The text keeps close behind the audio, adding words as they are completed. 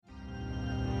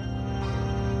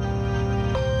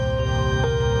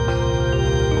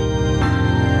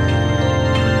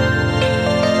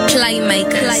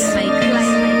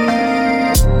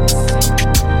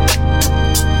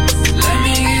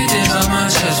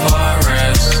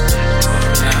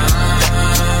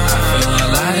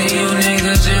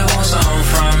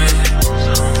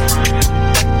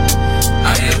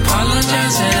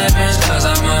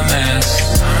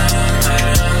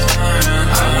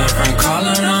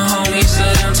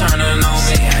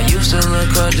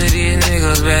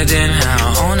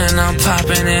I'm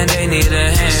popping and they need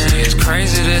a hand. It's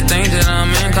crazy to think that I'm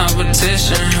in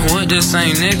competition with the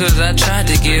same niggas I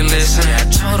tried to get listen. I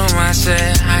told them I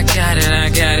said I got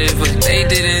it, but they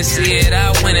didn't see it.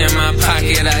 I went in my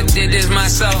pocket, I did this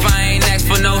myself, I ain't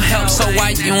asked for no help. So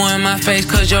why you in my face,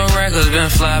 cause your record's been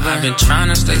flopping. I've been trying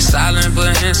to stay silent,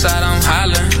 but inside I'm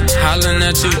hollering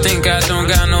that you think I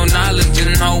don't got no knowledge.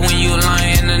 Just know when you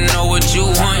lying to know what you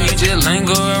want. You just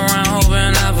linger around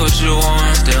hoping I put you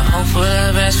on. Still hope for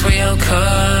the best for your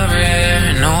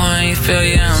career. No, I ain't feel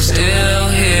you, I'm still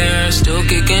here. Still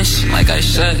kicking shit like I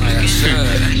should.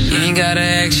 You ain't gotta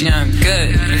ask, yeah, I'm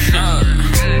good.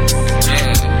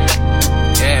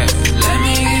 Yeah. Let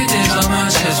me get this on my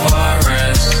chest for a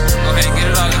rest. Go ahead, get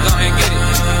it all, go ahead, get it.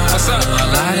 What's up? A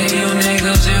lot of you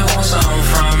niggas just want something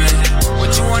from it.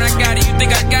 What you want, I got it. You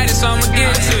think I got it, so I'ma give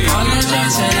it to you. I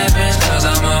apologize to that bitch, cause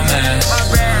I'm a mess. My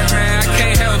bad, man, I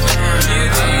can't help it.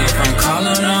 From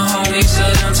calling the homies to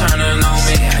them turning on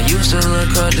me. I used to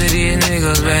look up to these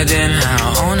niggas back then.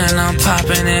 Now on and I'm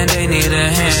popping and they need a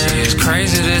hand. It's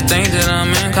crazy to think that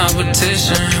I'm in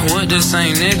competition with the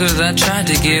same niggas I tried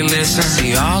to get listen.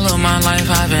 See, all of my life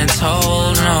I've been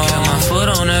told no. Got my foot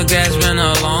on the gas, been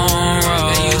a long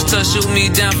road. They used to shoot me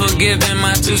down for giving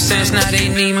my 2 cents. Now they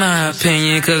need my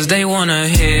opinion, cause they wanna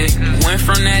hit. Went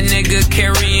from that nigga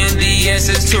carrying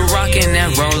DS's to rocking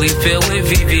that rollie filled with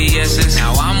VVS's.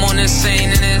 Now I'm on the scene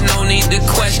and there's no need to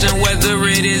question whether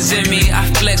it is in me. I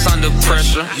flex under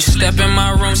pressure. You step in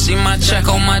my room, see my check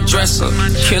on my dresser.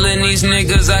 Killing these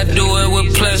niggas, I do it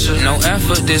with pleasure. No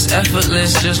effort, this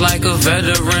effortless, just like a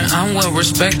veteran. I'm well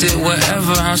respected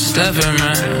wherever I'm stepping,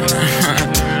 man.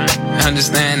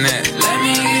 Understand that. Let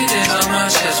me get this on my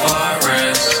chest for a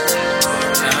rest.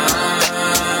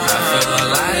 I feel a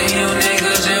lot of you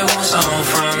niggas just want something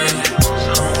from it.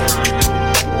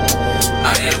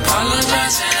 I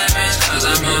apologize to that bitch cause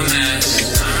I'm a mess.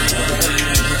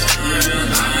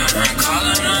 I'm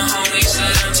calling the homies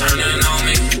that are turning on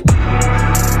me.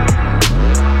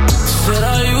 Said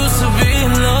I used to be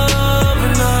in love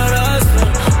and now that's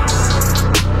finished.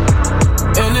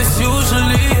 And it's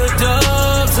usually a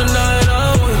dub tonight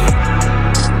I'm with it.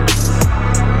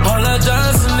 All that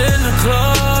dancing in the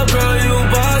club, girl, you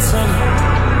buy something.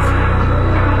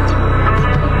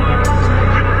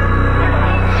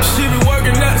 She be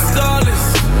working at the Starless.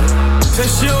 Said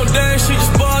she don't dance, she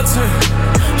just bartend.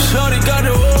 Shorty got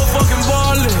the whole fucking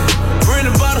ballin'. Bring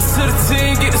the bottles to the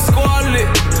team, get the squad lit.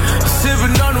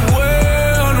 Sippin' on the way.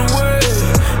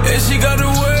 And she got the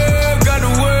way.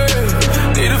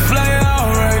 Need to fly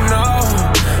out right now.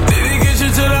 Need to get you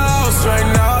to the house right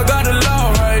now. I got the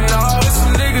law right now. There's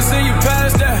some niggas in you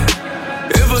past that.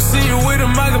 If I see you with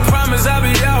them, I can promise I'll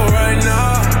be out right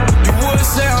now. You would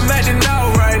say I'm acting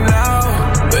out right now,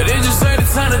 but it just ain't the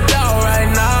time to doubt right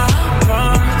now.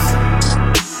 Promise.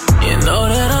 You know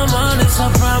that I'm honest, I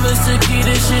promise to keep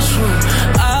this shit true.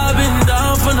 I've been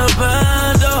down from the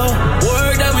bando.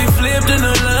 Work that we flipped in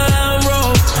the Land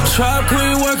Road. Trap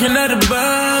queen working at the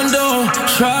bando.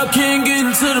 Trap king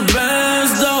getting to the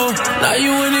bands though. Now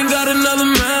you went and got another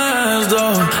man's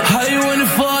though. How you went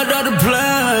and fought all the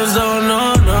plans though?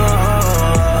 No.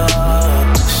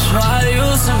 So I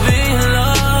used to be in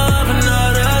love and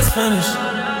now that's finished.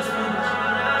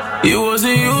 You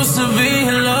wasn't used to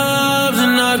being loved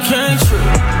and I can't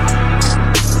trip.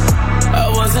 I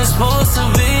wasn't supposed to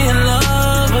be in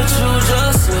love, but you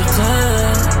just slipped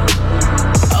in.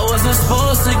 I wasn't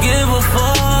supposed to give a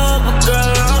fuck, but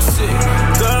girl, I'm sick.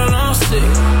 Girl, I'm sick.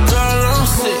 Girl, I'm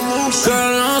sick.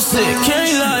 Girl, I'm sick.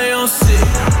 Can't lie, I'm sick.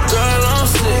 Girl, I'm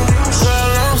sick.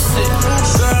 Girl, I'm sick.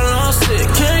 Girl, I'm sick.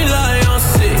 Can't lie, I'm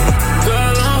sick.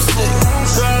 Girl, I'm sick.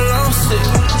 Girl, I'm sick.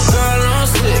 Girl, I'm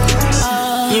sick.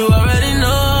 You already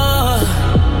know.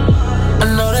 I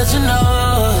know that you know.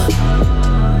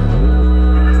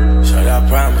 Show y'all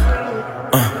promise.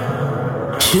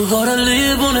 You gotta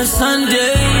live on a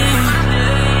Sunday.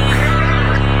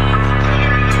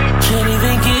 Can't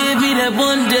even give me that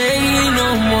one day no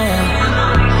more.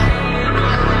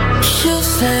 You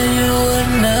said you would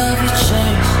never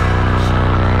change.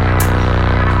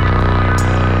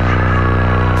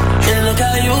 And look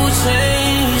how you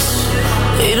change.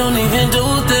 You don't even do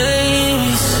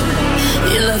things.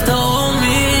 You left the old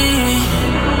me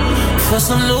for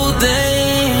some new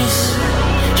things.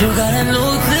 You got a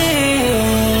new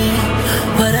thing,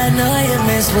 but I know you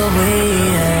miss what we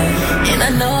had. And I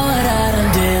know what I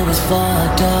done did was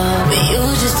fucked up, but you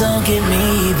just don't get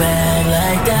me back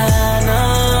like that. No.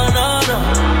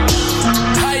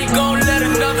 How you gon' let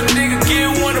another nigga get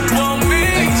one upon me?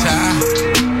 Hey, Ty.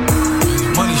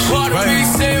 Money shit, right? Part of me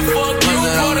saying fuck you,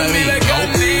 part of me like I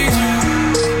need you.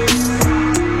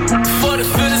 For the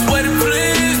feelings, wait,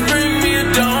 please bring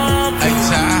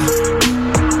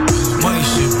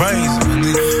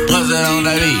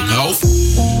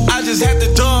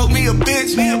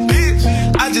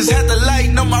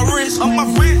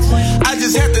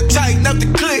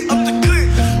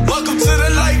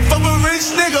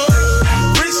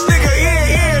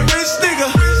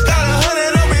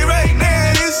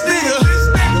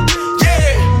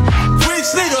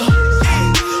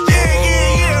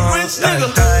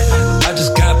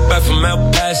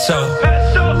peso.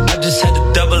 I just had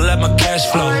to double up my cash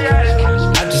flow.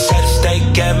 I just had to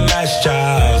steak at Mass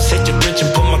Jobs. Hit your bitch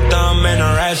and put my thumb in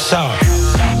her ass off.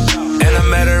 And I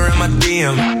met her in my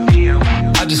DM.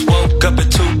 I just woke up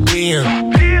at 2 p.m.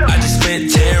 I just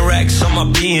spent 10 racks on my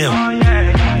BM.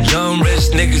 Young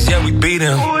rich niggas, yeah, we beat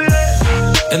them.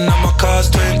 And all my cars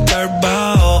twin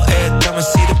turbo. Every time I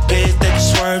see the bitch, they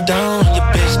just swerved on. Your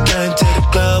bitch came to the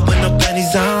club with no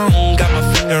panties on. Got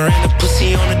my finger in the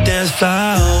pussy on the dance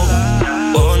floor.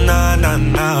 Oh, nah, nah,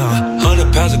 nah.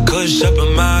 100 pounds of kush up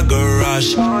in my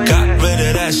garage. Got rid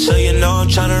of that, so you know I'm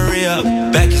tryna re-up.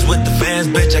 Back is with the fans,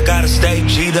 bitch, I gotta stay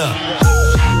G'd up.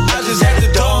 I just had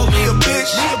to dog me a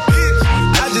bitch.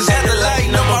 I just had to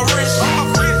lighten up my wrist.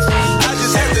 I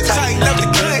just had to tighten up the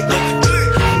clip.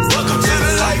 Welcome to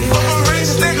the life of a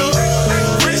rich nigga.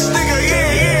 Rich nigga,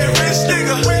 yeah, yeah, rich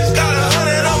nigga. Got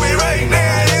 100 on me right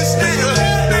now, this nigga.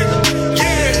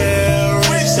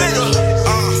 Yeah, rich nigga.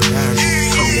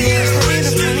 Yeah.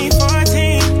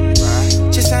 2014,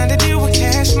 just signed a deal with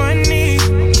Cash Money.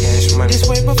 This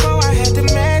way before I had the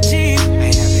magic.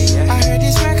 I heard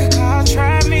this record called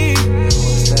Try Me. I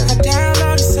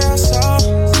downloaded Cell Soul.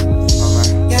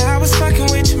 Yeah, I was fucking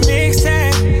with your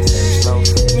mixtape.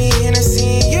 Me and I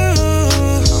seen you.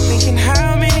 Thinking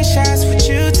how many shots would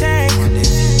you take?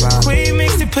 Quick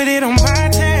mixed it, put it on my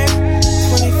tape.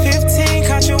 2015,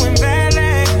 caught you in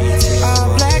ballet.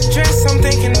 All black dress, I'm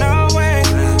thinking no way.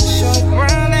 Short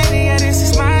brown lady, yeah, this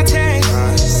is my taste.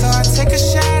 So I take a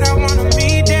shot, I wanna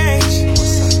be days.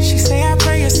 She say I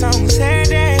play your songs every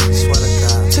day.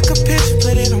 Took a picture,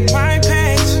 put it on my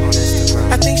page.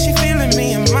 I think she feeling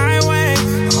me in my way.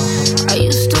 I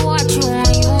used to watch you on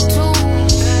YouTube.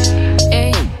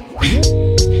 Ay.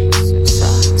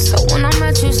 So when I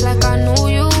met you, it's like I knew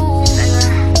you.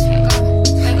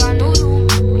 Like I knew you.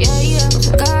 Yeah, yeah.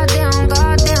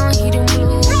 Goddamn, he done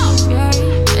blew. Yeah.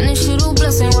 And this shit a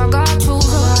blessing, I got choose.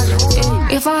 Yeah.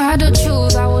 If I had to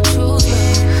choose, I would choose.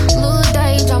 Yeah. Little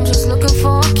Dage, I'm just looking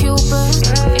for a Cupid.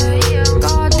 Yeah.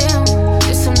 Goddamn,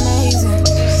 it's amazing.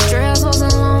 Dress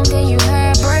wasn't long and you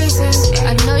had braces.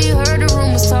 I know you heard the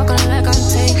rumors talking like I'm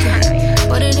taking,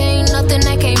 but it ain't nothing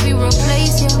that can't be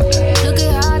replaced. Yeah. Look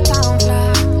at how time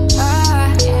fly.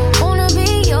 I wanna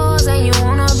be yours and you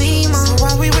wanna be mine. So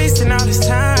why we wasting all this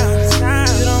time?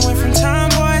 You done went from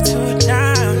tomboy to a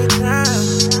dime.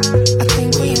 I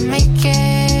think we make it.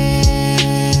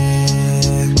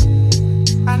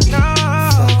 I know.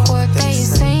 Fuck what they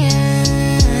saying.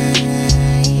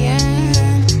 Yeah.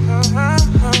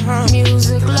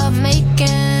 Music love making.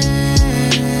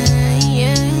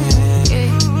 Yeah.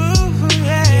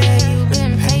 Yeah, you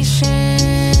been patient.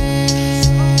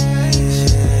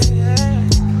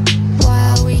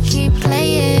 While we keep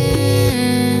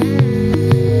playing.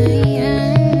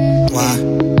 Yeah.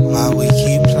 Why we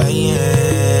keep playing?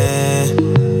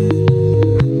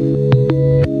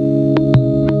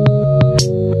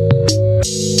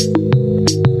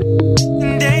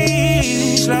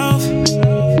 Days, love. I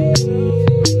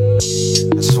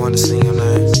just wanted to sing your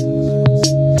name.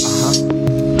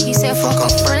 He said fuck a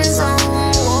friend zone.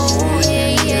 Oh, yeah,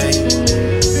 yeah.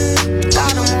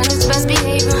 Got him on his best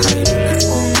behavior.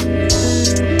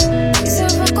 He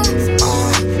said fuck a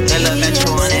Ella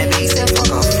Metro on that He beat. said fuck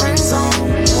a friend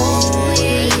zone. Oh,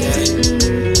 yeah, yeah.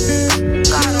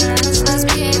 Got him on his best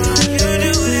behavior. You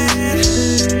do that.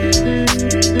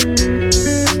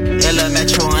 Ella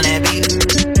Metro on that beat.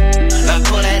 I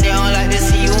pull that down like this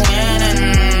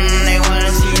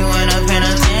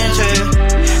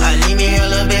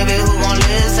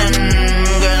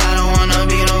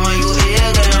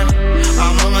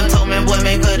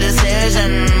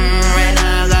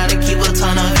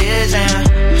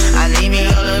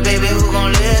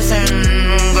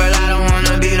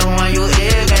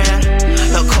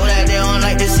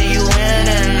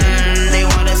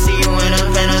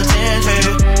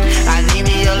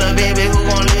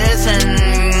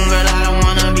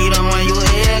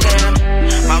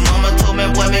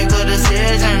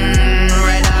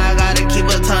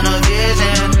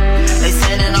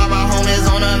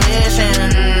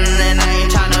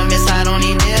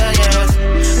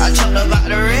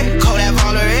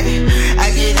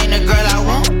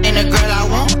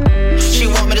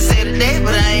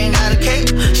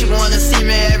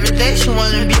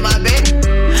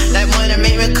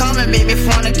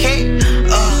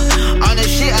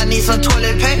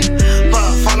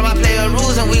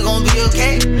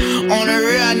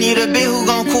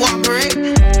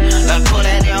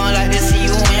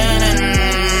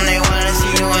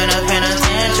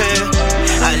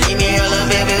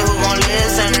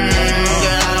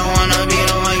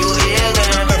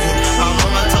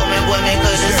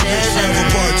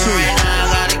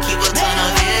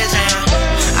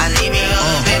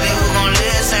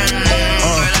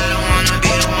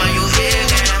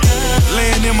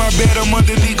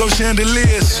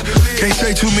chandeliers. Can't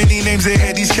say too many names that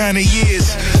had these kind of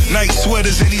years. Night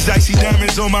sweaters and these icy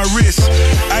diamonds on my wrist.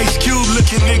 Ice Cube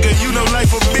looking nigga, you know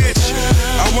life a bitch.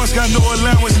 I once got no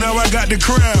allowance, now I got the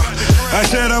crown. I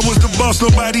said I was the boss,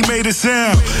 nobody made a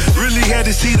sound. Really had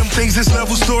to see them things, this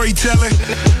level storytelling.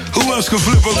 Who else could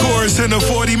flip a chorus in a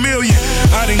 40 million?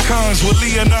 I done cons with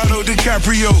Leonardo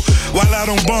DiCaprio. While I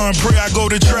don't bond, pray I go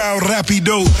to trial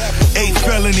rapido. 8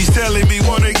 felonies telling me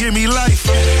wanna give me life.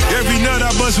 Every nut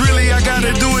I bust, really I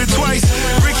gotta do it twice.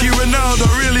 Ricky Ronaldo,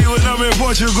 really when I'm in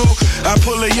Portugal. I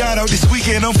pull a yacht out this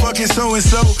weekend, I'm fucking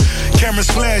so-and-so.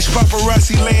 Cameras flash,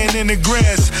 paparazzi laying in the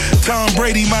grass. Tom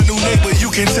Brady, my new neighbor,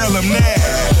 you can tell him that.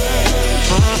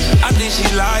 I think she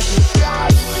like it.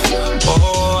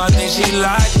 Oh, I think she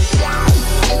like it.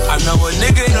 I know a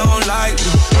nigga don't like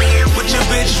me. With your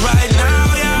bitch right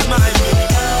now, yeah, I might be.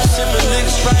 Sippin'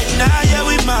 licks right now, yeah,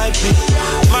 we might be.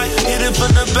 Might hit it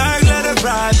from the back, let it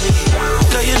ride me.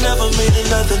 Girl, you never meet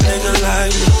another nigga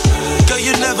like me. Girl,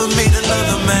 you never meet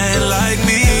another man like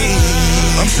me.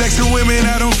 I'm sexing women,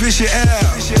 I don't fish it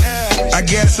out. I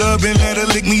gas up and let her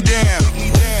lick me down.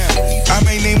 I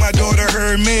may name my daughter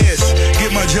Hermes.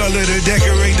 Get my jeweler to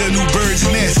decorate the new bird's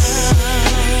nest.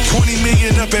 20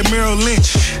 million up at Merrill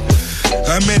Lynch.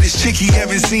 I met this chick, he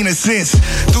haven't seen her since.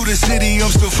 Through the city,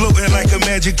 I'm still floating like a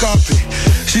magic carpet.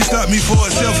 She stopped me for a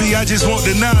selfie, I just want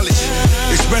the knowledge.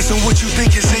 Expressing what you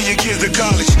think is in your kids to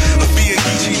college. Or be a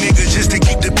geeky nigga just to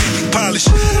keep the baby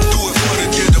polished. Do it for the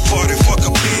dinner party, fuck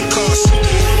a big cost.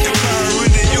 The power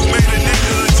in the you made a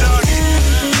nigga a target.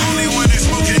 Only one that's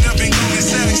smoking up and going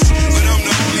sex. But I'm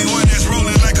the only one that's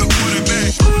rolling like a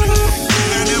quarterback.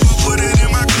 And I never put it in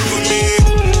my government.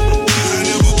 Cause I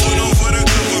never put on for the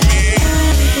government.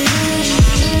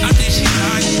 I think she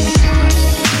like it.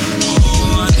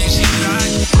 Oh, I think she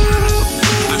like it.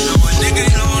 I know a nigga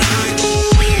don't like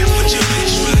it. With your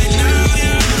bitch right now,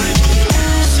 yeah, I might be.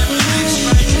 Sippin' licks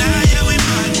right now, yeah, we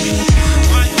might be.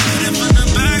 Might hit it from the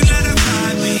back, let it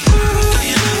ride me. Girl,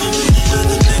 you never meet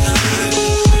another nigga like me.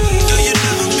 Girl, you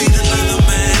never meet another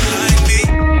man like me.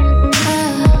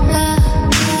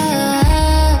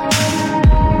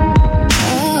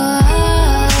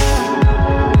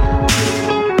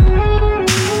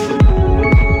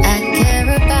 I care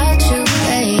about you,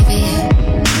 baby,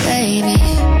 baby,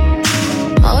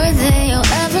 more than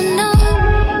you'll ever know,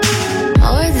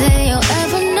 more than you'll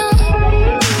ever know.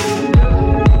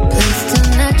 Please do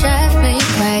not drive me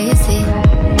crazy,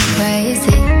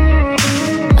 crazy,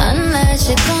 unless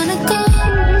you're gonna go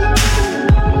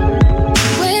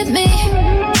with me.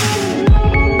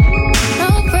 No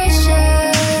pressure,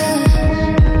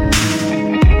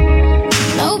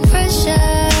 no pressure.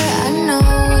 I know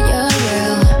you're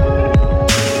real.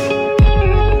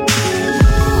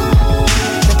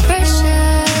 The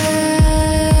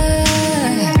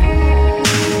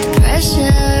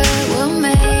pressure will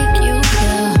make you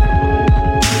feel.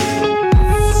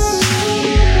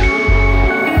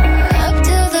 Up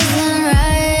till the sun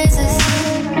rises,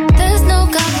 there's no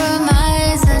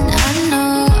compromising. I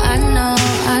know, I know,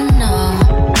 I know.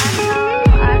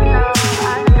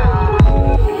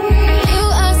 You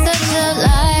are such a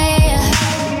liar.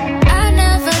 I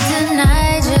never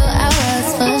denied you. I was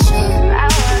for sure.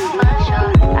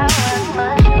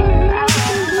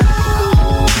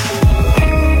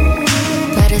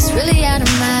 But it's really out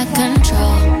of my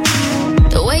control.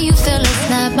 The way you feel is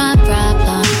not my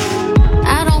problem.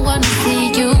 I don't wanna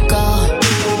see you go,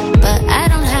 but I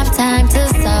don't have time to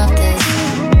solve this,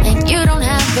 and you don't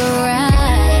have the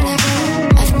right.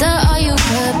 After all you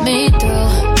put me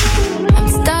through, I'm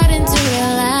starting to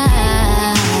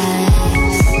realize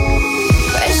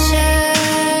pressure,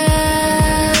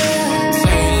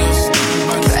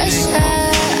 pressure.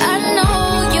 I know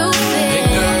you feel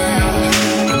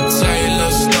Tell you a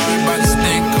little story about this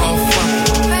thing called fuck.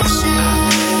 pressure.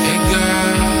 Hey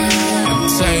girl,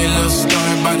 tell you a little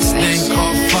story about this thing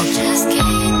called fuck. Just keep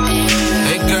me.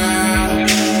 Hey girl,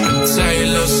 tell you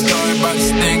a little story about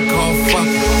this thing called fuck.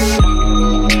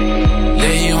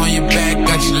 Lay you on your back,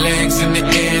 got your legs in the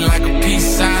air like a peace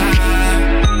sign.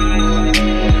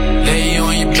 Lay you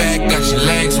on your back, got your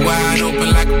legs wide open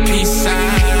like a peace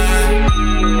sign.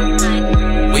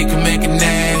 We can make it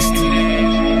nasty,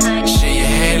 shake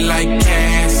your head like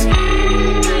Cass.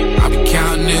 I be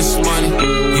counting this money,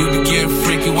 you be getting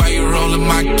freaky while you rolling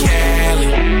my Cali.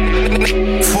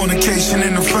 Fornication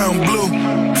in the fountain blue.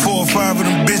 4 or 5 of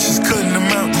them bitches couldn't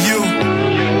amount to you.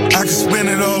 I could spend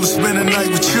it all to spend the night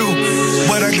with you,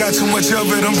 but I got too much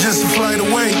of it, I'm just a flight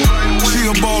away. She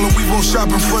a baller, we both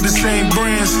shopping for the same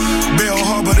brands. Bell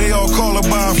Harbor, they all call her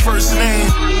by her first name.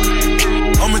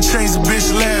 I'ma change the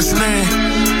bitch last name.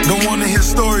 Don't wanna hear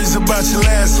stories about your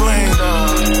last lane.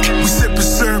 We sippin'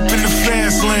 syrup in the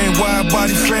fast lane. Wide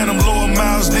body phantom, lower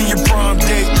miles than your prom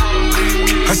date.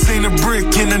 I seen a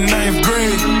brick in the 9th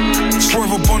grade.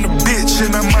 Swerve up on the bitch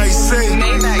and I might say,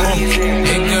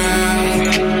 Hey girl,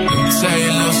 let me tell you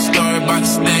a little story about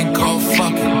this thing called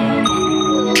fucking.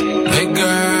 Hey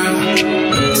girl,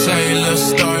 let me tell you a little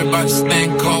story about this thing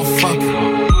called fucking.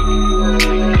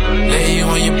 Lay you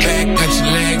on your back, got your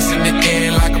legs in the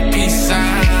air like a peace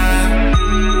sign.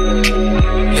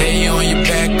 Lay you on your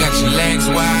back, got your legs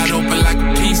wide open like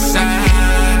a peace sign.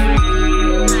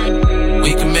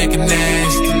 We can make it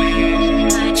nasty,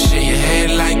 shake your head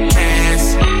like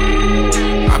cancer.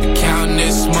 I be counting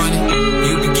this money,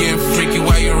 you be getting freaky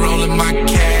while you're rolling my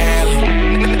Cali.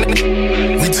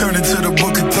 we turn into the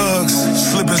book of thugs.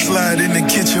 Slip and slide in the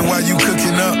kitchen while you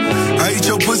cooking up. I eat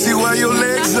your pussy while your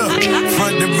legs up.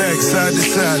 Front to back, side to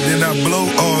side, then I blow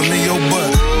all in your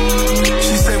butt.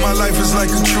 She say my life is like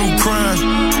a true crime.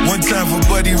 One time for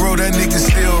Buddy Roll, that nigga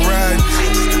still riding.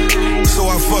 So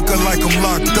I fuck her like I'm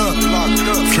locked up.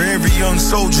 For every young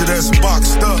soldier that's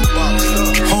boxed up.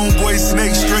 Homeboy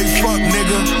snake straight fuck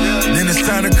nigga. Then it's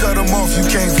time to cut him off, you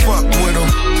can't fuck with him.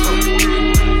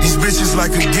 These bitches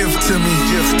like a gift to me.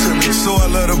 So I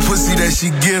love the pussy that she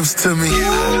gives to me.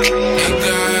 Hey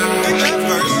girl, let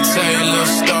me tell you a little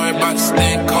story about this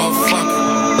thing called fucking.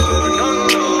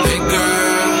 Hey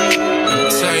girl, let me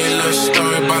tell you a little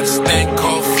story about this thing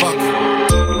called fucking.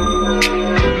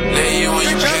 Lay you on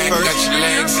your back, got your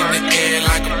legs in the air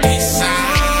like a peace sign.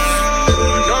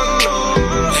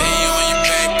 Lay you on your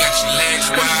back, got your legs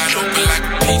wide open like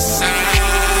a peace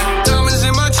sign. Diamonds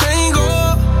in my chain go.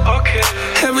 Okay.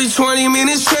 Every 20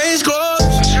 minutes change clothes.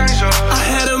 I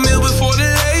had a meal before the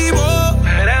label.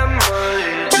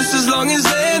 Just as long as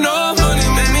they know money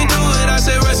made me do it. I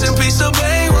say rest in peace to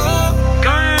bankroll.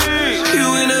 You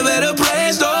in a better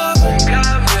place though.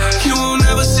 You won't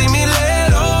never see me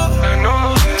let off.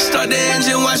 Start the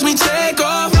engine, watch me take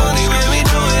off. Money made me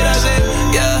do it. I said,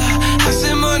 yeah. I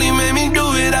said money made me do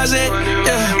it. I said,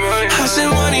 yeah. I said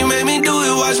money made me do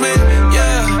it. Watch me,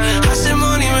 yeah. I said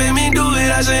money made me do it.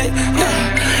 I said,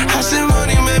 yeah. I said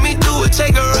money made me do it.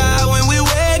 Take a ride when we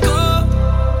wake up.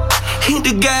 Hit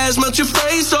the gas, melt your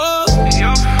face off.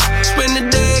 Spend the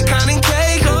day counting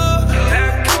cake up.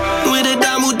 With a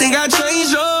dime who think I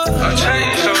changed up.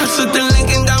 I took the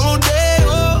Lincoln down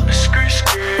Rodeo.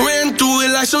 Ran through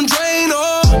it like some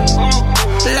Drano.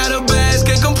 A lot of bags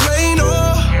can't complain, oh.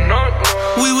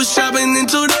 We was shopping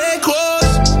into their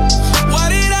clothes. Why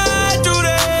did I do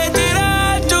that? Did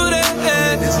I do that?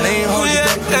 Oh yeah,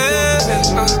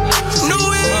 no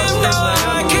way, no,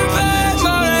 I can't back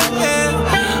my head.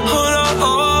 Hold on,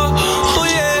 oh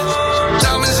yeah.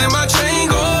 Diamonds in my chain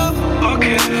go.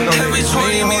 Every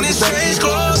 20 minutes change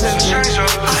clothes. I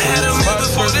had a meal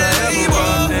before the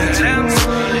label.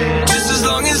 Just as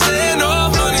long as they know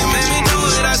money made me do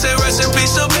it. I say rest in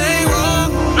peace to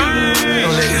bankroll.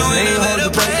 You in a better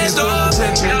place though.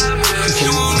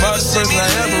 You won't never see me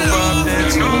let off.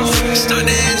 Start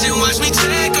the engine, watch me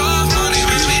take off. Money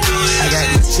made me do it. I got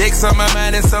these checks on my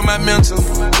mind and some my mental.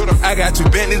 I got two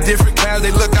Bentleys, different cars,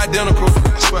 they look identical.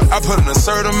 I put in a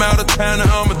certain amount of time and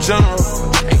I'm a general.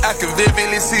 I can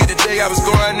vividly see the day I was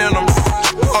going in them.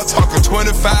 I'm talking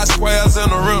 25 squares in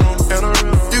a room.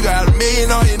 You got $1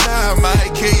 million on you now, my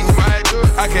key.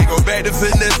 I can't go back to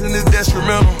fitness in this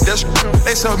detrimental.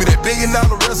 They showed me that $1 billion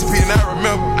recipe and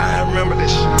I remember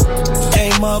this shit.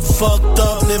 Came up, fucked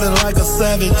up, living like a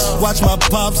savage. Watch my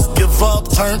pops give up,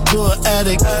 turn to an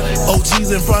addict. OGs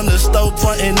in front of the stove,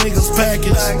 frontin' niggas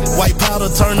package. White powder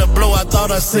turn to blue, I thought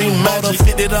I seen magic.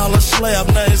 $50 slab,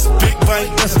 now it's Big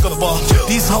Bank Escobar.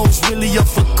 These hoes really up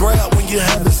for grab when you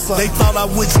have it. They thought I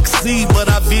would succeed, but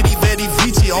I Vidi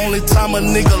Vici. Only time a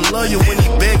nigga love you when he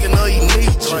begging or he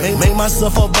needs you. Made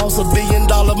myself a boss, $1 billion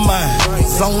mind.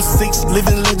 Zone 6,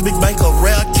 living legend, Big Bank, a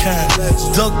rare kind.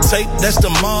 Duct tape, that's the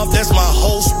mob, that's my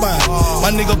whole spine.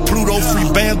 My nigga Pluto free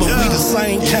band, but we the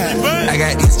same kind. I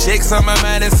got these checks on my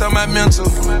mind and some my mental.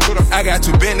 I got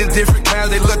two Bentleys, different cars,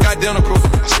 they look identical.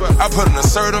 I put in a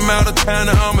certain amount of time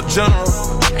and I'm a general.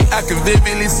 I can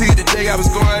vividly see the day I was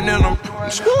going in them.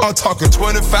 I'm talking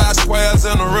 25 squares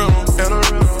in a room.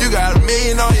 You got $1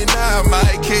 million on you now, my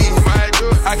key.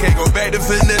 I can't go back to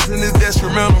fitness in this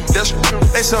detrimental.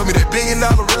 They showed me that $1 billion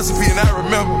recipe and I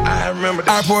remember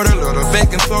that. I poured a little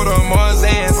baking soda on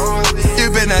Morzans.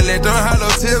 You better let them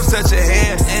hollow tips touch your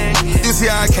hand. You see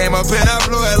how I came up and I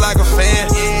blew it like a fan.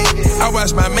 I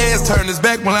watched my mans turn his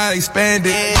back when I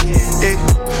expanded.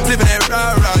 Living that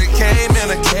raw, it came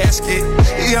in a casket.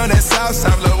 He on that south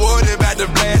side, the water about to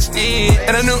blast it.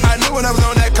 And I knew when I was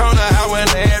on that corner, I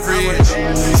went average.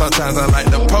 Sometimes I like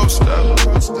the poster.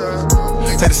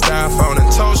 Take the styrofoam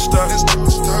and toaster.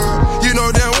 You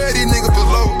know damn well these niggas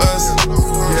below us.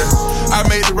 Yeah, I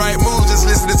made the right move, just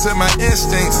listening to my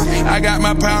instincts. I got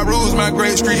my power rules, my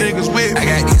great street niggas with me. I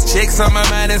got these chicks on my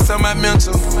mind and some my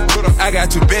mental. I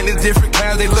got two Bentleys, different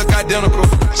cars, they look identical.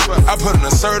 I put in a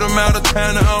certain amount of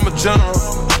time to I'm a general.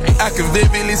 I can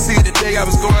vividly see the day I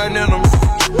was going in them.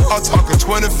 I'm talking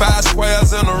 25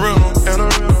 squares in a room.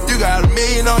 You got $1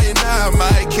 million on you now,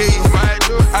 my key.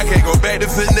 I can't go back to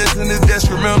fitness in this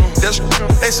detrimental.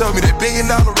 They showed me that $1 billion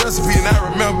recipe and I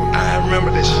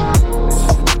remember this shit.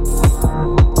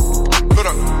 Put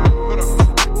up.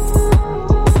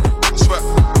 Sweat.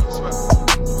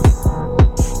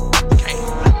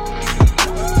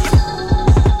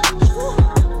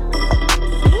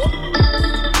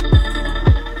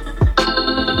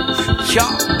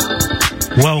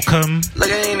 Welcome,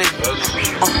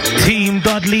 Team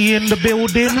Dudley in the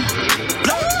building.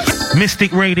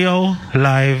 Mystic Radio,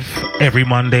 live every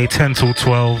Monday, 10 till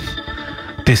 12.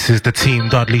 This is the Team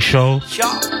Dudley Show.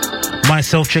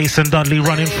 Myself, Jason Dudley,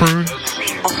 running through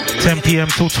 10 p.m.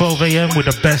 till 12 a.m. with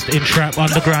the best in trap,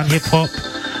 underground hip-hop,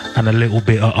 and a little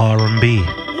bit of R&B.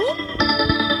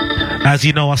 As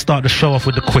you know, I start the show off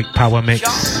with the quick power mix.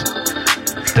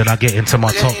 Then I get into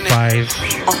my top 5.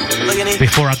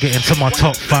 Before I get into my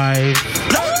top 5,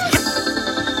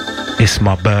 it's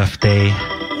my birthday.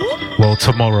 Well,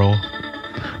 tomorrow.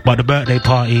 But the birthday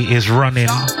party is running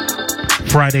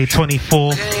Friday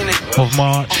 24th of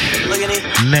March.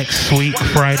 Next week,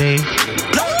 Friday.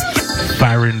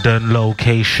 Farringdon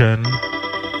location.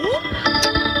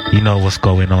 You know what's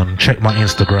going on. Check my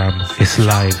Instagram. It's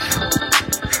live.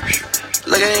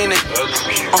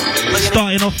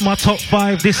 Starting off my top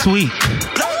 5 this week.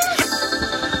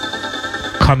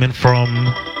 Coming from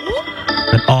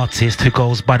an artist who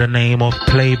goes by the name of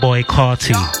Playboy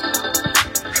Carti.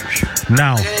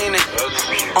 Now,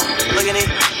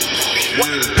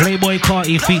 Playboy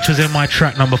Carti features in my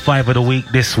track number 5 of the week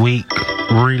this week,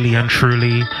 really and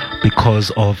truly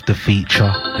because of the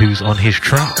feature who's on his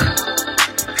track.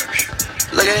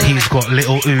 He's got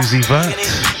Little Uzi Vert.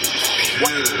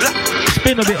 It's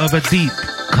been a bit of a deep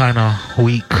kind of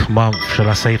week, month, shall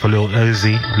I say, for Little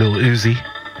Uzi.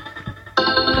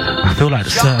 I feel like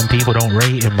certain people don't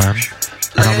rate him, man.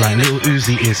 And I'm like, Little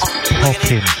Uzi is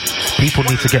popping. People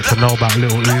need to get to know about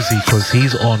Little Uzi because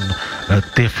he's on a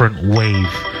different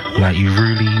wave. Like, you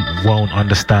really won't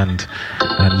understand.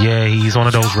 And yeah, he's one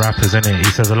of those rappers, isn't it?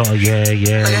 He says a lot of yeahs.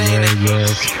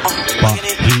 But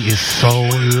he is so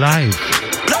live.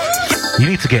 You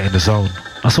need to get in the zone.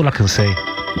 That's all I can say.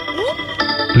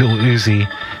 Little Uzi,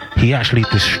 he actually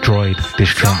destroyed this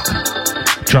track.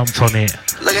 Jumped on it,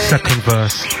 second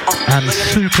verse, and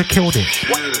super killed it.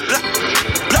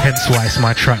 Hence why it's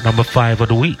my track number 5 of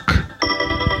the week.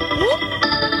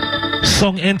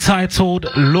 Song entitled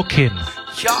Looking.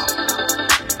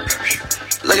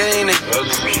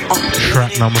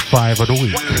 Track number 5 of the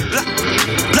week.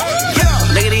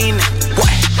 Look at in it, what?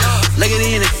 Look at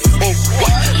in it, oh,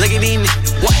 what? Look at in it,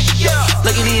 what?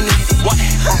 Look at in it, what?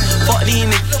 Fuck in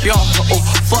it, yo, oh,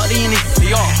 fuck in it,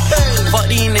 yo,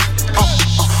 fuck in it,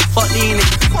 fuck in it,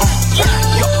 yo,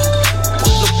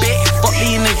 look big, fuck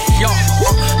in it, yo,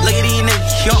 look at in it,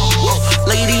 yo, look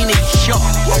at in it, yo,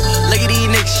 look at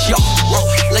in it, yo, look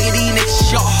at in it,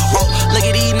 yo, look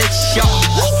at in it, yo,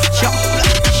 what?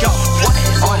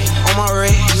 On my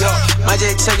red, yo. Might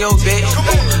just take your bitch,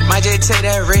 might just take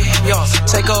that red, yo.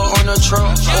 Take her on the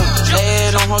truck, lay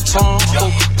it on her tongue,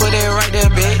 put it right there,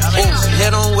 bitch.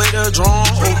 Hit on with the drum,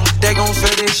 they gon'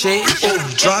 feel this shit.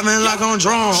 Driving like I'm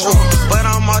drunk, but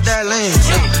I'm out that lane.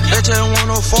 Bitch, I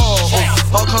wanna fall,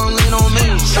 come lean on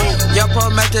me. Y'all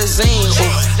promethazine,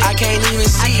 I can't even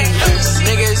see.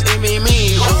 Niggas envy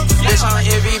me, bitch, I'm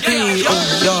MVP.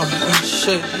 Yo,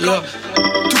 shit, yo.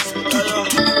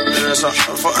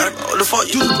 What the fuck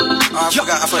you? I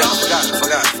forgot. I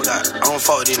don't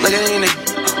fuck with these niggas. Look at these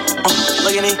niggas.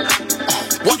 Look at these.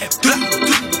 What?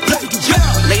 Look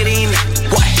at these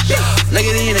niggas. What? Look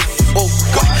at these niggas. Oh,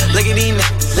 what? Look at these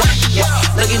niggas. What?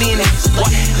 Look at these niggas.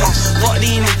 What? Fuck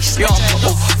these niggas. Yo.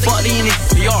 Oh, fuck these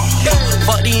niggas. Yo.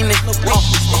 Fuck these niggas.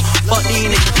 Fuck these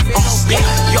niggas.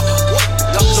 Yo.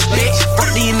 Look, bitch.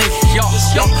 Fuck these niggas. Yo.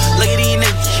 Look at these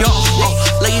niggas. Yo.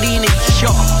 Look at these niggas.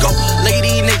 Yo. Look at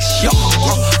these niggas. Yo.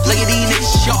 Look at these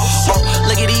niggas. Yo.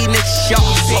 Look at these niggas. Yo.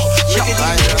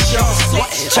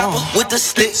 chopper with the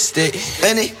stick,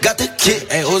 and it got the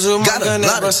kick. Hey, Uzi, got a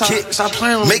lot of kick. Stop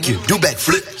playing with Make you do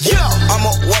backflip. Yeah, I'm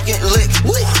a walking lick.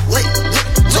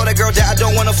 Told that girl that I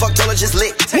don't wanna fuck, told her just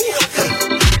lick.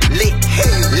 Lick,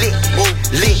 lick,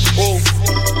 lick,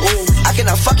 I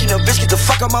cannot fuck you, no bitch, get the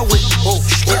fuck on my whip.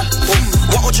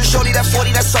 Walk with your shorty, that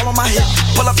 40, that's all on my hip.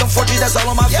 Pull up them 4G, that's all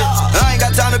on my fit. I ain't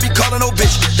got time to be calling no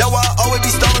bitch. That's why I always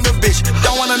be stalling the bitch.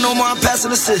 Don't wanna know more, I'm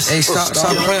passing assist. Hey, stop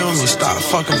playing with me. Stop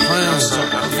fucking playing with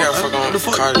me.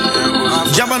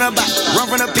 Jump on the bike, run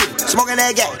from the pit. Smoking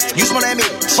that gas, you smoke that meat.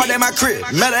 Fuck at my crib,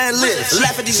 met her and live.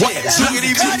 Laugh at these niggas, look at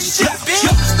these bitches.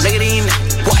 Look at these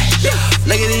niggas, what?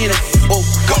 Look at these niggas, oh,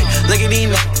 go. Look at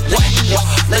these niggas, what?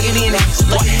 Look at these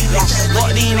niggas, what?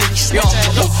 Fuck these niggas, yo.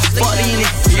 Fuck these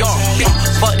niggas, yo.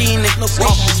 Fuck these niggas,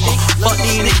 fuck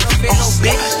these niggas,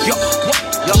 bitch, yo.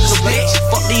 Yo, bitch,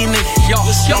 fuck these niggas,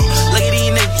 yo. Look at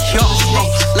these niggas, yo.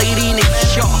 Look at these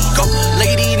niggas, yo. Go. Look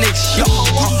at these niggas, yo.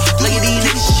 Look at these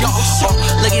niggas, yo.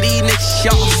 Look at these niggas,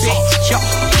 yo.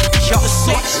 Yo,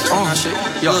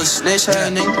 yo, little snitch ass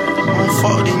nigga. I don't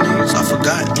fuck with these niggas, I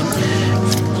forgot.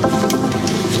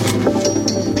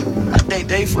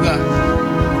 They forgot.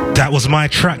 That was my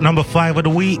track number 5 of the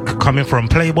week, coming from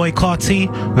Playboy Carti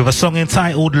with a song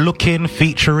entitled Looking,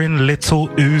 featuring Little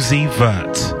Uzi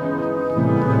Vert.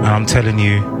 And I'm telling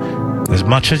you, as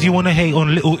much as you want to hate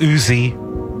on Little Uzi,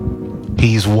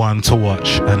 he's one to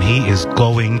watch, and he is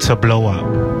going to blow up.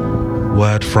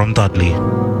 Word from Dudley.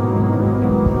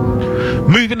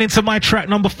 Moving into my track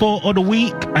number 4 of the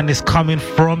week, and it's coming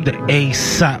from the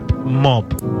ASAP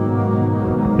Mob.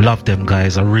 Love them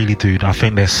guys, I really do. I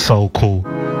think they're so cool.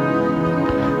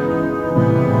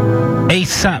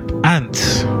 ASAP Ant,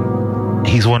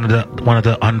 he's one of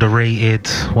the underrated,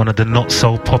 one of the not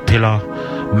so popular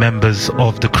members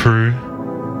of the crew.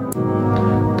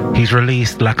 He's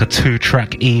released like a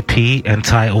 2-track EP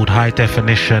entitled High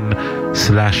Definition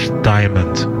 /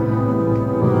 Diamond.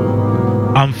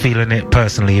 I'm feeling it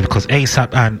personally because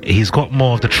ASAP Ant, he's got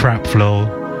more of the trap flow,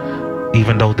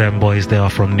 even though them boys, they are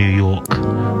from New York,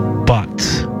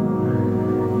 but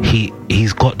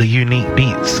he's got the unique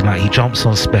beats, like he jumps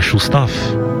on special stuff,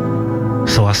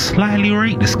 so I slightly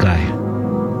rate this guy.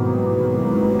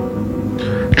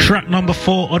 Track number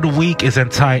 4 of the week is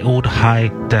entitled High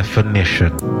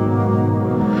Definition,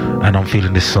 and I'm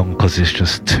feeling this song because it's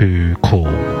just too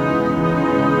cool.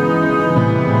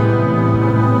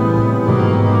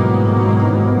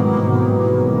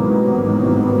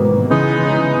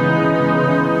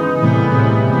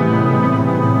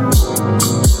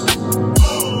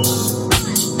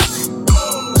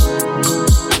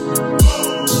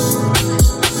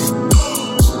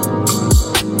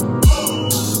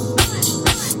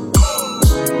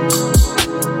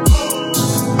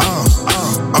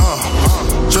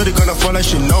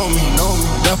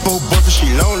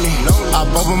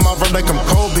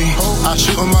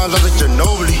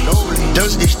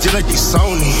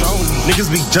 Niggas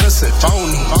be jealous and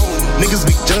phony. Niggas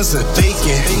be jealous and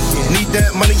faking. Need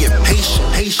that money and patient.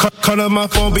 Call up my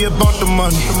phone, be about the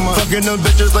money. Fucking them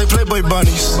bitches like Playboy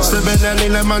bunnies. Slipping that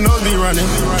lean, let my nose be running.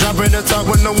 Dropping the top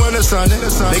when the winter sunny.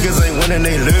 Niggas ain't winning,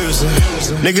 they losing.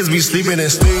 Niggas be sleeping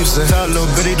and snoozing. Tell little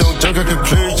bitty don't jump to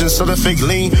conclusions. So the fake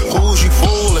lean, who's you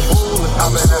fooling?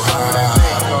 I'm so high.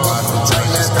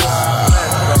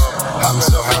 I'm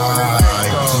so high.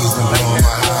 Please don't blow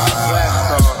my high.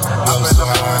 I'm so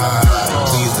high.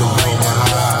 Please don't blow my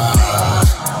high.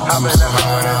 I'm so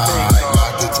high.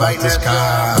 About to touch the sky.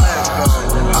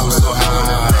 I'm so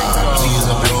high. Please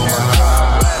don't blow my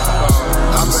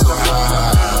high. I'm so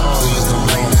high. Please don't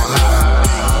blow my high.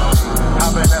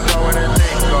 I've been up over the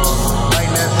Tico.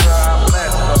 Like that, sir, I'm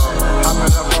blessed, though. I've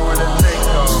been up over the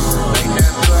Tico. Like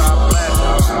that, sir, I'm blessed,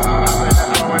 though. I've been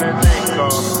up over the Tico.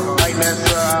 Like that,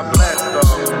 sir, I'm blessed,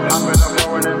 though. I've been up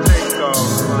over the Tico.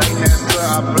 Like that, sir,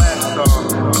 I'm blessed, though.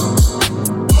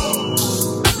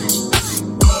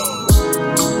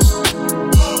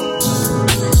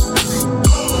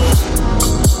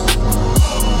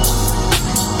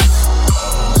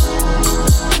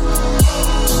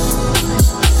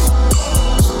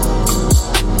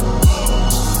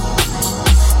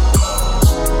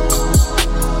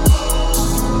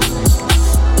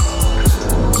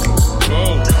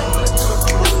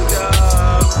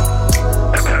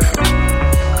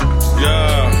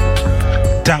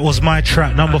 That was my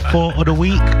track number 4 of the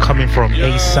week, coming from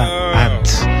ASAP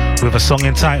Ant with a song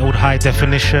entitled High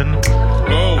Definition,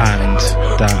 and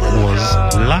that was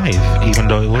live, even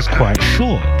though it was quite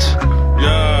short.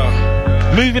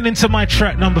 Moving into my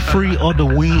track number 3 of the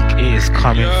week is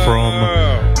coming from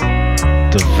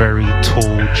the very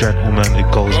tall gentleman who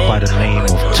goes by the name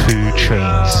of 2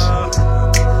 Chainz.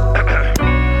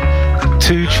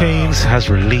 Chainz has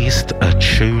released a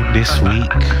tune this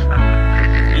week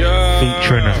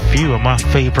featuring a few of my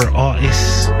favorite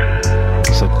artists.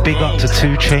 So big up to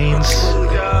 2 Chainz.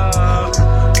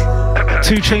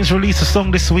 2 Chainz released a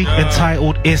song this week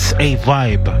entitled It's a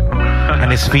Vibe,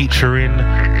 and it's featuring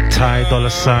Ty Dolla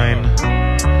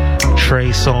 $ign, Trey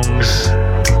Songz,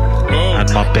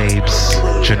 and my babes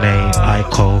Janae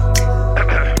Aiko.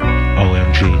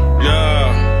 OMG.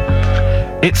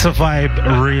 It's a Vibe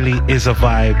really is a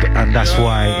vibe, and that's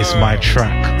why it's my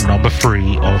track number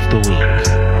 3 of the week.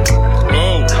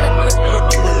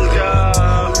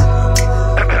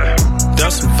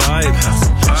 That's a vibe.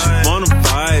 She wanna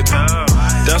vibe.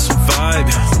 That's a vibe.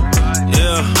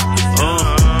 Yeah.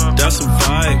 That's a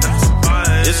vibe.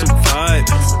 It's a vibe.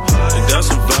 That's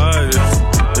a vibe.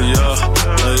 Yeah.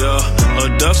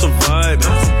 That's a vibe.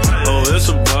 Oh, it's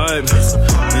a vibe.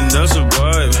 And that's a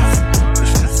vibe.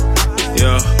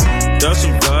 Yeah. That's a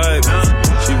vibe.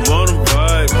 She wanna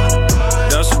vibe.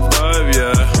 That's a vibe.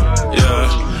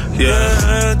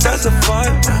 Yeah. That's a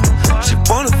vibe. She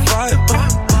wanna vibe.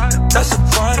 That's a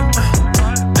vibe.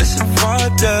 It's a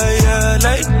vibe, yeah.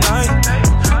 Late night.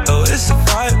 Oh, it's a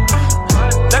vibe.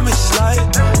 Let me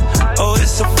slide. Oh,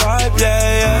 it's a vibe,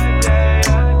 yeah.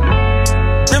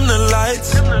 Dim the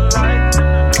lights.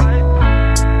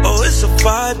 Oh, it's a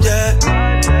vibe, yeah.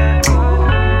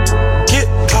 Get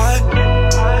high.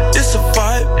 It's a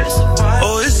vibe.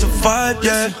 Oh, it's a vibe,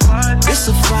 yeah. It's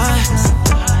a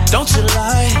vibe. Don't you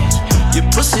lie. Your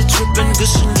pussy dripping,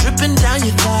 gushing, dripping down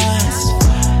your thighs.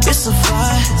 It's a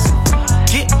vibe.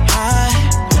 Get high.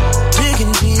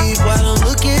 Digging deep while I'm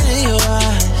looking in your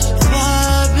eyes.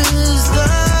 Vibe is the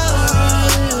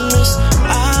realest.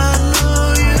 I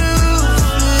know you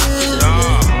feel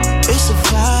it. It's a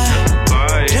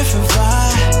vibe. Different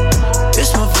vibe.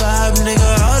 It's my vibe,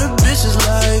 nigga. All the bitches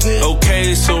like it.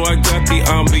 Okay, so I got the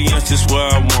ambience just where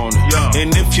I want it.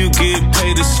 And if you get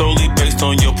paid, it's solely based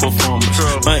on your performance.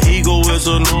 My ego is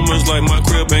enormous like my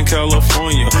crib in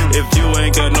California. If you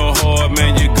ain't got no heart,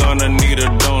 man, you're gonna need a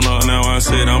donor. Now I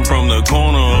said I'm from the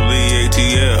corner of the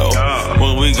ATL.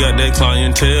 Well, we got that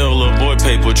clientele, avoid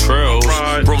paper trails.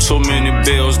 Broke so many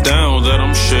bills down that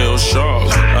I'm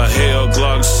shell-shocked. A hell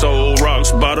Glock sold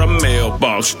rocks by the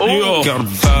mailbox. Yo. Got a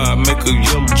vibe, make a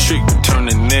yellow chick turn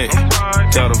the neck.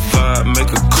 Got a vibe,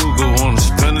 make a cougar wanna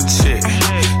spin a check.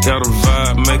 Got a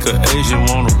vibe, make a Asian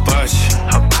wanna buy you.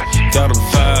 Got a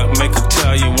vibe, make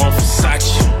Italian want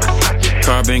Versace.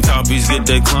 Carbon copies get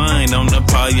declined, I'm the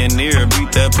pioneer.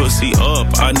 Beat that pussy up,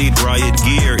 I need riot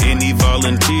gear. Any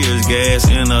volunteers, gas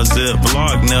in a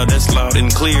Ziploc. Now that's loud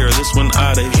and clear, this one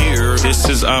out of here. This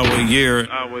is our year.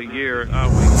 That's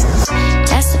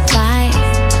a vibe.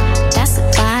 That's a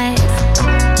vibe.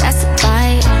 That's a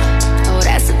vibe. Oh,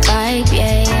 that's a vibe,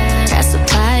 yeah. That's a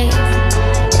vibe.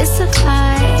 It's a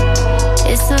vibe.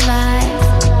 It's a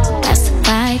vibe. That's a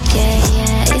vibe,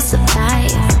 yeah. It's a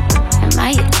vibe. Am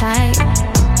I your type?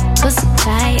 Pussy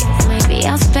tight. Maybe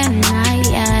I'll spend the night,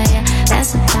 yeah.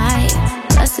 That's a vibe.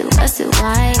 What's it,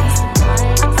 why?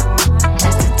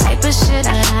 That's the type of shit I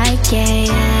like,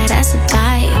 yeah. That's a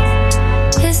vibe.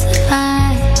 It's a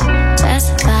vibe. That's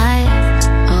a vibe.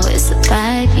 Oh, it's a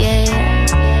vibe, yeah.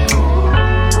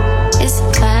 It's a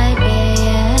vibe, yeah.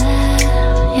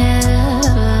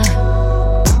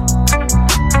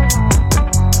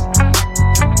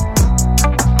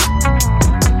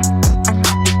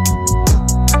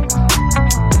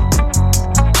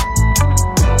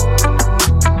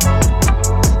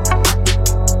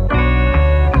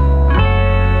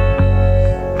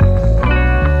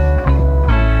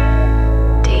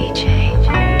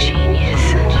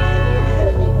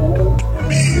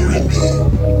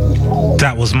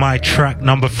 That was my track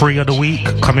number 3 of the week,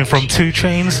 coming from 2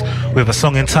 Chainz with a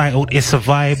song entitled It's a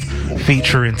Vibe,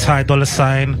 featuring Ty Dolla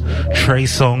 $ign, Trey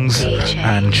Songz,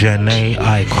 and Janae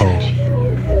Aiko.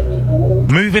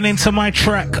 Moving into my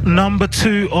track number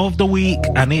 2 of the week,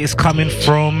 and it is coming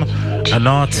from an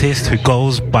artist who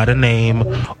goes by the name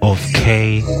of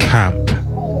K Camp.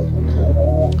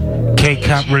 K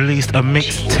Camp released a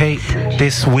mixtape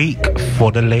this week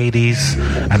for the ladies,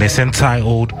 and it's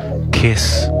entitled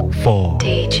Kiss 4,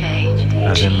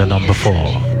 as in the number 4.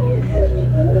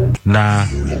 Now,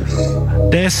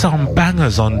 there's some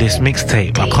bangers on this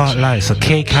mixtape, I can't lie. So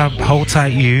K Camp, hold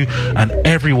tight you, and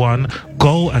everyone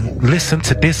go and listen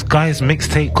to this guy's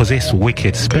mixtape, because it's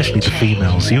wicked, especially the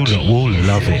females. You will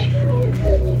love it.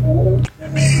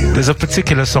 There's a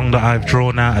particular song that I've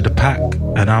drawn out of the pack,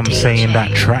 and I'm saying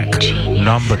that track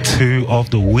number 2 of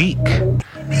the week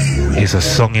is a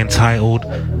song entitled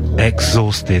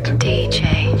Exhausted.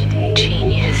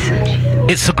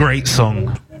 It's a great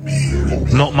song.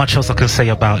 Not much else I can say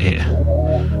about it.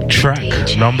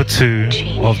 Track number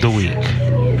 2 of the week.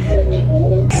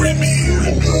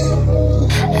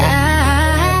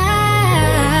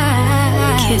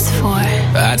 Kiss 4.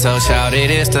 I told Shawty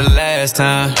this the last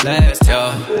time,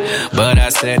 but I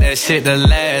said that shit the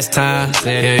last time,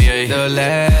 the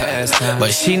last time.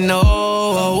 But she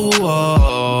know,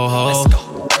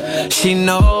 she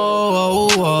know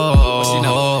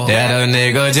that a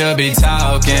nigga just be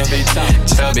talking.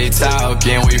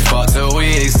 We fuck till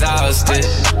we exhausted.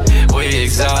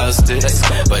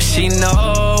 But she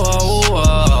know,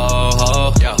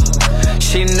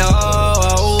 she know,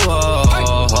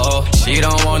 she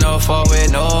don't wanna fuck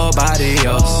with nobody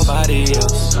else.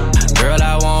 Girl,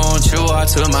 I want you all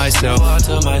to myself.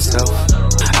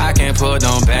 I can put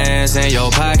them bands in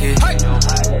your pocket.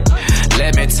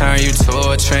 Let me turn you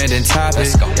to a trending topic.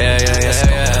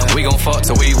 Yeah. We gon' fuck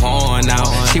till we worn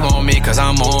out. She want me cause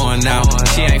I'm on now.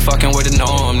 She ain't fucking with the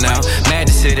norm now. Mad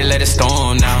the city, let it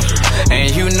storm now.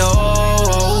 And you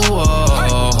know,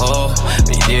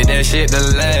 we did that shit the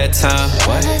last time.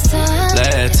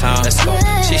 Last time.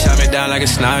 She shot me down like a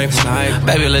sniper.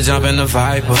 Baby, let's jump in the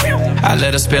Viper. I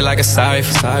let her spit like a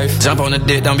cipher. Jump on the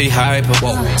dick, don't be hyper.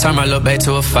 Turn my little bae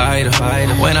to a fighter.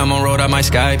 When I'm on road, I might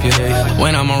Skype you.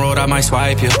 When I'm on road, I might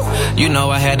swipe you. You know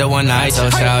I had the one night. So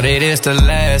shout it, it's the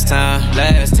last time.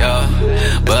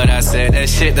 But I said that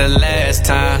shit the last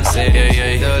time.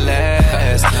 The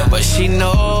last. But she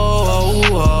know.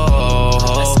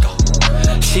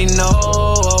 She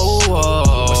know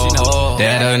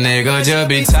that a nigga just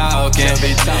be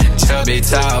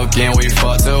talking. We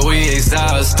fuck till we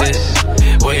exhausted.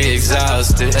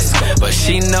 But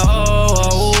she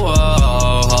know,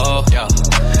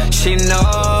 she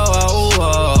know.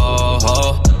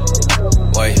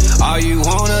 Wait, all you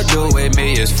wanna do with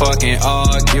me is fucking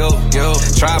argue.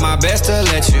 Try my best to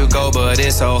let you go, but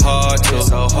it's so hard to.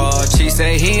 She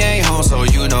say he ain't home, so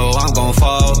you know I'm gon'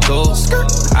 fall through.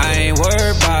 I ain't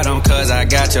worried about him, cause I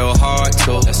got your heart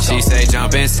too. She say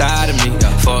jump inside of me,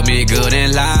 fuck me good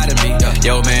and lie to me.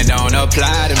 Yo man don't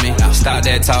apply to me. Stop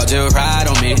that talk, just ride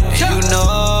on me. You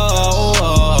know,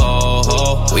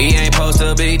 we ain't supposed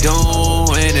to be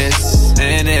doing this.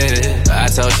 I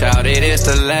told Shawty this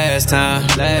the last time,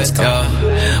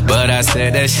 but I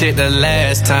said that shit the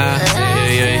last time,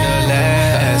 the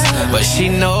last. But she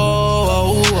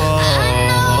know,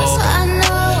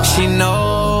 she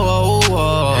know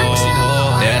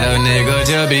that a nigga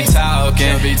just be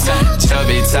talking.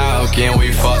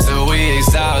 We fuck till we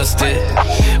exhausted.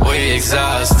 But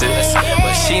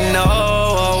she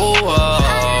know,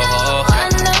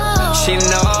 she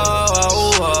know.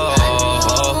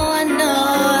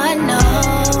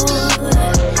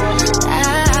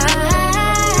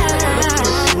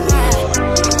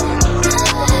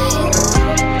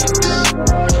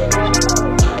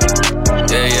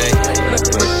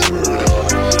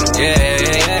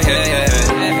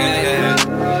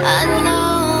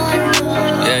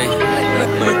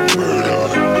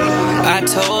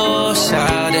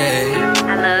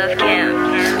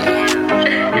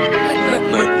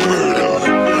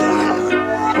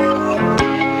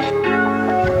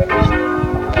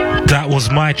 Was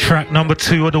my track number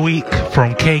 2 of the week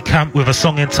from K Camp with a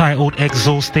song entitled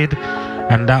Exhausted,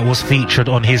 and that was featured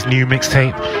on his new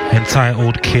mixtape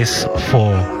entitled Kiss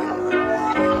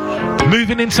 4.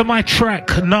 Moving into my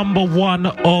track number 1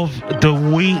 of the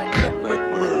week,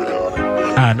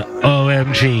 and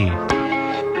OMG,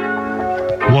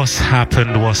 what's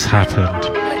happened?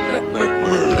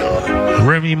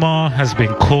 Remy Ma has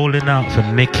been calling out for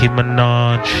Nicki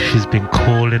Minaj. She's been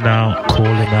calling out.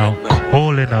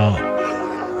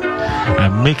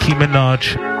 And Nicki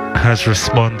Minaj has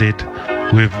responded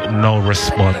with no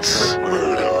response.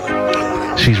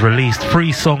 She's released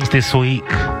 3 songs this week,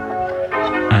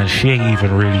 and she ain't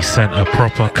even really sent a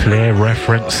proper clear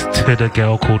reference to the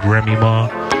girl called Remy Ma.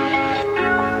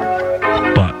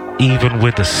 But even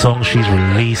with the song she's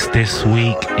released this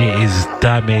week, it is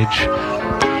damage.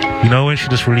 You know when she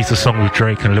just released a song with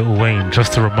Drake and Lil Wayne,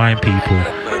 just to remind people,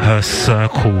 her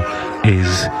circle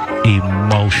is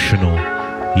emotional.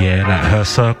 Yeah, like her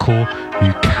circle,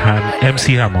 you can...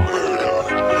 MC Hammer.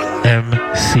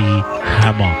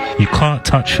 You can't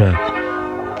touch her.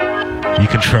 You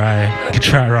can try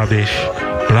rubbish,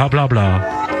 blah, blah, blah.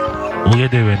 All you're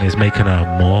doing is making her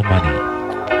more money.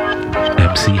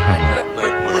 MC Hammer.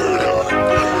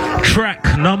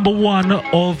 Track number 1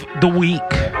 of the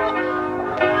week.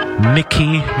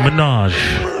 Nicki Minaj,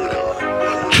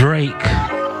 Drake,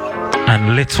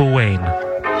 and Lil Wayne.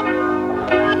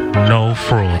 No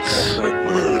frauds.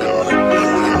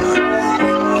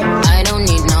 I don't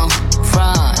need no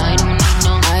fraud.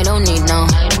 I don't need no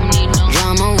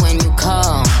drama when you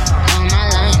call. On my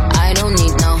line.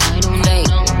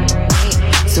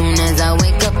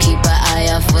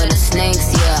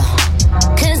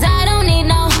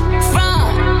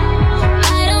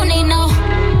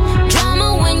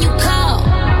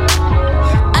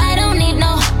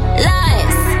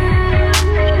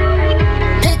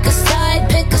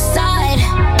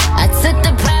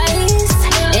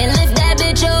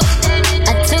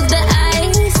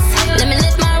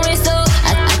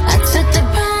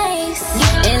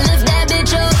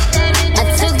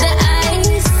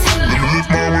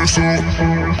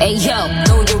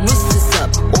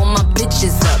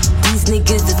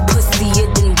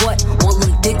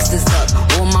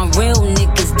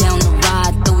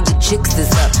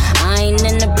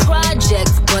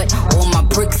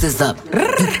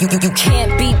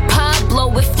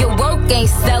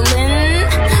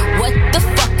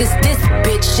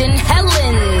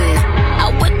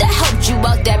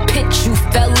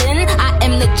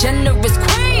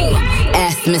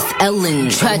 Miss Ellen.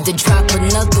 Tried to drop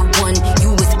another one,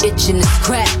 you was itching to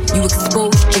scrap. You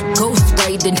exposed your ghost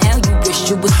right, and now you wish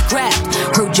you was scrapped.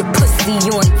 Heard your pussy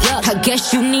on yuck, I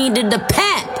guess you needed a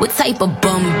pat. What type of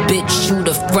bum bitch shoot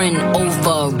a friend over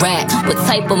a rat? What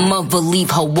type of mother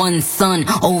leave her one son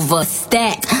over a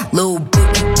stack? Little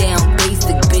boogie down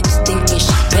basic bitch thinking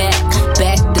she back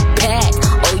to back.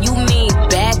 Oh, you mean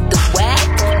back to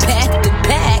whack? Back to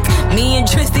back. Me and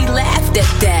Trissy laughed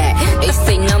at that. They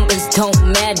say numbers don't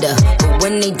matter, but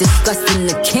when they discussing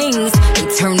the Kings, they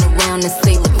turn around and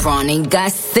say LeBron ain't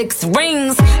got 6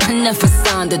 rings. I never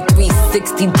signed a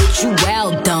 360, but you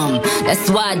wild dumb. That's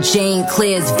why Jane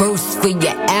Claire's verse for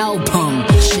your album.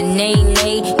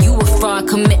 Shanae, you a fraud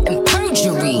committing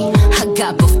perjury. I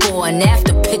got before and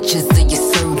after pictures of your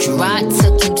surgery. I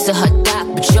took you to her doc,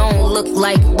 but you don't look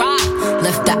like rock.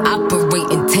 Left the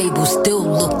operating table, still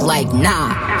look like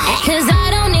nah. Cause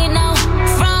I don't need no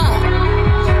fraud.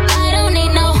 I don't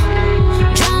need no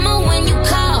drama when you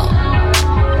call.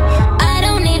 I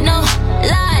don't need no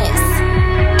lies.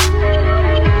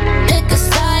 Pick a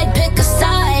side, pick a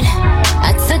side.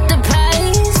 I took the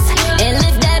prize and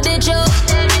lift that bitch up.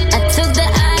 I took the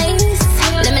ice.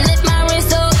 Let me lift my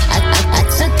wrist up. I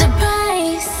took the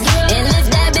prize and lift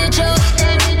that bitch up.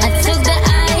 I took the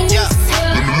ice.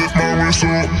 Let me lift my wrist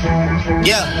up.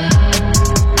 Yeah.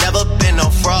 Never been no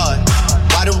fraud.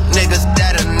 Why do niggas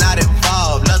that are not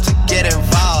involved love to get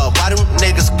involved? Why do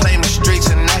niggas claim the streets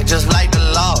and act just like the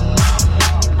law?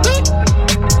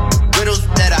 Riddles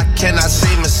that I cannot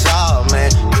seem to solve,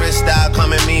 man. Chris Style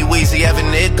coming, me, Weezy, Evan,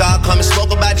 Nick, God coming,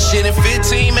 spoke about the shit in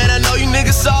 15, man. I know you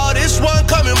niggas saw this one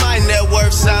coming. My net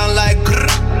worth sound like grrr,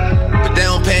 but they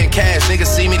don't pay in cash. Niggas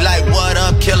see me like, what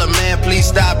up, killer, man? Please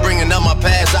stop bringing up my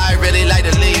past. I really like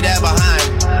to leave that behind.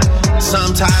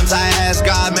 Sometimes I ask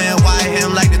God, man, why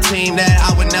him like the team that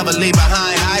I would never leave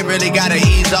behind? I really gotta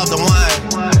ease off the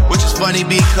wine, which is funny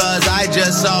because I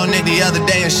just saw Nick the other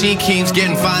day and she keeps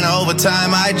getting finer over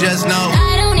time. I just know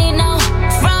I don't need no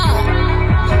fraud.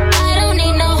 I don't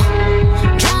need no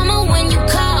drama when you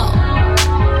call.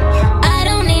 I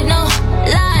don't need no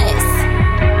lies.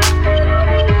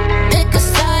 Pick a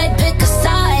side, pick a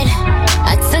side.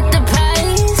 I took the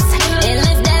prize and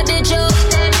lift that bitch up.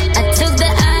 I took the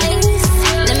ice.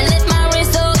 Let me lift my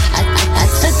wrist up. I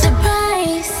took the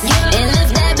prize and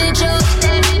lift that bitch up.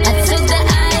 I took the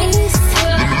ice.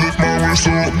 Let me lift my wrist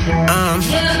up.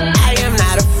 I am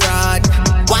not a fraud.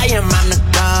 Why am I the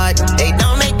god? They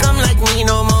don't make them like me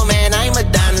no more, man. I'm a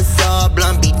dinosaur.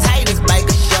 Blunt be tight as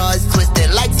biker shorts,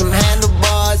 twisted like some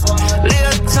handlebars.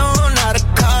 Little tune, not a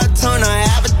cartoon or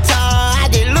avatar. I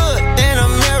did look in a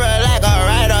mirror like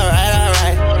alright.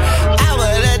 I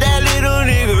would let that little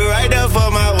nigga right there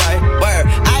for my wife. Word,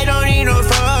 I don't need no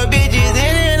fraud bitches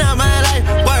in and out my life.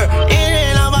 Word, in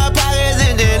and out my pockets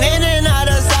and then in and out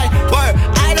of sight. Word,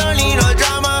 I don't need no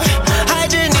drama. I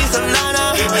just need some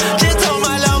nana. Just told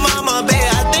my little mama, babe,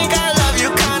 I think I love you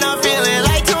kinda. Feeling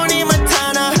like Tony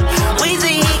Montana.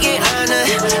 Weezy, he get honor.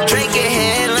 Drake get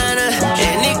headliner.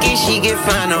 And Nicki, she get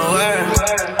final word.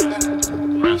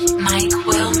 Mike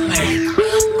will make.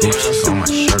 Gucci on my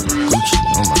shirt, Gucci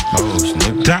on my nose,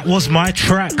 nigga. That was my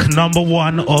track number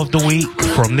 1 of the week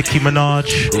from Nicki Minaj,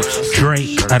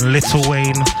 Drake and Lil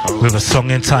Wayne with a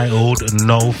song entitled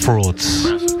No Frauds.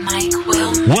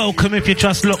 Welcome if you're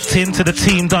just locked into the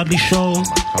Team Dudley show.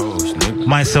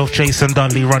 Myself, Jason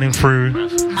Dudley, running through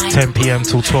 10 p.m.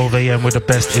 till 12 a.m. with the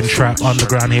best in trap,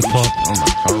 underground hip hop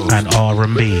and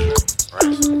R&B.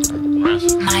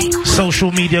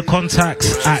 Social media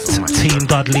contacts at Team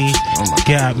Dudley.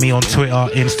 Get at me on Twitter,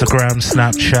 Instagram,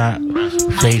 Snapchat,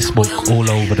 Facebook, all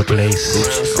over the place.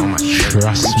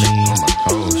 Trust me.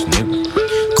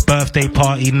 Birthday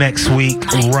party next week,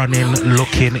 running,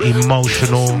 looking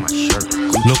emotional.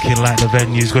 Looking like the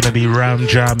venue's gonna be Ram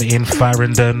Jam in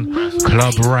Farringdon,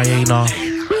 Club Rihanna,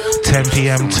 10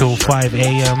 p.m. till 5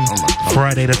 a.m.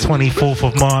 Friday the 24th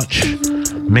of March.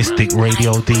 Mystic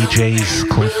Radio DJs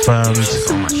confirmed.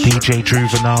 DJ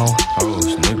Juvenile,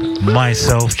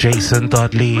 myself, Jason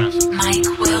Dudley,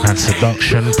 and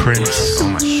Seduction Prince.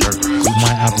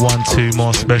 Might have 1-2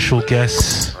 more special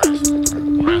guests.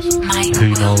 Who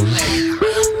knows?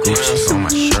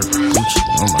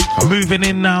 Moving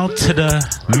in now to the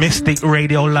Mystic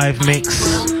Radio live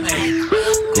mix,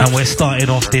 and we're starting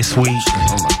off this week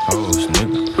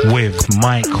with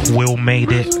Mike Will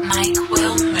Made It.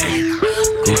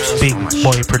 Big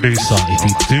boy producer.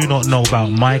 If you do not know about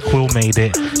Mike Will Made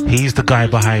It, he's the guy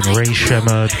behind Ray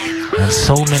Shemmerd and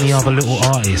so many other little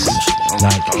artists.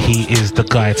 Like, he is the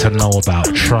guy to know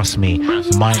about. Trust me,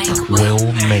 Mike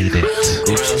Will Made It.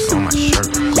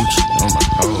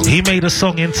 He made a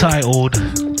song entitled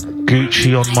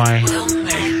Gucci on my,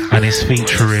 and it's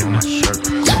featuring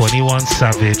 21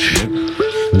 Savage,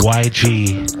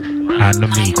 YG, and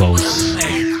Amigos.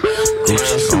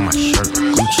 Gucci on my shirt,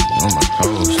 Gucci on my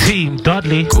hoes. Team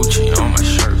Dudley. Gucci on my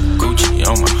shirt, Gucci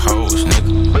on my hoes,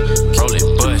 nigga. Roll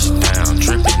it bust down,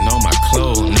 dripping on my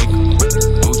clothes, nigga.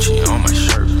 Gucci on my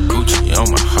shirt, Gucci on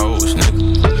my hoes,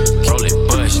 nigga. Roll it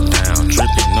bust down,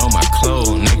 dripping on my clothes,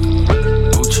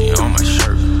 nigga. Gucci on my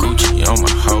shirt, Gucci on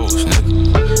my hoes, nigga.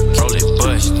 Roll it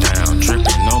bust down,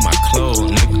 dripping on my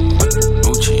clothes, nigga.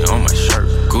 Gucci on my shirt,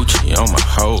 Gucci on my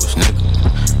hoes, nigga.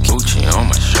 Gucci on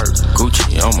my shirt,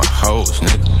 Gucci on my hoes,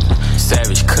 nigga.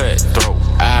 Savage cutthroat,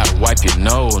 I wipe your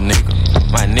nose,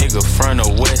 nigga. My nigga from the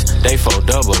west, they 4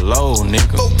 double O,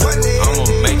 nigga. I'ma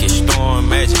make it storm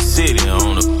Magic City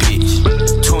on the beach.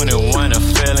 21 a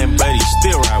felon, but he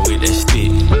still ride with that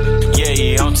stick. Yeah,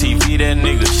 he on TV, that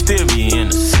nigga still be in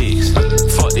the 6.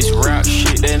 Fuck this rap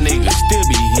shit, that nigga still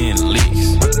be hitting licks.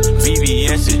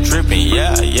 VVS is dripping,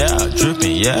 yeah,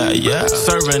 dripping, yeah.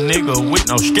 Serve a nigga with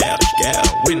no scale,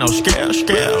 with no scale.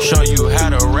 Show you how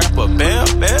to rap a bell,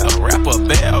 rap a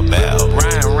bell.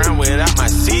 Riding around without my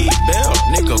seat belt,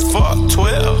 nigga, fuck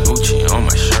 12. Gucci on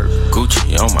my shirt,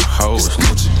 Gucci on my hoes,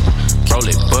 nigga. Roll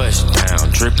it bust down,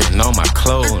 dripping on my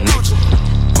clothes, nigga.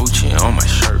 Gucci on my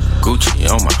shirt, Gucci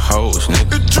on my hoes,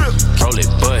 nigga. Roll it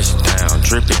bust down,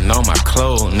 dripping on my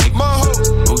clothes, nigga.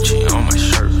 Gucci on my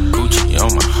shirt, Gucci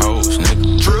on my hoes,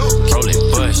 nigga. Roll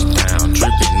it bust down,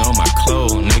 dripping on my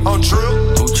clothes, nigga.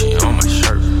 Gucci on my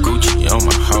shirt, Gucci on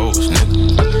my hoes,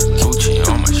 nigga. Gucci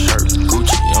on my shirt,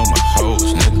 Gucci on my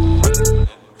hoes, nigga.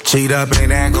 Cheat up in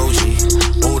that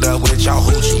Gucci, pulled up with y'all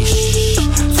hoochies.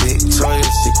 Victoria's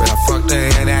Secret, I fucked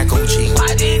her in that Gucci.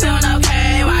 YG gonna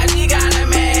pay, YG gotta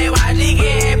make, YG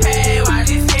get paid,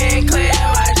 YG skin clear,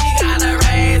 YG gotta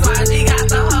raise, YG got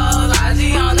the hoes,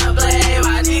 YG on the blade,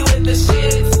 YG with the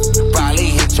shit. Probably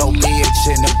hit your bitch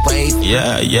in the wave.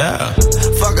 Yeah.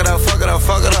 Fuck it up.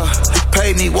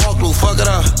 Pay me walk through, fuck it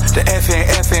up. The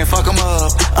FN, fuck 'em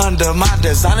up. Under my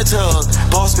designer tug.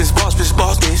 Boss bitch.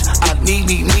 I need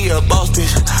me a boss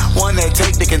bitch. One that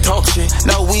take, they can talk shit.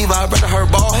 No weave, I'd rather her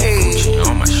ball head. Gucci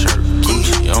on my shirt,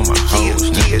 Gucci on my hoes,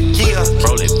 nigga. Yeah.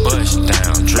 Roll it bust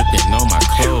down, dripping on my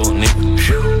clothes, nigga.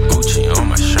 Gucci on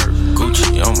my shirt,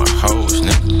 Gucci on my hoes,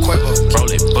 nigga.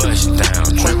 Roll it bust down,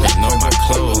 dripping on my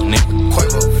clothes, nigga.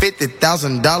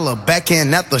 $50,000 back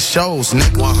in at the shows,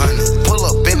 nigga. 100. Pull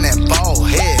up in that ball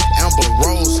head, Amber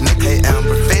Rose, nigga. Hey,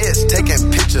 Amber Feds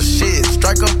taking picture shit.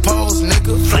 Strike a pose,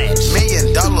 nigga. Flash. $1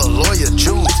 million lawyer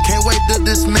juice. Can't wait to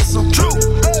dismiss him. True.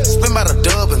 Spin by the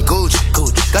dub and Gucci.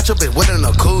 Got your bitch wet in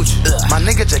a coochie. My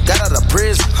nigga just got out of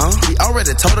prison, huh? He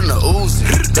already told him to ooze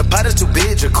it. The pot is too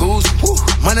big, jacuzzi. Woo.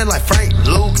 Money like Frank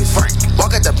Lucas.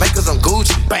 Walk at the bankers on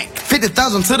Gucci. Bank.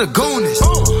 50,000 to the Goonies.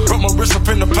 Put my wrist up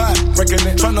in the pot. Breaking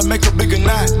it, trying to make a bigger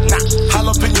knot.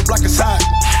 Jalapeno block aside.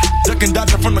 Ducking,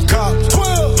 dodging from the car.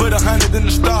 12. Put 100 in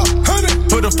the stop.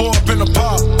 100. Put a 4 up in the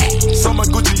pop. So my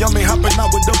Gucci, I mean hopping out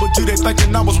with double G. They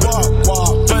thinking I was wild.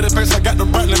 Better face, I got the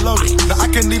Bradley loaded. Now I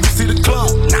can't even see the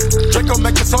clock. Draco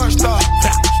make his heart stop.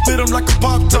 Spit him like a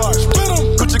Pop-Tart. Spit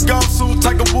him. Gucci golf suit,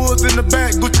 Tiger Woods in the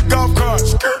back. Gucci golf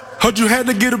carts. Heard you had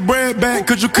to get a bread back,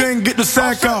 cause you couldn't get the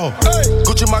sack off. Hey.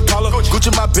 Gucci my collar, Gucci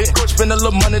my bitch. Spend a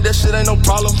little money, that shit ain't no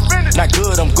problem. Not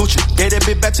good, I'm Gucci. Gave that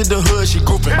bitch back to the hood, she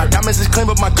grouping. My diamonds is clean,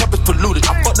 but my cup is polluted.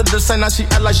 I fucked her the same, now she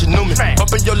act like she knew me.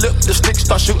 Bumpin' your lip, the stick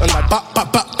start shooting like pop,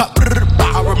 pop, pop, pop.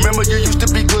 I remember you used to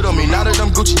be good on me. Now that I'm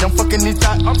Gucci, I'm fucking these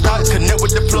thoughts. Connect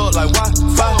with the plug like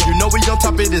Wi-Fi. You know we on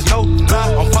top, it is no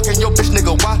lie. I'm fucking your bitch,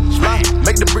 nigga, why lie?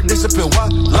 Make the brick disappear, why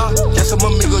lie? Yes, I'm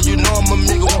amigo, you know I'm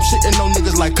amigo. I'm shitting on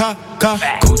niggas like Ka.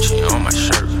 Gucci on my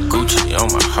shirt, Gucci on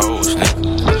my hoes,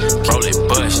 nigga. Roll it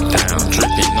bust down,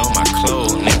 dripping on my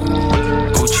clothes,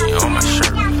 nigga. Gucci on my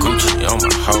shirt, Gucci on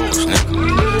my hoes, nigga.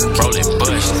 Roll it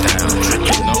bust down,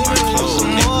 dripping on my clothes,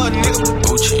 nigga.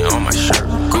 Gucci on my shirt,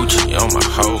 Gucci on my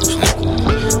hoes, nigga.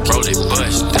 Roll it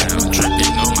bust down,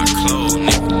 dripping on my clothes,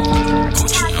 nigga.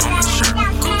 Gucci on my shirt,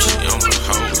 Gucci on my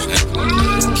hoes, nigga.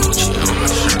 Gucci on my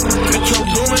shirt, Gucci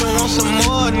on my hoes, on some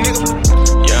more, nigga.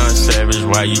 Young Savage,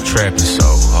 why you trapping so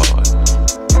hard?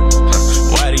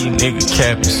 Why these niggas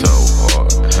capping so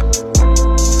hard?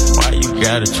 Why you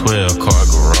got a 12-car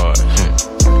garage?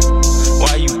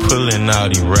 Why you pulling all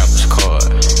these rappers'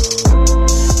 cards?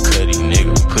 Cut these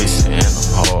niggas pussy and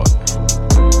I'm hard.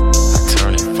 I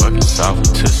turn it fucking soft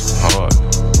into some hard.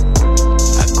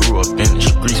 I grew up in the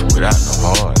streets without no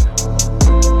heart.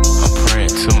 I'm praying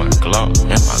to my Glock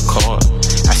and my card.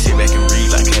 I sit back and read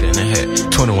like head in the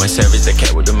head. 21 Savage, that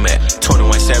cat with with the mat.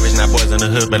 21 Savage, not boys in the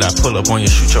hood, but I pull up on you,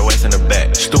 shoot your ass in the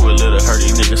back. Stuart Little, hurt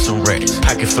these niggas some racks.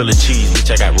 Pocket full of cheese, bitch,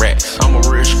 I got racks. I'm a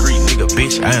real street nigga,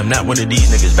 bitch. I am not one of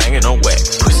these niggas banging on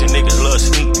wax. Pussy niggas love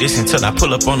sneak this until I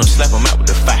pull up on them, slap them out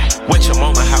with the fire. Wet your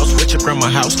mama house, wet your grandma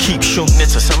house, keep shooting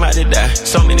until somebody die.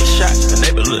 So many shots, the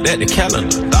neighbor looked at the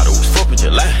calendar, thought it was 4th of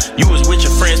July. You was with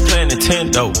your friends playing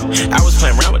Nintendo, I was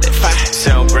playing around with that fire.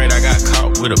 7th grade, I got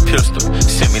caught with a pistol,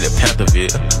 sent me to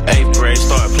Pantherville. 8th grade,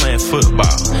 started playing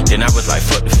football, then I was like,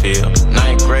 fuck the field.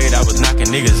 9th grade, I was knocking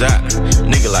niggas out,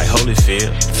 nigga like Holyfield.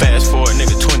 Fast forward,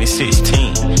 nigga,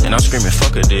 2016, and I'm screaming,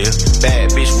 fuck a deal. Bad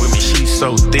bitch with me, she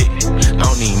so thick, I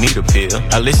don't even need a pill.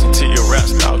 I listened to your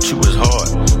raps, thought you was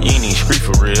hard, you ain't even street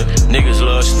for real. Niggas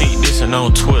love sneak dissing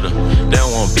on Twitter, they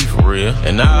don't want beef for real.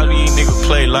 And all these niggas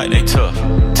play like they tough,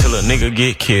 till a nigga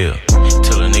get killed,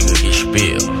 till a nigga get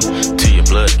spilled, till your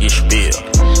blood get spilled.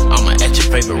 I'ma at your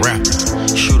favorite rapper,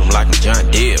 shoot him like a John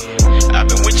Deere. I've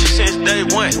been with you since day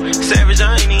one, Savage,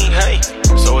 I ain't even hate.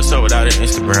 So what's up with all that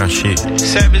Instagram shit?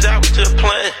 Savage, I was just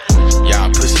playing.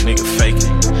 Y'all pussy nigga faking.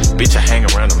 Bitch, I hang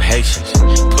around them Haitians.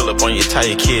 Pull up on you, tie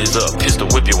your kids up, pistol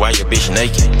whip you while your bitch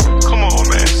naked. Come on,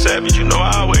 man, Savage, you know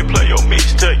I always play your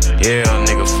mixtape. Yeah,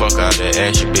 nigga, fuck out that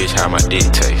ask your bitch how my dick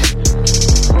taste.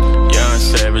 Young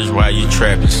Savage, why you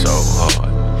trapping so hard?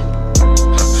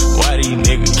 Why these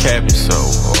niggas capping so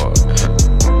hard?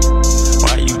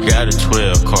 Why you got a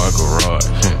 12-car garage?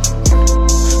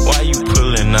 Why you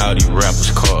pulling out these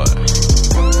rappers' cards?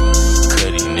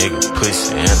 Cut these niggas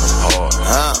pussy in them hard.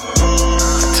 I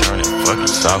turn it fucking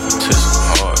soft into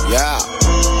some hard. Yeah. I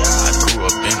grew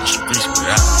up in the streets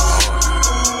without a heart.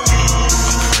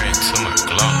 I'm praying to my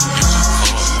Glock.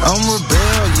 I'm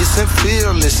rebellious and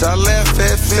fearless, I laugh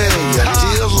at failure.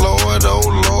 Dear Lord, oh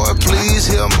Lord, please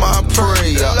hear my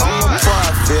prayer. I'm a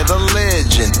prophet, a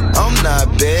legend, I'm not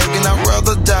begging. I'd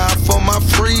rather die for my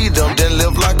freedom than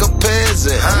live like a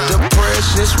peasant.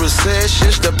 Depressions,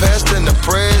 recessions, the past and the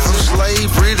present.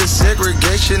 Slavery, the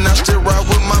segregation, I still ride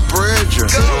with my brethren.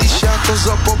 Take these shackles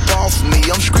up off me,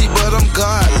 I'm street but I'm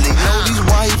godly. Know these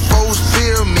white folks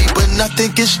fear me, but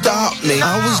nothing can stop me.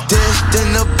 I was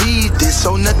destined to be this,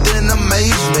 so nothing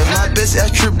amazes me. My best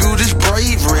attribute is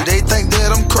bravery, they think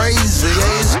that I'm crazy.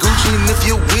 Yeah, it's Gucci, and if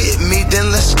you're with me,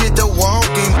 then let's get to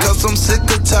walking. Cause I'm sick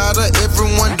or tired of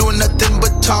everyone doing nothing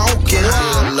but talking.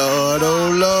 Dear Lord, oh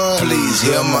Lord, please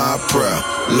hear my prayer.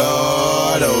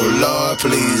 Lord, oh Lord,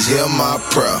 please hear my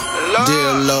prayer.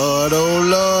 Dear Lord, oh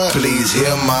Lord, please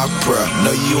hear my prayer.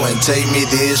 No, you ain't take me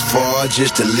this far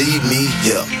just to leave me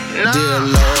here. Dear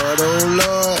Lord, oh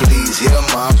Lord, please hear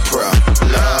my prayer.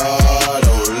 Lord,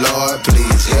 oh Lord,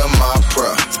 please hear my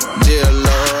prayer. Dear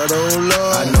Lord, oh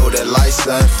Lord, I know that life's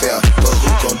unfair, but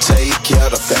who gon' take care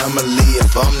of the family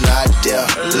if I'm not there?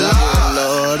 Dear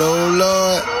Lord, oh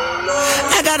Lord,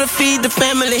 I gotta feed the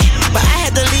family, but I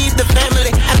had to leave the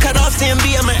family. I cut off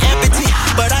CMB, I'm an amputee,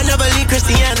 but I never leave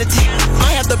Christianity.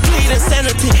 Might have to plead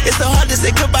insanity. It's so hard to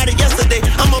say goodbye to yesterday.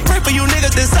 I'ma pray for you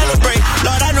niggas to celebrate.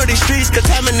 Lord, I know these streets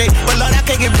contaminate, but Lord, I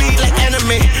can't get beat like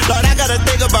anime. Lord, I gotta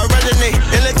think about Reginate,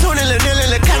 and the tune and the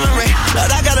camera. Lord,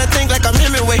 I gotta think like I'm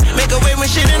Hemingway. Make a way when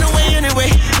shit in the way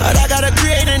anyway. Lord, I gotta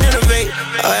create and innovate,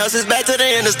 or else it's back to the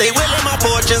interstate. Willing my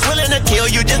fortunes, willing to kill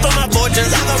you just for my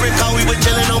fortunes. I can recall we were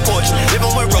chilling on porch,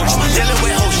 living with roach, dealing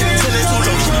with ocean, chilling too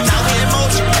low. Now we in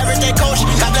motion, everyday coach.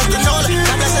 God bless the Nola,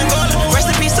 God bless Angola.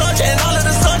 Rest in peace, soldier, and all of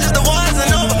the soldiers, the ones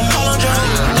and over. Call on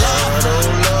Jehovah. Lord, oh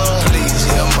Lord, please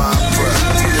hear my prayer.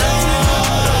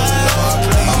 Lord,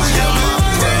 please hear my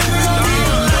prayer.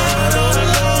 Lord, oh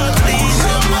Lord, please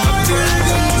hear my prayer.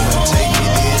 Take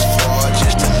me this far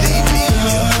just to leave me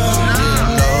here.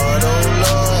 Lord, oh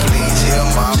Lord, please hear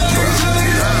my prayer. Lord,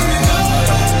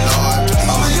 please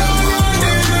hear my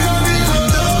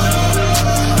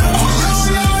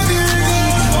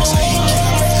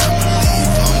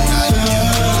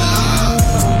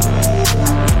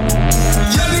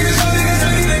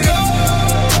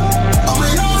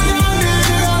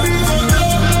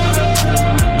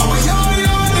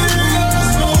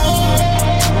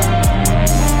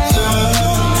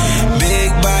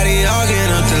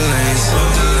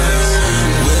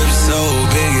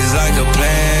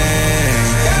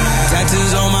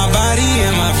Tattoos on my body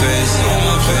and my face.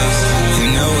 You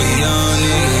know a young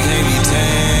nigga can't be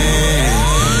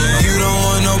tan. You don't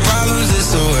want no problems,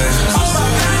 it's the way.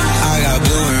 I got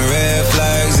blue and red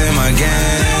flags in my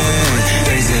gang.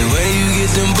 They say, where you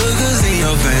get them boogers in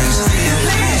your face?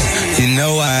 You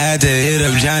know I had to hit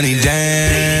up Johnny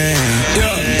Dang.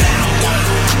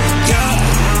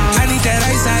 I need that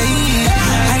ice I eat.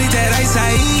 I need that ice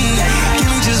I eat. Give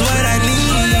me just what I need.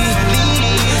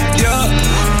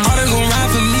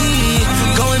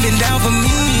 Down for me,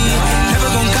 never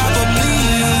gon'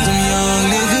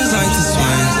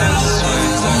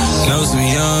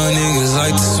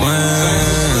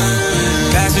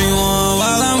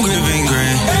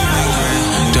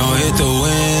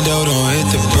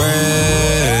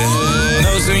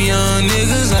 young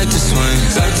niggas like to swing.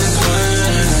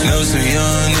 Know some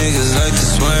young niggas like to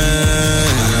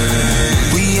swing.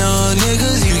 We young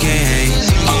niggas, you can't hate.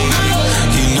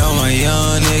 You know my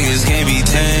young niggas can't be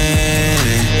tamed.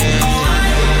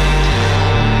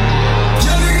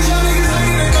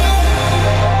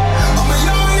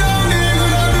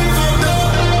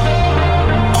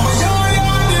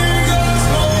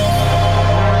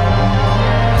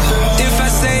 If I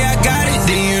say I got it,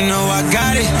 then you know I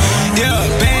got it. Yeah,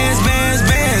 bands,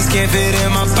 can't fit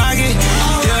in my pocket.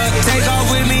 Yeah, take off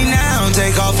with me now,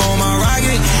 take off on my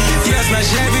rocket. Yeah,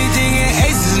 smash everything in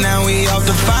aces, now we off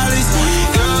the follies.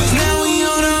 Yeah, now we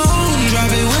on our own, drop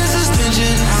it with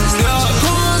suspension. Yeah,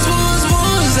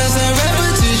 ones, that's that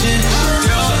repetition.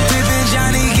 Yeah, Pippin'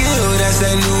 Johnny Gill, that's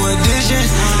that new addition.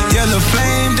 Yeah, the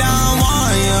flame down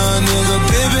one, young nigga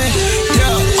Pippin'.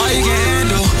 Yeah, all you can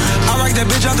handle. I rock that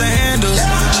bitch off the handles.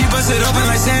 She bust it open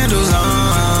like sandals.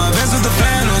 Vest with the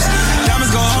flannels.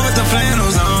 Diamonds go hard with the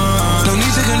flannels. No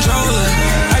need to control her.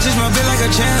 I just my bit like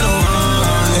a channel.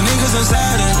 And niggas on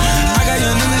Saturn. I got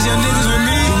young niggas with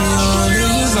me. Young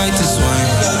niggas like to swing.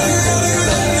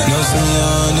 Know some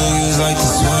young niggas like to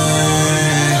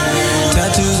swing.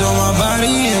 Tattoos on my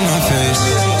body and my face.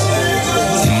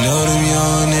 You know them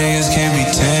young niggas can't be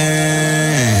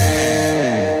tamed.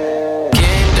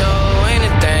 Getting dough, ain't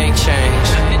a thing changed.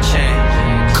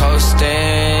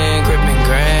 Coasting, gripping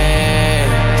grand.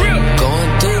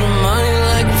 Going through the money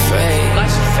like a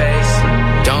face.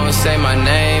 Don't say my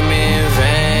name in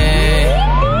vain.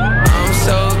 I'm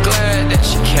so glad that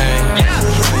you came.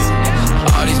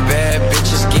 All these bad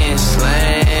bitches getting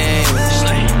slain.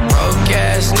 Broke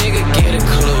ass nigga get a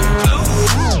clue.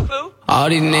 All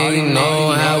these niggas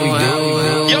know how we do.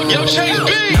 Yo, Chase B.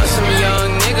 Know some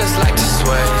young niggas like to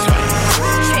sway.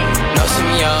 Know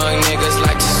some young niggas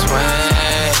like to sway.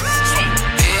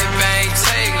 Big bang,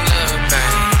 take a little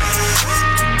bang.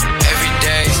 Every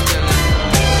day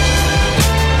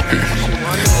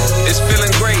it's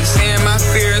feeling great, seeing my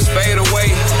fears fade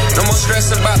away. No more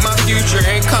stress about my future,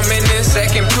 ain't coming in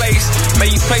second place.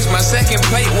 May you place my second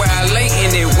plate where I lay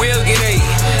and it will get 8.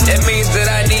 That means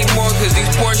that I need more, cause these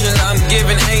portions I'm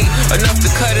giving ain't enough to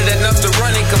cut it, enough to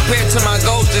run it. Compared to my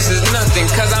goals, this is nothing,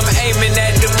 cause I'm aiming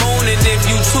at the moon. And if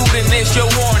you tootin', it's your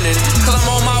warning, cause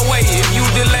I'm on my way. If you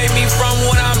delay me from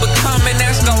what I'm becoming,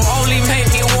 that's gon' only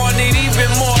make me want it even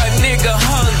more. Nigga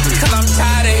hungry, cause I'm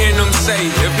tired of hearing them say,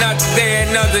 if not today,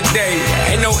 another day.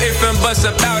 Ain't no if and buts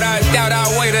about, I doubt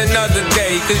I'll wait another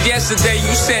day. Cause yesterday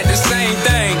you said the same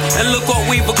thing, and look what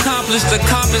we've accomplished. The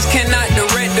compass cannot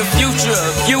direct the future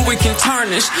of you, it can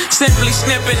tarnish. Simply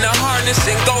snipping the harness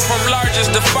and go from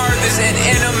largest to farthest. And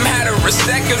in a matter of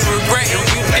seconds, regretting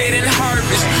you didn't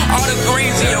harvest all the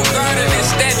greens in your garden.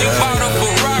 Instead you bought a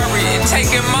Ferrari and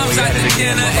taking moms out to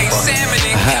dinner, ate salmon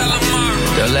and calamari.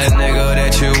 The last nigga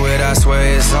that you with, I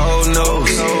swear it's old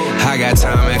news. I got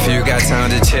time if you got time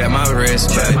to check my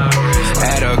wrist, baby.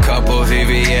 Add a couple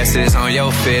VVS's on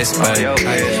your fist, baby.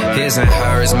 His and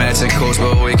hers matching coats,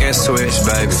 but we can switch,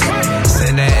 baby.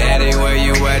 Send that Addy where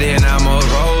you at and I'ma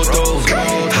roll through.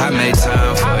 I made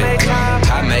time for you.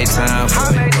 I made time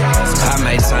for you. I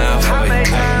made time for you.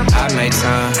 I made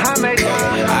time.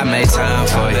 I made time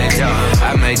for you.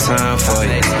 I made time for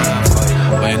you.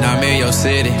 When I'm in your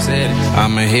city,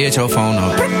 I'ma hit your phone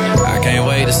up. I can't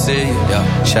wait to see you,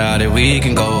 yeah. Shout it, we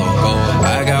can go.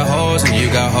 I got hoes and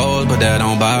you got hoes, but that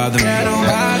don't bother me.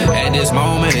 At this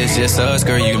moment, it's just us,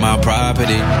 girl, you my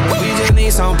property. We just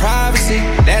need some privacy.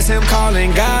 That's him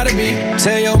calling, gotta be.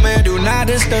 Tell your man, do not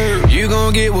disturb. You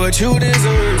gon' get what you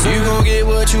deserve. You gon' get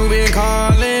what you been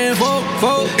calling for.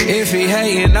 If he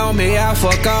hating on me, I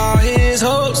fuck all his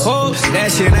hoes.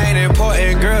 That shit ain't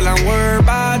important, girl, I'm worried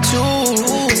about you.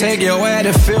 Take your way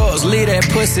to Fields, leave that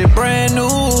pussy brand new.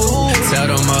 Tell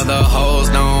them other hoes,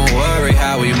 don't worry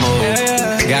how we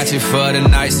move. Got you for the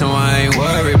night, so I ain't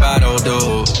worried about old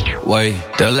dude. Wait,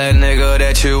 the last nigga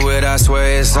that you with, I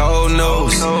swear it's old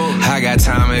news. I got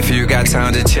time if you got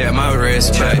time to check my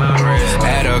wrist, baby.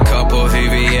 Add a couple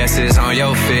VVS's on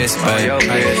your fist, baby.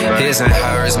 His and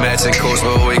hers matching coats,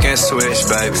 but we can switch,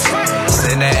 baby.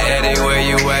 Send that Addy where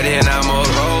you at and I'ma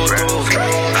roll through.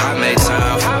 I made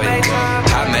time for you.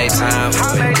 I made time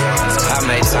for you. I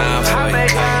made time for you.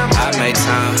 I made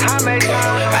time.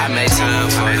 I made time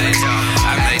for you.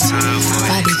 I made time for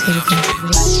you.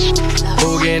 Who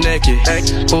get naked?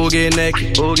 Who get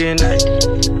naked? Who get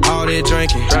naked? All that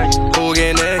drinking. Who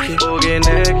get naked? Who get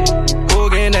naked? Who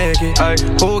get naked?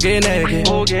 Who get naked?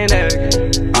 Who get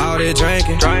naked? All that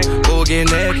drinking. Who get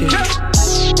naked?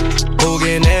 Who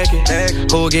get naked?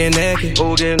 Who get naked?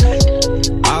 Who get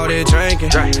naked? All that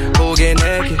drinking. Who get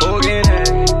naked? Who get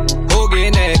naked? Who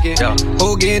get naked?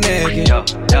 Who get naked?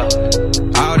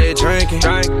 All that drinking,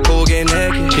 who get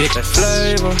naked? Kick that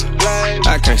flavor,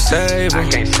 I can't save her.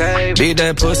 Beat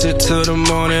that pussy till the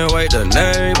morning, wake the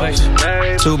neighbors.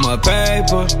 To my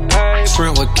paper,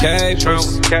 shrimp with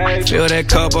capers. Fill that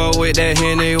cup up with that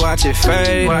Henny, watch it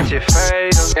fade.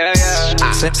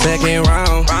 Second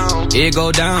round, it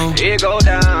go down.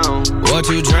 What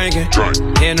you drinking?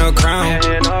 In a crown.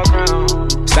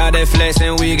 Start that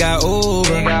flexing, we got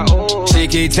Uber. She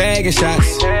keep tagging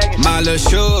shots, my little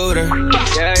shooter.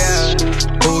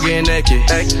 Who get naked?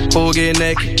 Who get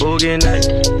naked? Who get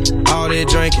naked? All that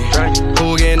drinking.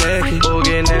 Who get naked? Who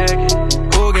get naked?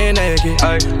 Who get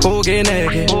naked? Who get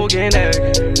naked? Who get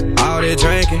naked? All that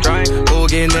drinking. Who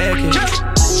get naked?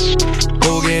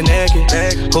 Who get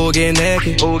naked? Who get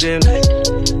naked? Who get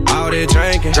naked? All that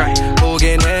drinking. Who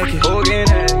get naked? Who get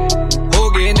naked? Who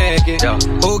get naked?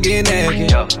 Who get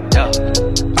naked?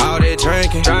 All that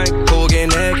drinking. Who get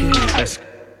naked?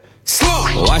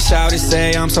 Watch out, they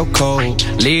say I'm so cold.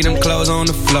 Leave them clothes on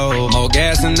the floor. More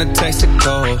gas in the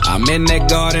Texaco. I'm in that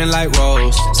garden like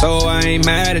Rose, so I ain't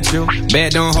mad at you.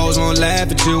 Bet them hoes won't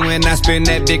laugh at you when I spend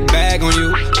that big bag on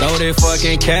you. Throw that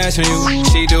fucking cash on you.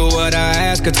 She do what I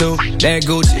ask her to. That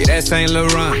Gucci, that Saint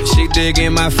Laurent. She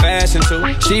digging my fashion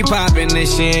too. She popping and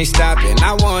she ain't stopping.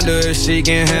 I wonder if she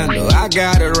can handle. I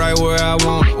got her right where I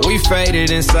want her. We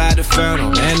faded inside the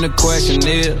Phantom. And the question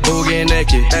is, who get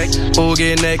naked? Who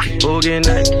get naked? Who get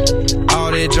naked?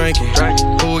 All that drinking,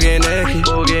 who get naked?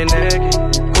 Who get naked?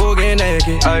 Who get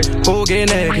naked? Who get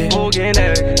naked? Who get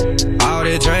naked? All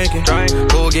that drinking,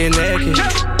 who get naked?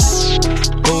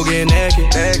 Who get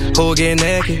naked? Who get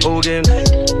naked? Who get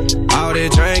naked? All that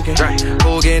drinking,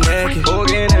 who get naked? Who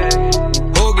get naked?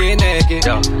 Who get naked?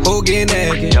 Who get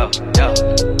naked?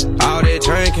 All that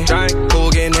drinking,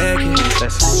 who get naked?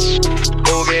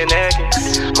 Who get naked?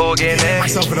 Who get naked?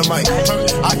 Myself in the mic.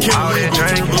 I can't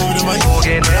blue the mic. Who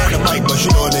get naked? The mic, but you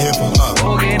know what the hip hop.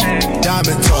 Who get naked?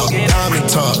 Diamond talk,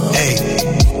 ayy.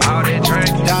 All that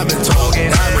drinking. Diamond talk.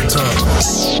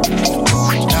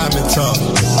 Diamond talk.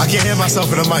 I can't hear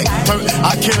myself in the mic.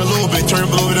 I care a little bit. Turn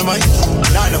blue the mic.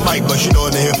 Not the mic, but you know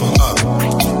what the hip hop.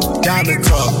 Diamond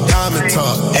talk,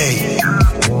 ayy.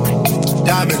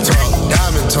 Diamond talk.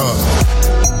 Diamond talk.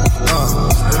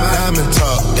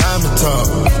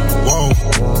 Whoa.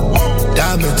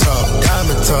 Diamond talk.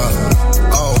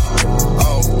 Oh.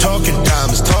 Talking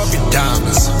diamonds.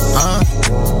 Huh?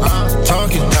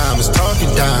 Talking diamonds.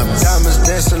 Diamonds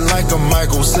dancing like a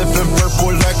Michael, sipping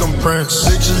purple like I'm Prince.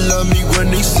 Bitches love me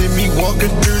when they see me walking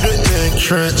through the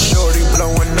entrance. Shorty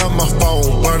blowing up my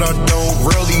phone, but I don't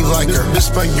really like her. This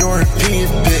my European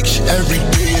bitch, every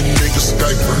day a nigga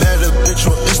Skype her. Met a bitch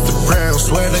on Instagram,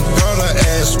 swear to God her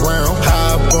ass round.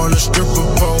 High up on a stripper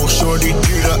pole, shorty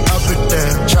do the up and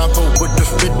down. Chopper with the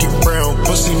 50 brown,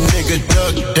 pussy nigga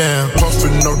dug down.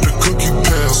 Puffin' out the cookie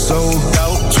pound, sold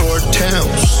out toward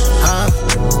towns.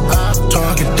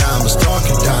 Talking diamonds.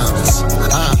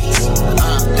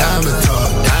 Diamond talk.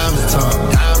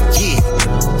 Yeah.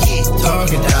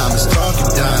 Talking diamonds.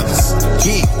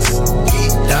 Yeah.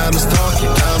 Diamonds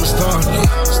talking.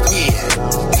 Yeah.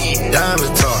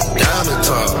 Diamond talk. Yeah.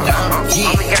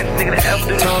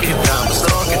 Talking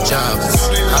diamonds.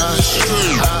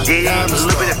 Yeah, a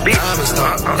little bit of bitch.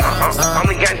 I'm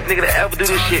the gangsta nigga that ever do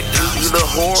this shit. You little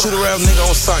whore. Shoot a rap nigga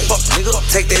on sight. Fuck nigga.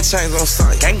 Take that chains on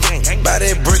sight. Gang. Buy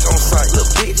that brick on sight.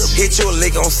 Little bitch. Hit you a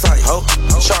lick on sight. Ho.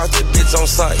 Charge that bitch on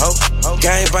sight. Ho.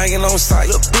 Gang banging on sight.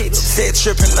 Little bitch. Said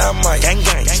tripping I might. Gang.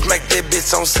 Smack that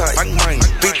bitch on sight.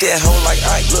 Beat that hoe like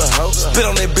Ike. Little hoe. Spit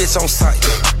on that bitch on sight.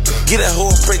 Get that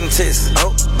hoe a pregnant test.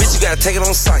 Ho. Bitch, you gotta take it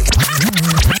on sight.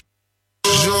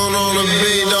 Join on the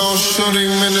beat, don't shoot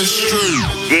him in the street.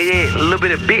 Yeah, a little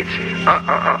bit of bitch.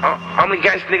 I'm the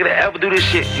gangsta nigga that ever do this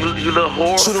shit. You little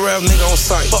whore. Shoot a rap nigga on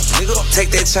sight. Fuck nigga. Take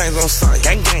that chains on sight.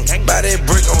 Gang. Buy that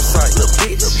brick on sight. Little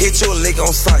bitch. Hit you a lick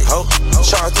on sight. Ho.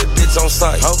 Charge that bitch on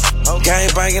sight. Ho. Gang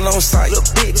banging on sight. Little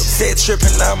bitch. Said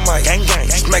tripping I might. Gang.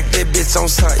 Smack that bitch on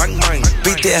sight.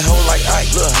 Beat that hoe like Ike.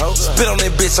 Little hoe. Spit on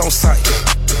that bitch on sight.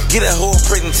 Get that hoe a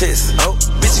pregnant test. Oh,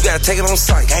 bitch, you gotta take it on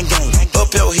sight. Gang.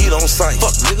 Up your heat on sight.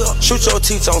 Fuck nigga. Shoot your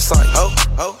teeth on sight.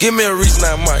 Give me a reason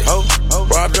I might.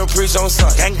 Rob your preach on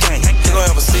sight. Gang. You gon'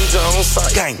 have a seizure on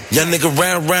sight. Gang. Young nigga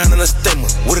round in a stemmer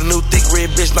with a new thick red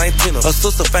bitch 19. Her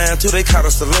sister fine too, they call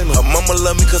her Selena. Her mama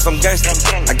love me cause I'm gangsta.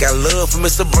 I got love for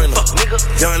Miss Sabrina.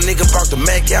 Young nigga brought the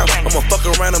Mac out. I'ma fuck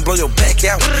around and blow your back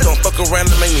out. You gon' fuck around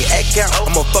and make me act out.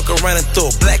 I'ma fuck around and throw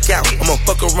a blackout. I'ma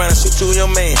fuck around and shoot you and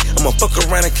your man. I'ma fuck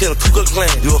around and kill a Ku Klux Klan.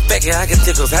 You a faggot, I can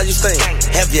tickles. How you think?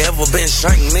 Have you ever been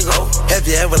shanked, nigga? Have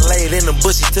you ever laid in the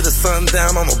bushes till the sun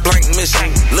down on a blank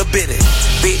mission? Lil' bitty,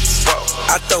 bitch,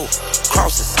 I throw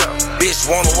crosses. Bitch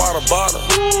want a water bottle,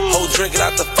 whole drink it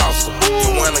out the faucet.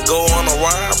 You wanna go on a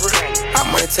robbery? I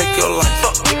might take your life.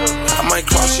 I might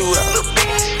cross you out.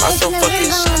 I'm so fucking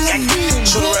shot.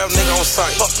 Shoot a rap nigga on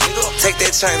sight. Take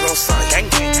that chain on sight.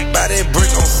 Buy that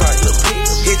brick on sight.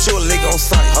 Hit you a lick on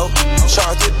sight.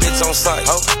 Charge that bitch on sight.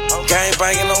 Gang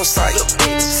banging on sight.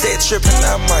 Said tripping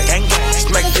I might.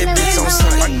 Smack that bitch on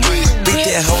sight. Beat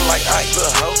that hoe like ice.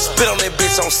 Spit on that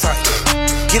bitch on sight.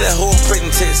 Get that hoe a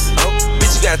pregnant test.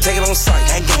 Bitch, you gotta take it on sight.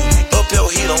 Up your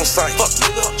heat on sight.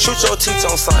 Shoot your teeth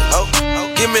on sight.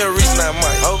 Give me a reason I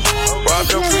might. Rob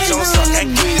your preach on sight.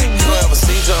 You gon' have a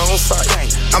seizure on sight.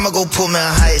 I'ma go pull me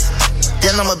a heist.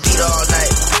 Then I'ma beat her all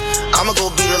night. I'ma go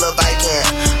beat a little Viking.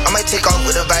 I might take off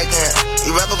with a Viking.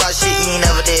 You rap about shit you ain't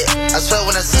never did. I swear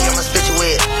when I see you, I'ma spit you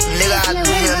with. Nigga, I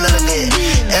do me another bit.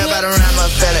 Everybody around my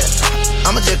felon.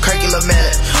 I'ma just crack your little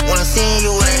melon. When I see you,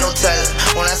 it ain't no telling.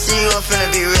 When I see you, I'm finna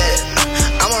be ready.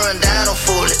 I'ma run down, don't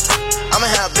fool it. I'ma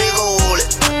have a big old wallet.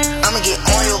 I'ma get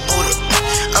on your booty.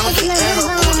 I'ma get in her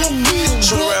booty.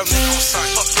 Shoot a rap nigga on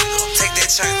sight. Take that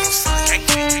chain on sight.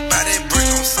 Buy that brick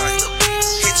on sight.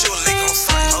 Hit you a lick on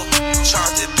sight.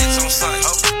 Charge that bitch on sight.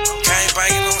 Gang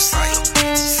banging on sight.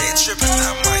 Said tripping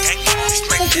I might.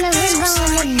 Smack that bitch on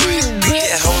sight. Beat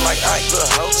that hoe like ice.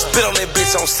 Spit on that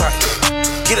bitch on sight.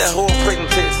 Get that hoe a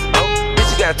pregnant test. Bitch,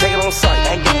 you gotta take it on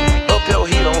sight. Up your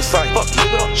heat on sight.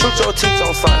 Shoot your teeth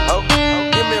on sight.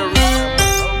 Give me a reason.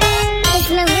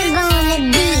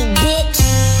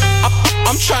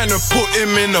 I'm trying to put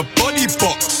him in a body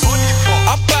box.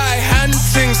 I buy hand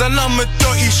things and I'm a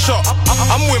dirty shot.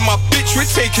 I'm with my bitch, we're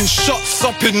taking shots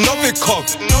up in Novikov.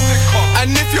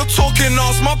 And if you're talking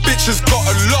ass, my bitch has got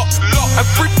a lot.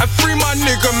 And free my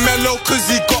nigga Mellow cause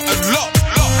he got a lot.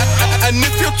 And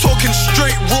if you're talking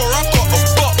straight raw, I got a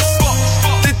box.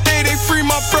 The day they free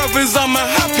my brothers, I'm a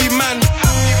happy man.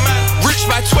 Rich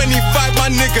by 25, my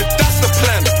nigga, that's the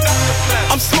plan.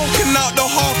 I'm smoking out the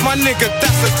half, my nigga,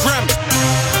 that's a gram.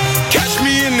 Catch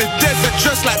me in the desert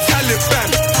dressed like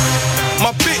Taliban.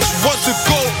 My bitch wants to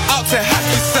go out to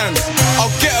Happy Sands.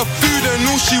 I'll get her food and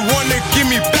all she wanna give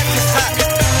me back is hat.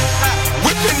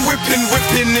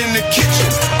 Whipping in the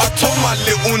kitchen. I told my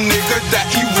little nigga that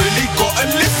he really gotta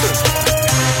listen.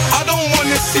 I don't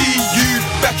wanna see you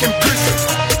back in prison.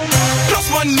 Plus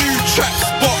my new track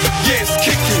spot, yeah it's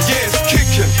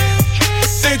kicking.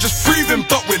 They're just breathing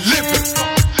but we're living.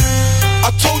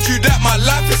 I told you that my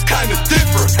life is kinda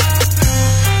different.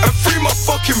 And free my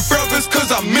fucking brothers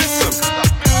cause I miss them.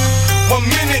 1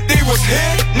 minute they was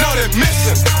here, now they're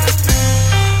missing.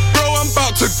 Bro, I'm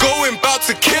about to go and about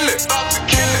to kill it.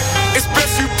 It's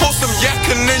best you pull some yak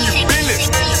and then you bill it.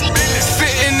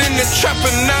 Sitting in the trap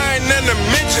of 9 and a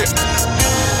midget.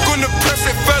 Gonna press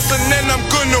it first and then I'm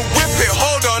gonna whip it.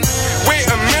 Hold on, wait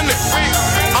a minute.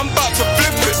 I'm about to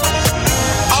flip it.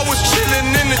 I was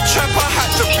chilling in the trap, I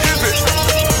had to pivot.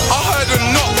 I heard a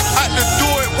knock at the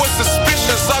door, it was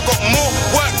suspicious. I got more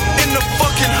work in the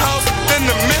fucking house than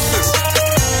the missus.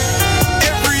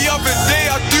 Every other day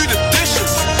I do the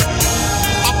dishes.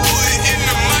 I put it in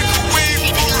the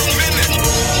microwave for a minute.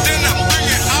 Then I bring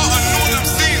it out and all I'm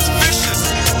seeing is fishes.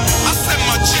 I send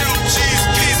my GLGs,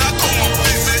 please, I call my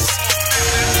business.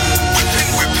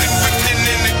 Whipping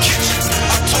in the kitchen.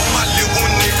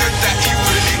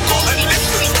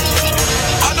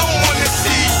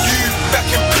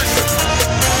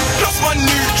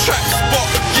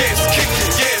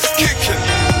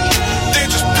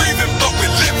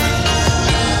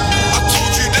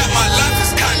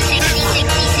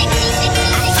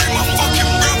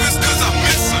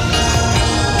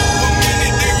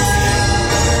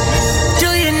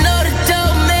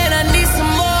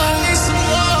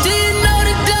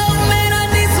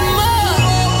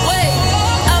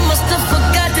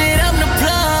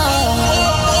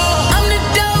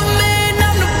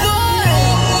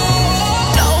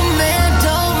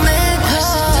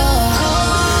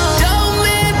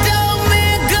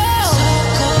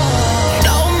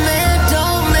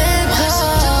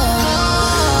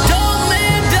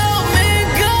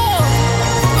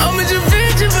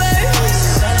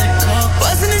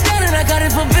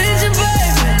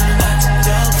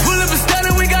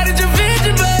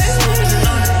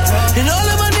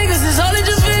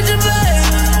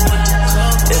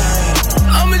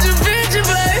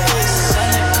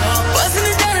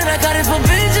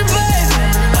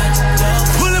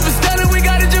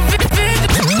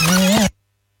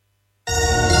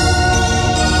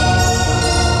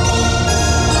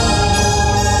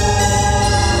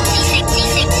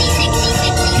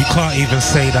 can't even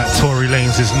say that Tory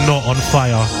Lanez is not on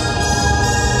fire.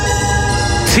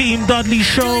 Team Dudley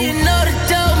Show. Do you know the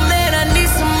dope man? I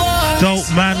need some more. Dope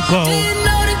man go. Do you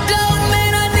know the dope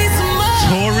man? I need some more.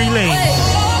 Tory Lanez. Wait,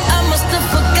 I must have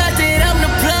forgot that I'm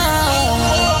the plug.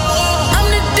 I'm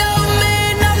the dope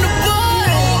man, I'm the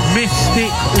boy.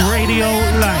 Mystic Radio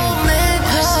Live.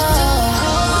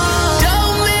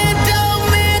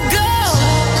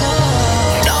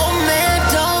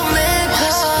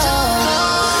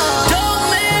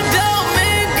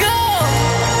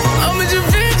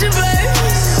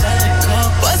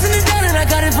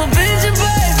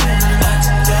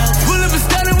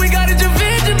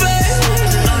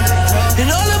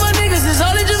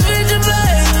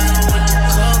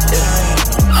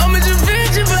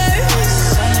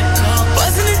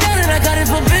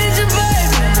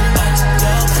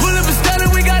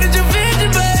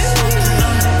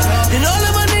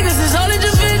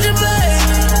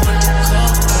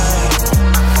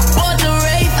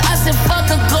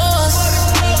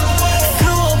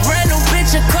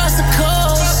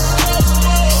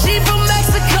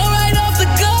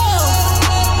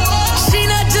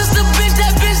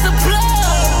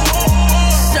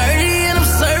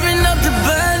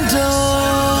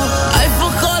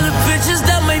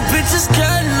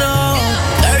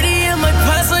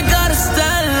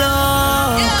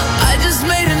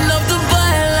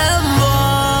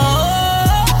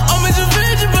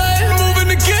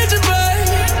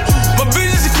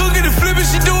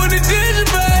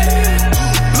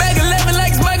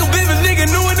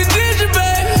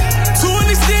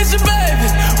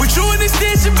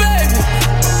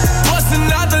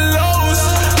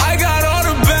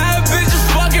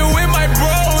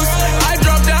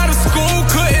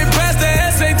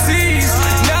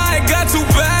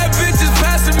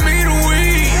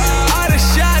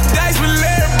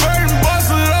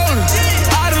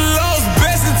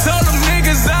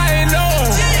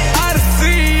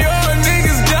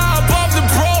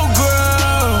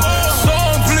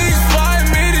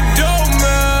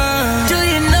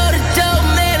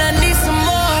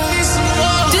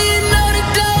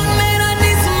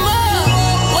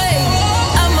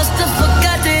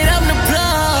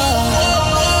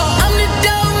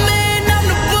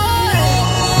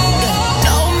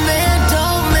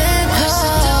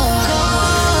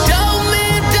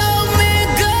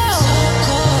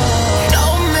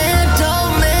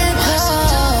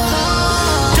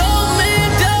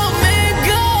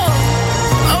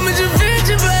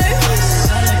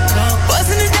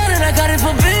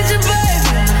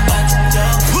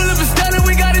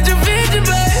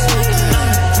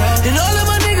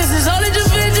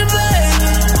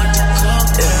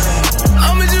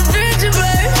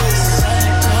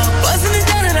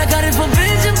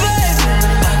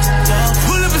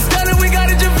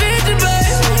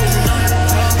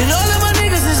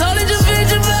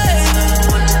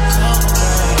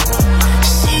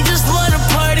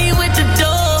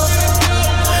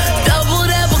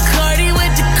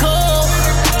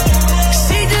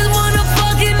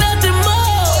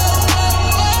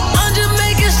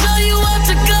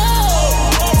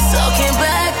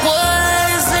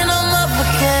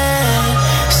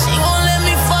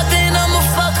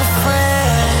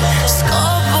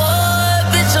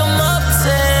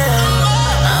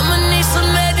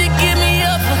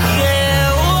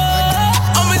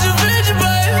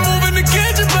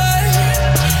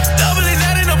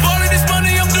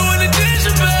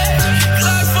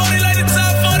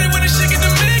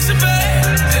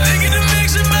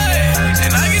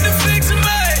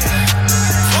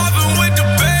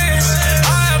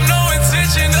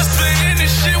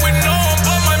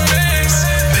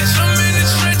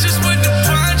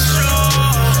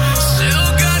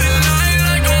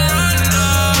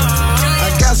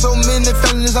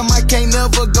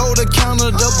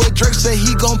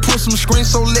 Some screen,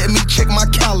 so let me check my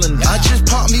calendar. I just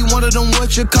popped me one of them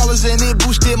what you callers and it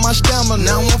boosted my stamina.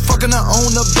 Now I'm fucking her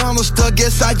on the banister.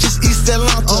 Guess I just East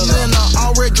Atlanta. Man, I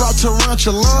already dropped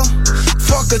tarantula.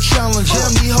 Fuck a challenge. Damn,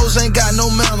 these hoes ain't got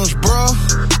no manners, bruh.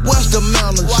 What's the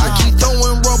manners? Wow. I keep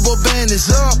throwing rubber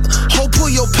bandits up. Ho, pull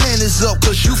your panties up,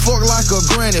 cause you fuck like a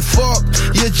granny. Fuck,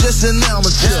 you're just an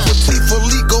amateur. Petite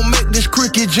Philippe gon' make this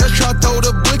cricket. Just try throw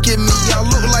the brick at me. I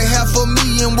look like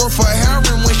 $500,000 worth of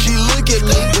heroin when she look at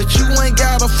me. But you ain't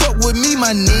gotta fuck with me,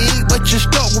 my nigga. But you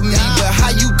stuck with me. But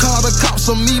how you call the cops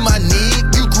on me, my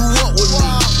nigga? You grew up with me.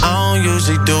 I don't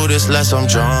usually do this unless I'm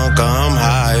drunk or I'm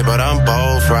high, but I'm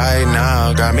both right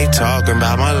now. Got me talking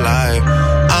about my life.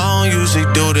 I don't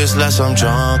usually do this unless I'm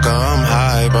drunk or I'm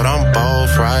high, but I'm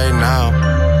both right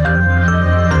now.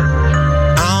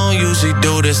 usually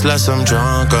do this less I'm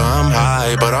drunk or I'm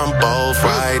high, but I'm both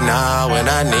right now and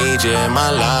I need you in my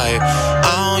life.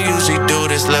 I don't usually do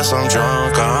this less I'm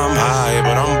drunk or I'm high,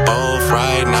 but I'm both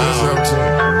right now.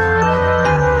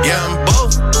 Yeah, I'm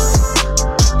both.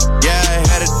 Yeah, I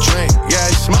had a drink. Yeah,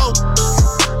 I smoke.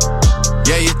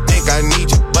 Yeah, you think I need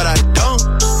you, but I don't.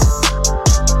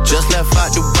 Just left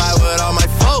out Dubai with all my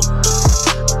folk.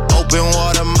 Open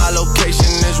water, my location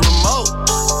is remote.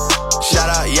 Shout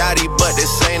out Yachty, but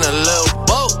this ain't a little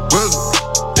boat.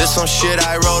 This some shit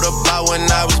I wrote about when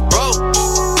I was broke.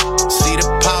 See, the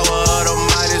power of the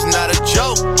mind is not a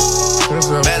joke.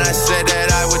 Man, I said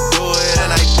that I would do it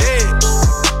and I did.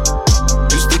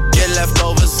 Used to get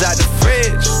leftovers out the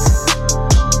fridge.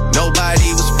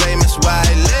 Nobody was famous where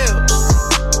I live,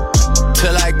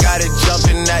 till I got it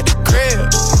jumping at the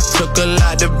crib. Took a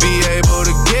lot to be able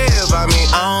to give. I mean,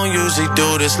 I don't usually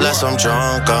do this less I'm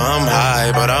drunk or I'm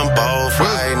high, but I'm both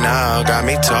right now. Got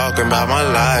me talking about my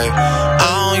life. I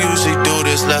don't usually do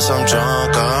this less I'm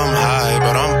drunk or I'm high,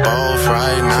 but I'm both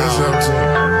right now.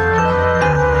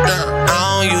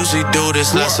 I don't usually do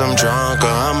this less I'm drunk or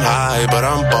I'm high, but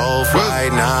I'm both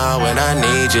right now and I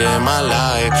need you in my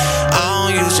life. I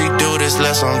don't usually do this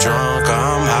less I'm drunk or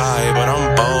I'm high, but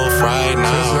I'm both right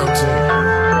now.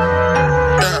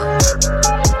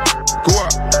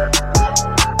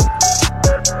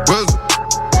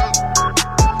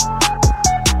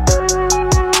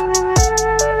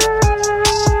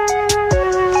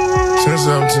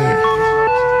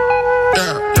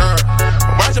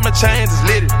 Chains is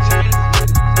litty.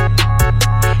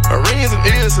 My rings and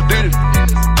ears are dirty.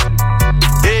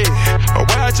 Yeah, I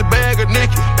watch a bag of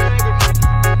Nicky.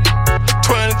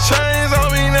 20 chains on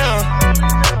me now.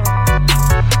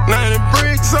 90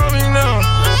 bricks on me now.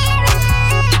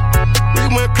 We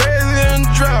went crazy in the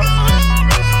drought.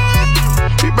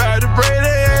 We bout to break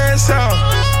their ass out.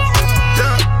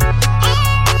 Yeah,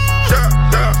 yeah,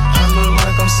 yeah. I look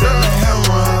like I'm selling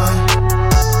heroin.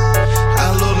 I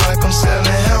look like I'm selling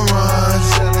heroin.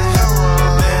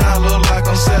 Man, I look like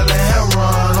I'm selling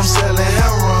heroin. I'm selling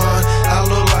heroin. I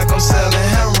look like I'm selling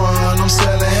heroin. I'm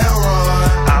selling heroin.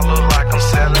 I look like I'm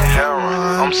selling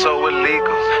heroin. I'm so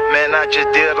illegal. Man, I just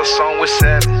did a song with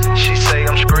Savage. She say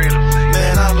I'm screaming.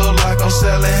 Man, I look like I'm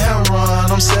selling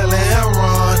heroin. I'm selling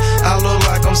heroin. I look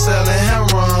like I'm selling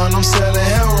heroin. I'm selling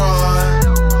heroin.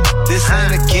 This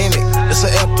ain't a gimmick, it's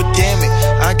an epidemic.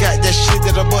 I got that shit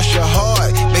that'll bust your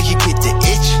heart, make you get the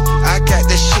itch. I got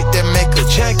that shit that make a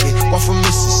junkie walk from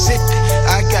Mississippi.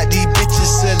 I got these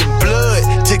bitches selling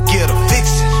blood to get a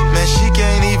fixin'. Man, she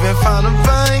can't even find a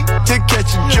vein to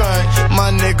catch a joint.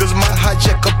 My niggas might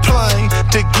hijack a plane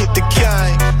to get the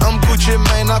gang. I'm Gucci,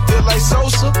 man, I feel like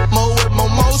Sosa, more with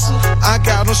mimosa. I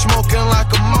got them smoking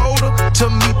like a motor to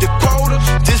meet the quota.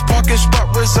 This parking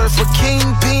spot reserved for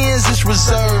kingpins, it's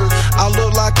reserved. I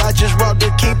look like I just robbed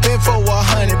a kingpin for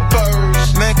 100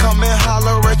 birds. Man, come and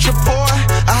holler at your boy.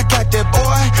 I got that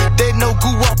boy. They know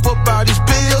grew up about his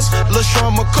bills.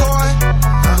 LaShawn McCoy.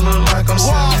 I look like I'm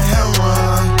selling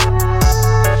heroin.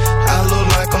 I look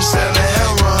like I'm selling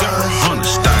heroin. Got 100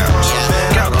 styles.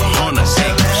 Got 100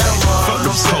 acres. Fuck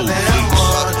the police.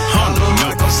 100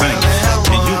 milk fingers.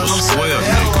 And you a square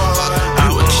nigga.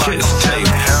 You a chest tape.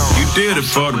 You did it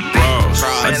for the bras.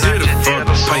 I did it for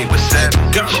the paper.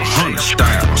 Got 100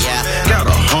 styles. Got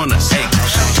 100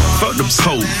 acres. Fuck the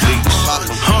police.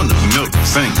 100 milk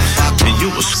fingers. And you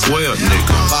a square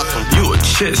nigga. You a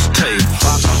chest tape.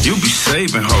 You be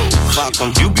saving hoes.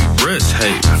 You be breast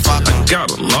hating. I got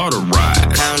a lot of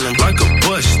rides. Like a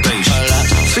bus station.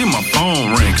 See my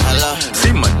phone ringing.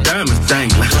 See my diamonds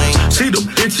dangling. See the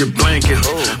bitch you blanking.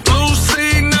 Blue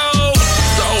sea nose.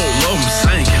 All of them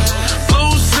singing.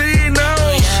 Blue sea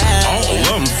nose. All of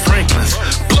them Franklins.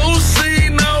 Blue sea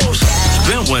nose.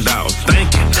 Spin without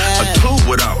thinking. A two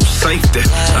without safety.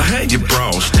 I had your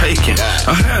bras taken.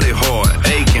 I had it hard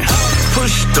aching.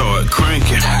 Push start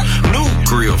cranking. New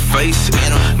grill facing.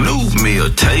 New meal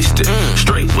tasted.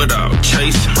 Straight without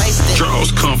chasing.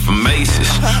 Draws confirmations.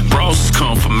 Bras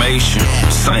confirmation.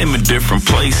 Same in different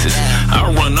places. I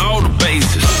run all the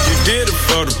bases. You did it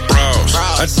for the bras.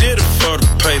 I did it for the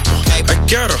paper. I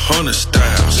got 100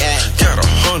 styles. Got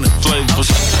 100 flavors.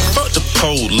 Fuck the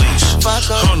police.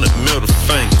 100 middle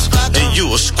fingers. And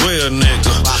you a square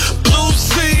nigga. Blue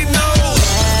sea nose.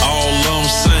 All of them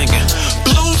singing.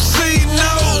 Blue sea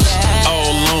nose.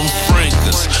 All of them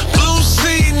Frankers. Blue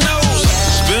sea nose.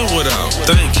 Spin without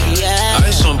thinking.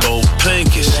 Ice on both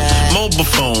pinkies. Mobile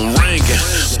phone ringing.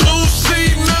 Blue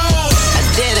sea nose. I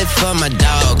did it for my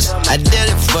dogs. I did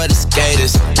it for the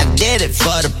skaters. I did it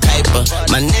for the paper.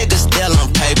 My niggas still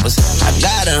on papers. I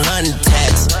got 100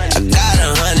 tats. I got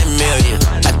 100 million.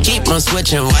 I keep keep on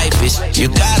switching wifeys.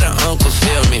 You got an uncle,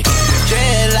 feel me?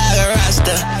 Dread like a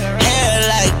rasta, hair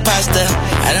like pasta.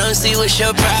 I don't see what's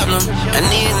your problem. I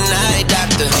need an eye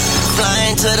doctor.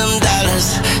 Flying to them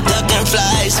dollars, ducking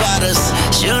fly swatters.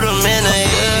 Shoot them in the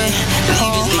air, leave it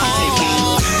home.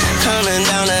 Coming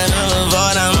down that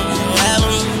boulevard, I'm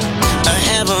having a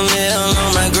 $500,000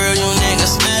 on my grill. You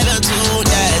niggas smack her too.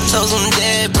 Dad told some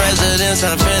dead presidents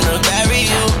I'm finna bury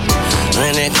you.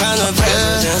 When it comes to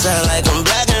presidents, I like them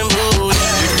black and blue.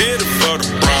 Yeah. You did it for the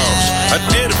bronze, I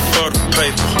did it for the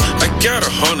paper. I got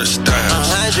 100 styles,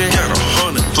 got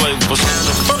 100 flavors.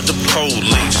 Fuck the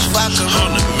police,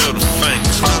 100 middle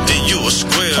fingers, and you a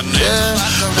square nigga.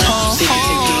 All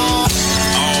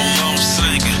on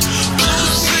singing,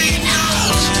 blue sea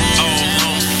notes, all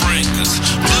on Frankers,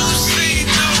 blue sea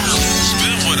notes.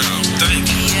 Spin what I'm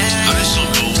thinking, ice on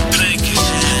blue pinkies,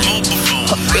 microphone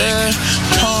breaking.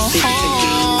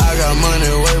 I got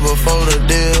money way before the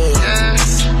deal.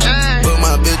 Put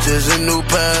my bitches in new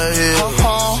pair here.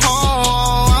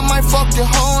 I might fuck your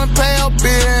hoe and pay a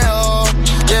bill.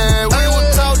 Yeah, we were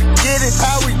taught to get it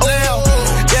how we live.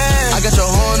 Yeah, I got your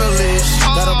hoe on the leash.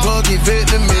 Got a plug in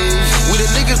Vietnamese. We the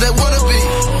niggas that wanna be.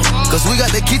 Cause we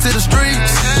got the key to the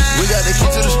streets. We got the key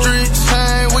to the streets.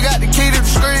 Hey, we got the key to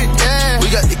the street. Yeah, we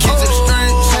got the key to the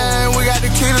streets. Hey, we got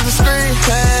the key to the street.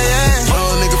 Hey, yeah.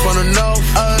 Little nigga from the north.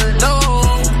 No.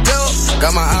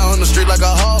 Got my eye on the street like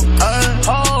a hawk.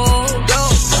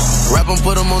 Rap 'em,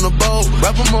 put 'em on the boat.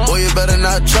 Rap 'em on. Boy, you better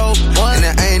not choke. And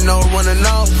there ain't no running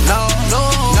off. No.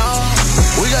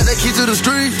 We got that key to the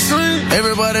streets.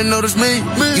 Everybody notice me.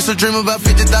 Used to dream about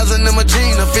 50,000 in my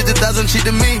jeans. Now 50,000 cheat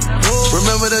to me.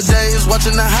 Remember the days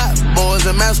watching the Hot Boys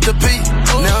and Master P.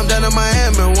 Now I'm down in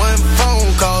Miami. One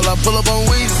phone call, I pull up on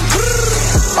Weezy.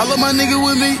 All of my niggas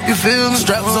with me, you feel me?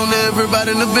 Straps on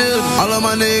everybody in the building. All of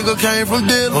my niggas came from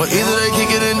deal. Or either they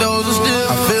kick it indoors or still.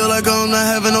 I feel like I'm not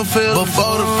having no feel.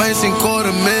 Before the facing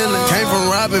 $250,000. Came from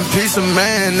robbing piece of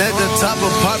man at the top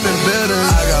of popping buildings.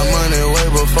 I got money way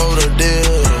before the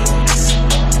deal.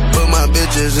 Put my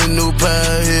bitches in new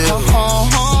pair here.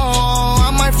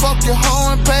 I might fuck your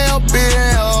hoe and pay a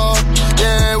bill.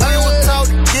 Yeah, we were taught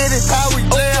to get it how we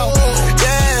live.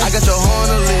 Yeah, I got your hoe on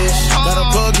the leash. Got a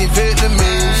plug in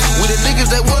Vietnamese. We the niggas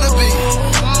that wanna be.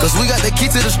 Cause we got the key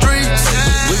to the streets.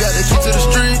 We got the key to the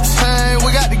streets. Hey,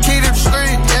 we got the key to the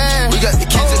street. Yeah, we got the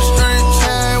key to the streets.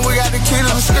 Hey, we got the key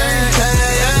to the street.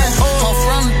 Yeah. I'm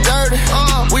from the dirty.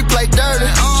 We play dirty.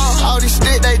 All these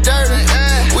sticks, they dirty.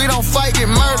 We don't fight, get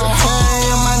murdered. Hey,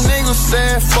 and my niggas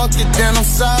said, fuck it, then I'm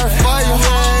sorry for you.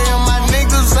 Hey, and my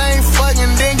niggas ain't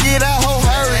fucking, then get out, ho,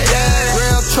 hurry. Yeah.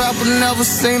 Real trapper never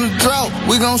seen a drought.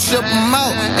 We gon' ship them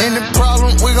out. Any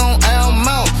problem, we gon' air them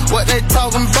out. What they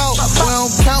talking about? We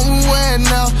don't count, we win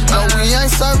now. No, we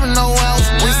ain't serving no ounce.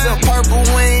 We sell purple,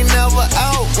 we ain't never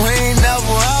out. We ain't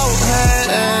never out.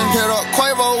 Hey, hit up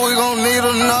Quavo, we gon' need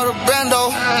another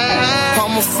bando.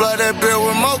 I'ma flood that bill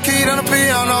with more key than a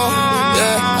piano.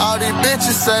 Yeah, all these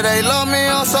bitches say they love me,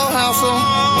 I'm so handsome.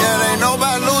 Yeah, they know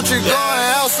about Lucci going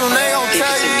out soon, they gon'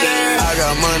 tell you, yeah. I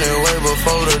got money way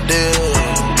before the deal.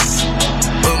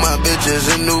 Put my bitches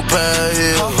in new pair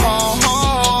here.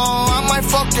 I might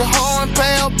fuck your hoe and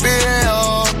pay a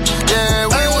bill.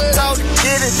 Yeah, we were taught to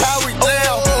get it how we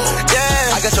live.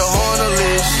 Yeah, I got your hoe on the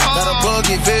leash. Got a plug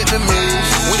in Vietnamese.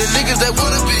 We the niggas that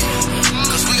wanna be.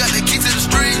 Cause we got the key to the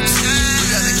streets. We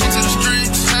got the key to the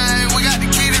streets. Hey, we got the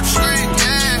key to the street.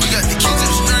 Yeah, we got the key to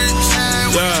the streets.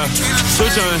 Yeah,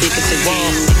 switch on.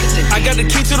 I got the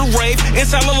key to the rave,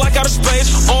 inside look like outer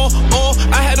space.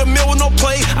 I had a meal with no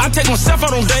play. I take myself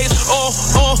out on dates.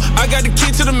 I got the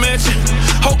key to the mansion.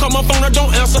 Ho, call my phone, I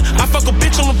don't answer. I fuck a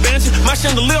bitch on the bench. My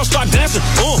chandelier start dancing.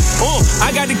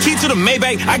 I got the key to the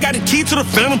Maybach. I got the key to the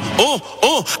Phantom.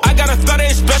 I got a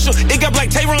 38 special. It got black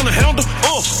tape on the handle.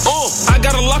 I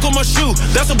got a lock on my shoe.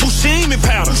 That's a Buscemi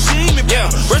pattern. Yeah,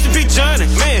 recipe Johnny.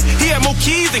 Man, he had more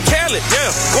keys than Khaled.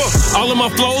 Yeah, all of my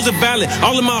flows are valid.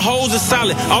 All of my hoes are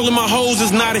solid. All of my hoes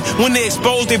is knotted. When they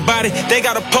expose their body, they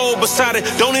got a pole beside it.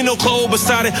 Don't need no clothes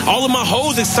beside it. All of my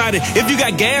hoes excited. If you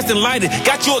got gas, then light it.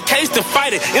 Got you a case to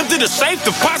fight it. Empty the safe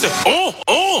deposit.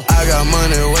 I got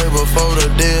money way before the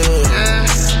deal.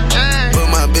 Put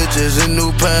my bitches in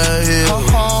new pair here.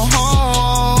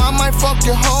 I might fuck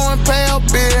your hoe and pay a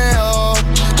bill.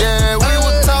 Yeah, we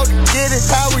were taught to get it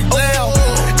how we live.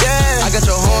 Yeah, I got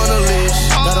your hoe on the leash.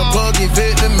 Got a plug in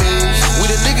Vietnamese. We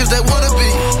the niggas that wanna be.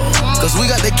 Cause we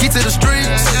got the key to the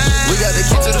streets. We got the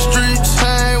key to the streets.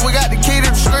 Hey, we got the key to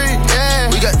the street. Yeah,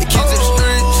 we got the key to the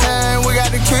streets. Hey, we got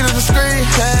the key to the street.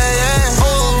 Hey, yeah.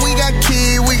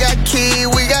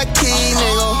 We got key,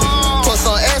 nigga. Put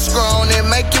some escrow on it,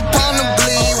 make your partner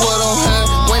bleed with them.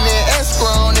 When that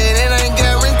escrow on it,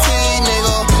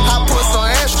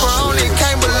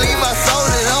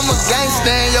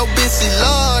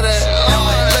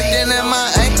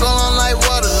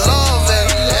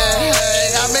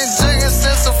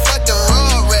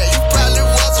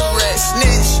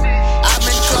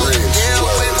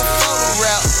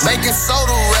 Baking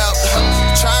soda rap,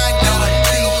 try and get a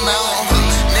big amount.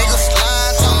 Niggas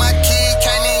slide, tell my kid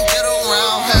can't even get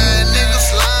around. Hey, niggas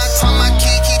slide, tell my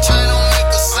kid keep trying to make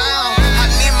a sound. I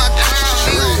need my crown,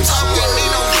 he don't talk, I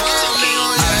need no crown.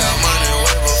 I got money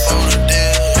way before the deal.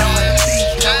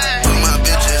 Put my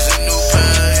bitches in new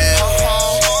pair here.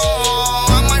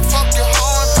 I might fuck your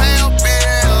hoe and pay a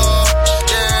bill.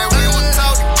 Yeah, we were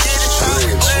taught to get it, try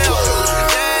to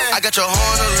live. I got your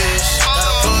horn on list, got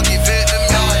a plug event.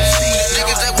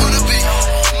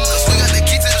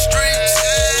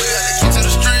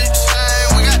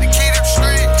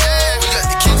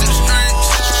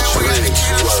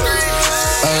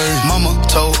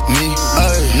 Told me,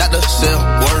 not to sell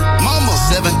word. Mama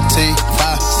 17,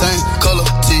 5, same color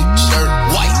t-shirt,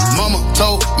 white. Mama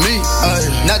told me,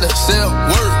 not to sell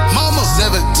word. Mama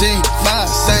 17, 5,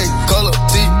 same color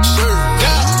t-shirt.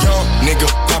 Young nigga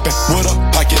poppin' with a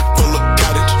pocket full of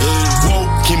cottage. Whoa,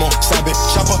 chemo, sabit,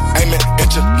 chopper, aiming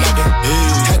at your noggin.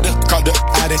 Had to call the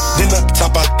addict, then the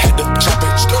top I had to chop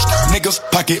it. Niggas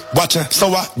pocket watchin',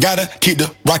 so I gotta keep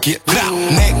the rocket.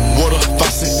 Neck, water,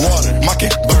 faucet, water,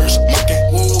 mocking, birds, mocking.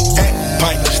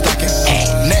 Pint stocking,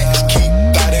 next keep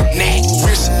biting,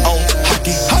 wrist on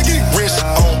hockey, wrist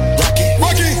on rocky.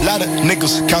 Lot of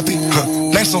niggas copy,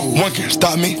 name someone can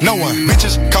stop me. No one,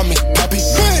 bitches call me Poppy.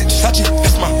 Bitch, Sachi,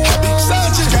 that's my hobby.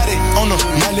 Got it on the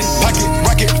mallet, pocket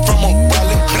rocket from a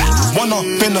wallet. One off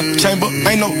in the chamber,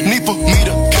 ain't no need for me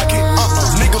to cock it.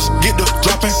 Niggas get the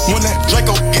dropping when that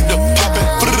Draco get the popping.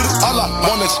 All I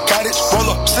want is cottage,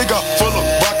 roll up, cigar full of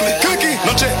broccoli. Cookie,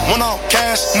 no check, one off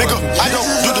cash, nigga. I don't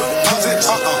do the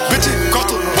bitches cross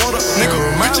the water, nigga.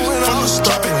 Bitches from the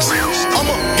tropics.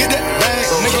 I'ma get that bag,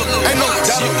 nigga. Ain't no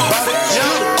doubt about it.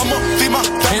 I'ma feed my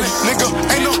family, nigga.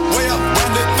 Ain't no way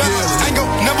around it. Ain't gon'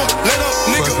 never let up,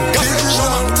 nigga. Got to show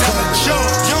my talent. Show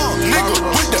young nigga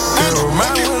with the ammo,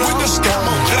 with the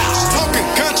scammer. Talking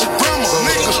country grammar,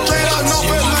 nigga. Straight out no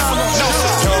Atlanta. No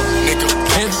young nigga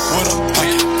with a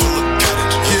pocket full of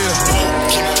cottage. Yeah,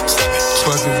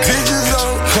 fucking bitches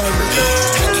on cover.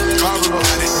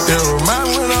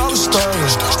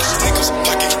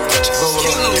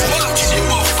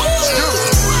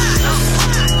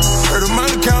 Heard the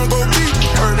money count go deep.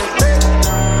 Heard it.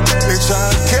 They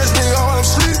tryna catch me while I'm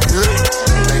sleep.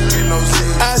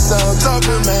 I saw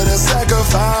talking, made a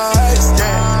sacrifice.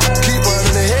 Keep one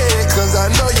in the head, cause I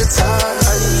know you're tired.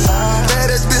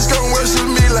 Baddest bitch gon' worship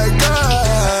me like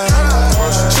God.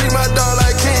 Treat my dog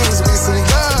like kings, be some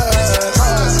God.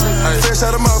 Fresh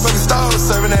out of motherfucking stall,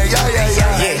 serving that yeah.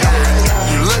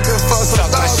 You looking for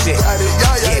some thoughts?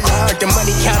 Heard the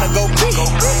money counter go big.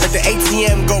 Heard the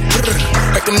ATM go brrr.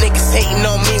 Heard them niggas hating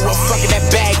on me. Well, fucking that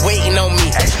bag waiting on me.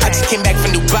 I just came back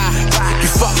from Dubai. You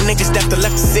fuck niggas that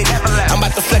left the city. I'm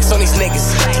about to flex on these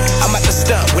niggas. I'm about to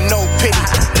stunt with no pity.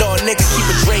 No nigga keep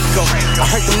a Draco. I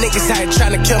heard them niggas out here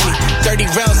trying to kill me. 30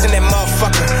 rounds in that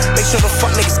motherfucker. Make sure the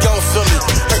fuck niggas gon' feel me.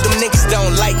 Heard them niggas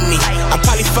don't like me. I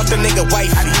probably fucked a nigga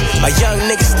wifey. My young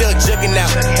nigga still jugging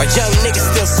out. My young nigga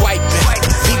still swiping.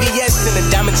 VVS in the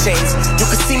diamond chains. You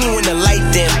can see me when the light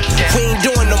dim. We ain't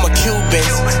doing no more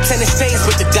Cubans. Tennis chains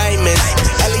with the diamonds.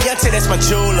 Eliante, that's my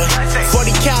jeweler.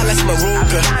 40 cal, that's my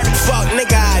Ruger. Fuck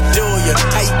nigga, I do ya.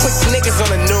 How you put some niggas on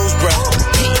the news, bro?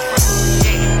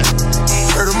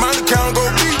 Heard the money count go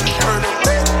deep.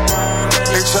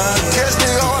 They tryna catch me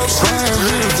on sleep.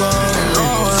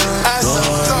 I saw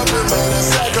talking, made a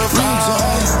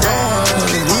sacrifice.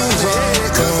 Keep on the head,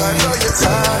 cause I know you're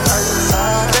tired.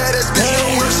 Baddest bitch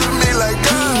gon' worship me like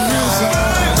God.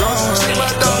 Treat my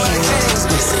dog like kings.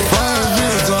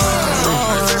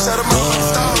 Fresh out of my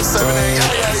stall, serving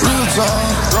that real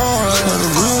talk.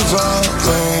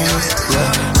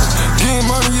 Getting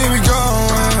money, yeah, we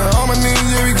going. All my niggas,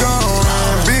 yeah, we going.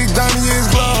 Big diamond, yeah, it's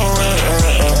glowing.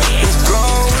 It's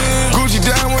glowing. Gucci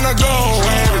down when I go.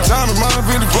 The time is mine,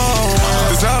 really growing.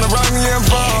 The time to rock me, yeah, I'm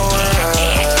falling.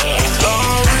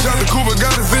 Shot the Cooper,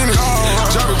 got the Phoenix.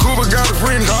 Shot the Cooper, got the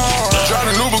Phoenix. Shot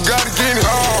the Nuba, got the Guinness.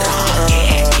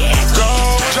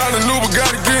 Shot the Nuba, got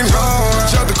the Guinness.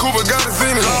 Shot the Cooper, got the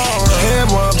Phoenix.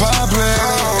 Head one pop player.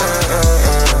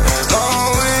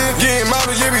 Getting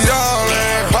mounted, yeah, we all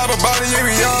in. Pop a body, yeah,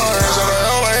 we all in. So the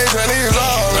whole ain't that niggas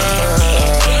all in.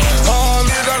 All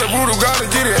in, got the voodoo, gotta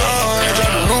get it all in. Got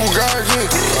the voodoo, gotta get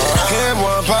it. Head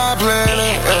one pop player.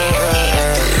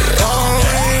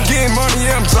 Getting money,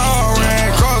 yeah, I'm tall,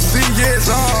 man. Cross C, yeah, it's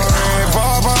all in.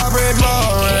 Pop, red,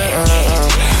 ball,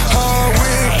 all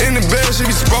win in the bed, she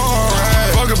be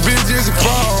sparring. Fuck a bitch, yeah, she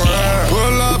falling.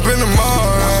 Pull up in the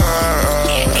mall.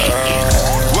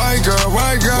 White girl,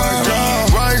 white girl.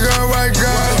 White girl, white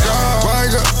girl.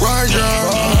 White girl, white girl.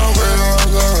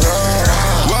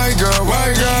 White girl,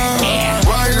 white girl.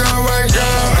 White girl,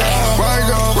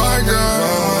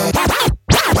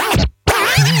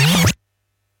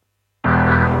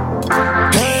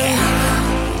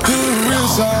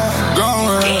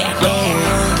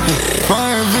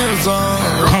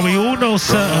 Come, we all know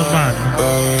certain man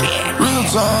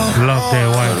love their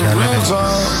white girl, innit?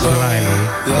 Slyly.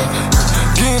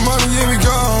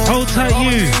 Hold tight,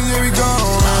 you.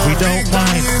 We don't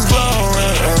mind.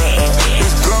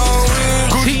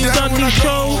 Team Dudley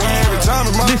Show,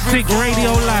 Mystic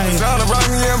Radio Live.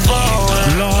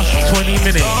 Last 20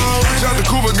 minutes. Shot the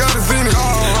Cooper, got a Zenith.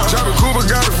 Shot the Cooper,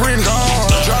 got a friend.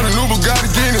 Shot the new Bugatti,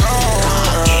 get it.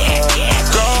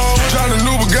 Shot the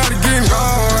new Bugatti, get it.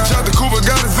 Shot the Cooper,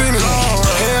 got a Zenith.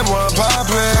 Head boy, pop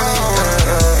play.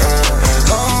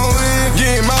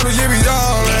 Yeah, model, yeah, we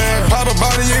all that. Pop a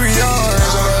body, yeah, we all that.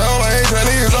 So all I hate that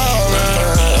niggas all that.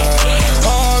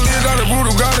 All this, got the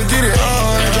voodoo, gotta get it.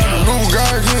 Shot the new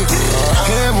Bugatti, get it.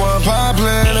 Head boy, pop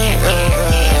play.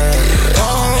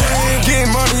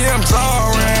 Getting money, I'm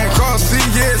sorry. Cross C,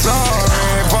 yeah, it's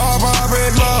alright. Pop,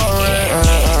 red, glory.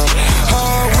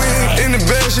 Hard win, in the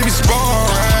bed, she be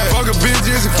sparring. Fuck a bitch,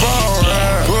 it's a fall.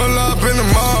 Pull up in the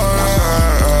morning.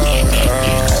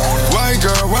 White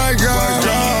girl, white girl.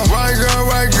 White girl,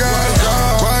 white girl.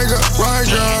 White girl, white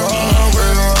girl.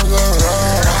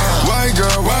 White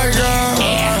girl, white girl.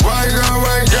 White girl,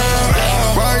 white girl.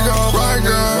 White girl, white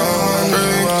girl.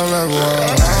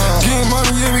 Getting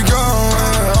money, yeah, we go.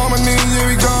 On my knees, yeah,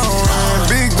 we go.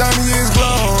 Big diamond, yeah, it's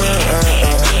glowing.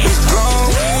 It's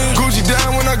glowing. Gucci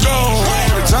down when I go.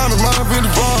 The time is mine, in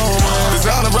the phone. It's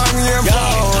all around me, I'm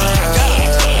flowing.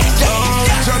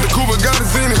 Shot the Cooper, got a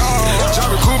Zenith. Shot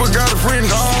the Cooper, got a friend.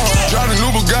 Shot the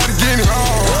new Bugatti, get it.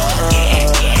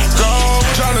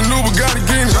 Shot the new Bugatti,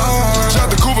 get it. Shot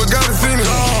the Cooper, got a Zenith.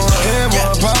 Head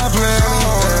boy, pop play.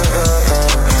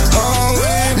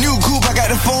 New coupe, I got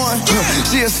the foreign.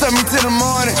 She'll send me to the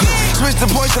morning. Switch the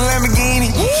Porsche to Lamborghini.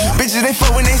 Bitches, they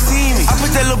fuck when they see me. I put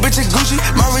that little bitch in Gucci,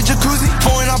 my rich jacuzzi.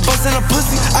 Foreign, I bust in a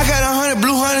pussy. I got 100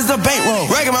 blue hundreds a bankroll.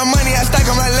 Ragging my money, I stack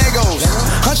on my Legos.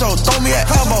 Huncho, throw me at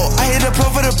elbow. I hit the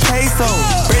pro for the peso.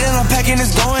 Bread I'm packing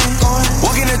is going.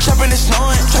 Walking the trap and it's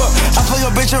snowing. I fuck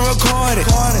your bitch and record it.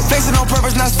 Flexing on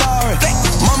purpose, not sorry.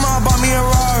 Mama bought me a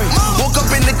Rari. Woke up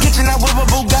in the kitchen, I whip a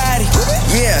Bugatti.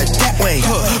 Yeah, that way.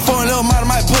 For a little model,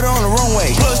 might put her on the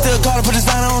runway. Plug still call her, put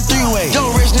designer on three-way. Yo,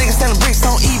 rich niggas selling bricks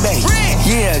on eBay.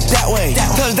 Yeah, that way.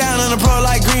 Touch down on the pro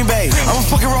like Green Bay. I'm a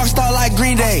fucking rock star like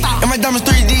Green Day. And my diamonds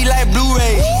 3D like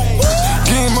Blu-ray.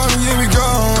 Getting money, yeah, we go.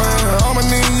 On my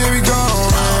knees, yeah, we go.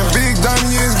 Big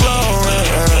diamond, yeah, it's glowing.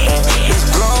 It's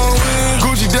glowing.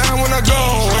 Gucci down when I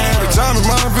go. The time is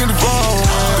mine, in the phone.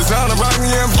 It's all around me,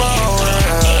 I'm falling.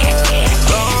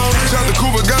 Shot the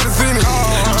Cooper, got a Zenith.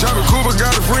 Shot the Cooper,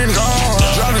 got a friend.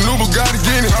 Shot the new Bugatti,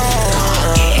 get it.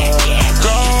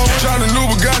 Shot the new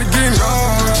Bugatti, get it.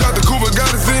 Shot the Cooper,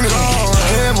 got a Zenith.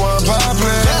 Head boy, pop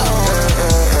play.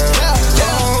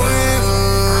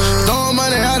 Throwing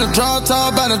money out the drop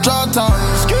top, by the drop top.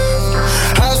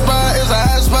 High spot is a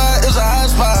high spot, it's a high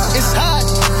spot. It's hot.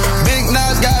 Big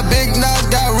knots, got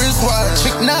wristwatch.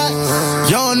 Chick knot.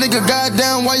 Young nigga,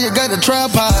 goddamn, why you got the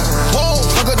tripod? Whoa,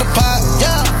 fuck up the pot,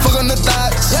 yeah. Fuck on the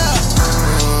thoughts, yeah.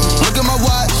 Look at my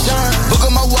watch, look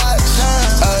at my watch.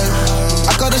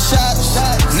 I call the shots,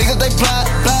 niggas they plot.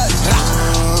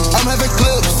 I'm having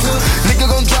clips, nigga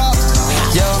gon' drop.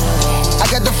 Yo, I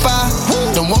got the fire,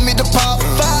 don't want me to pop.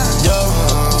 Yo,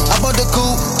 I bought the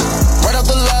coupe, right off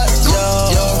the lot.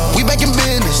 Yo, we back in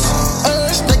business,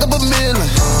 stack up a million.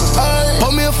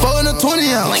 Pour me a 4 and a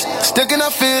 20 ounce, still can I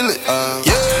feel it?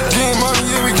 Yeah, getting money,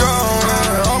 here we go.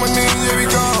 On my knees, here we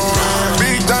go.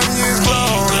 Big diamond, yeah, it's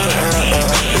glowing.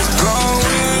 It's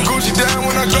glowing. Gucci down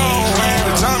when I go.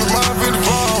 The time is mine, in the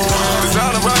phone. It's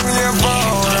all around me, I'm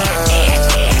falling.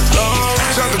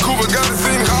 Shot the Cooper, got a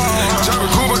Zenith. Shot the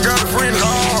Cooper, got a friend.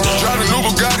 Shot the new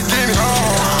Bugatti, get it.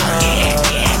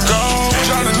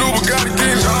 Shot the new Bugatti,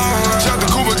 get it. Shot the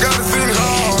Cooper, got a Zenith.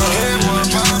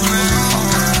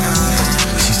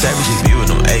 She savage as me with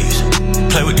them A's.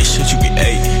 Play with this shit, you get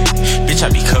 8. Bitch, I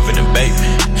be covered in baby.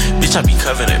 Bitch, I be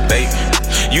covered in baby.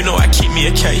 You know I keep me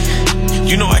a K.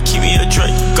 You know I keep me a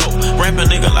Drake. Go, wrap a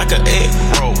nigga like an egg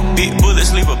roll. Big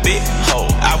bullets leave a big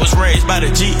hole. I was raised by the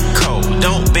G code.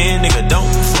 Don't bend, nigga, don't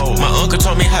fold. My uncle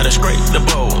taught me how to scrape the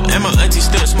bowl. And my auntie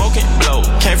still smoking blow.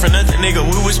 Came from nothing, nigga,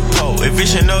 we was poor.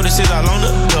 Eviction notices all on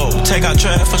the go. Take out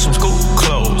trash for some school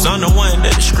clothes. I'm the one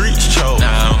that the streets chose.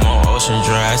 Now I'm on Ocean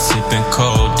Drive, sipping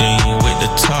codeine with the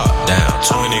top down.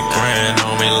 20 grand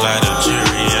on me, light a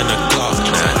jury and a Glock.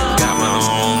 Now got my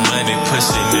own money,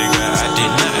 pussy nigga, I did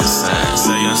not sign.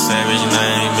 Say your savage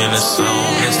name in a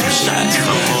song, get some shots. I'm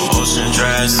on Ocean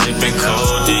Drive, sipping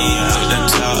codeine with the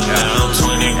top down.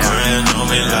 20 grand on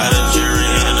me, light a jury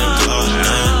and a Glock.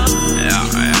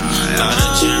 Light a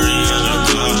jury and a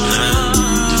Glock.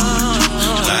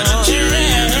 Light a jury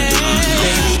and a Glock.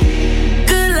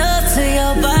 Good love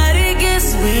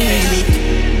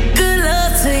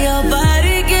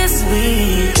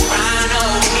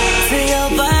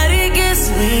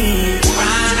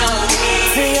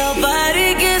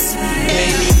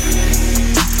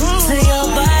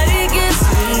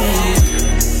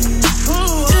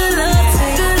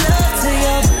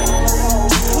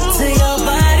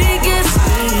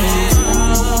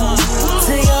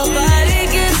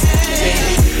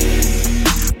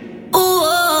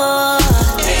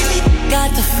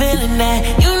feeling that,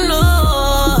 you know.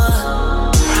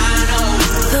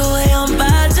 The way I'm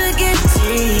about to get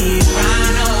deep.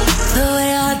 The way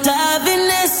I dive in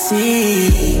that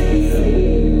sea.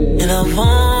 And I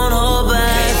won't hold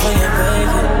back on you,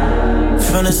 baby.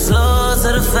 From the slow to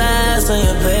the fast on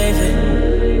you, baby.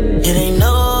 It ain't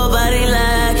nobody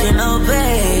like you, no,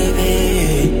 baby.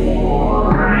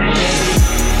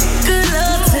 Good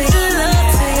luck to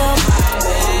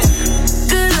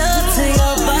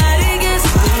your body gets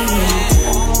sweet.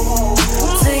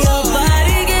 Till your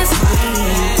body gets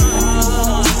sweet.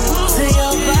 Till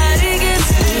your body gets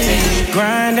sweet.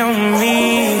 Grind on me,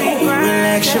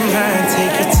 relax your mind,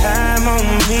 take your time on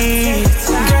me.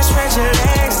 Girl, stretch your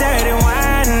legs, dirty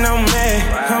wine on me,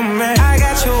 on me. I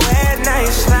got you wet, now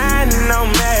you're sliding on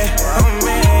me, on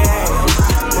me.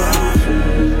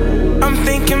 I'm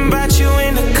thinking about you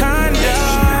in the condo.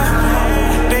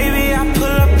 Baby, I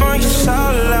pull up on you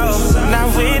solo. Not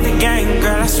with the gang,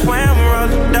 girl, I swear I'm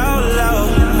rolling dolo.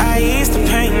 I ease the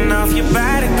pain off your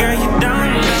body, girl, you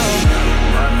don't know.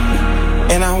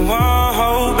 And I won't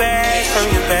hold back from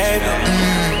you, baby.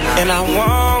 And I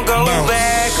won't go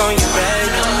back on you,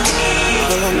 baby.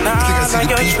 Pulling off on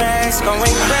your tracks,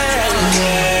 going back,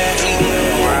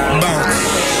 Bounce.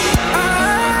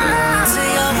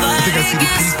 I think I see the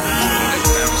P.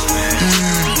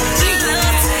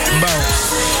 Bounce.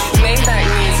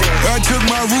 I took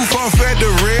my roof off at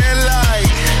the red light.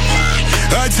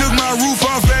 I took my roof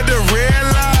off at the red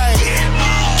light.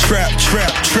 Trap,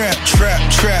 trap, trap, trap,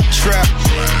 trap, trap.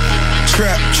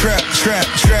 Trap, trap, trap,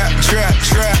 trap, trap,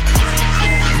 trap.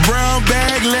 Brown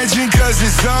bag legend cause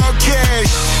it's all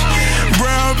cash.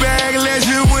 Brown bag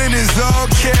legend when it's all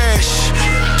cash.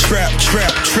 Trap,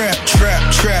 trap, trap, trap,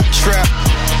 trap, trap.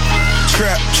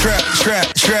 Trap, trap,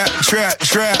 trap, trap, trap,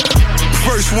 trap.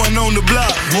 First one on the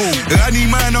block. I need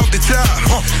mine off the top.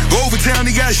 Overtown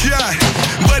he got shot,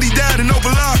 but he died in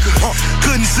Opalaka.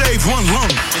 Couldn't save one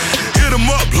lung. Hit him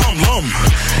up, lum.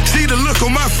 See the look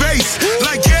on my face,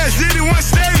 like Cash did it one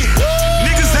day.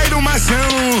 Niggas hate on my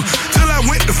sound, till I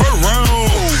went the first round.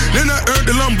 Then I earned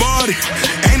the Lombardi.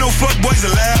 Ain't no fuck boys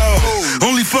allowed.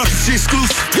 Only fucking shit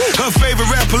exclusive. Her favorite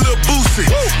rapper, Lil Boosie.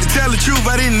 To tell the truth,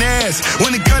 I didn't ask.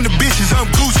 When it come to bitches, I'm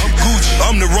Gucci.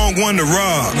 I'm the wrong one to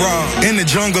rob. In the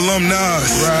jungle, I'm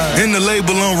Nas. In the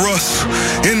label, I'm Russ.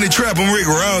 In the trap, I'm Rick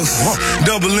Ross.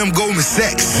 Double M Goldman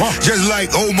Sachs. Just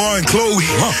like Omar and Chloe.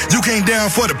 You came down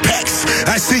for the packs.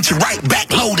 I sent you right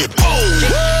back loaded.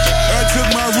 I took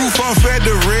my roof off at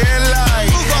the red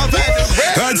light.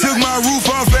 I took my roof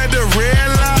off at the red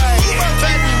light.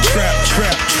 Trap,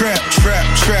 trap, trap, trap,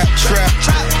 trap, trap.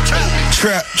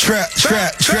 Trap, trap,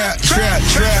 trap, trap, trap,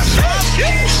 trap.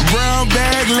 Brown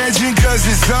bag legend cause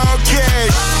it's all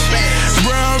cash.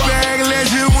 Brown bag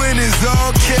legend when it's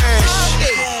all cash.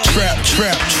 Trap,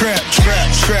 trap, trap, trap,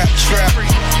 trap, trap.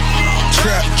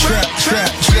 Trap, trap,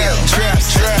 trap, trap, trap,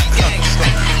 trap.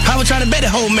 I was trying to bet the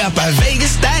whole map by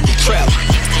Vegas, that the trap.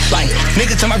 Like,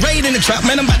 nigga to my raid in the trap,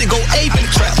 man, I'm about to go ape in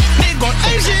the trap. Nigga going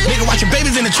ape shit. Nigga watching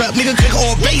babies in the trap, nigga click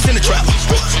all bass in the trap.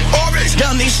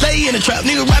 Young nigga stay in the trap,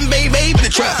 nigga riding baby in the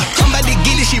trap. I'm about to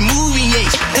get this shit moving,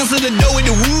 yeah. Answer the door with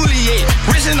the woolly, yeah.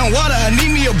 Racing on water, I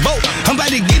need me a boat. I'm about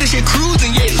to get this shit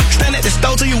cruising, yeah. Stand at the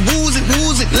stove till you wooze it.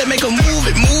 Let make a move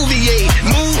it, yeah.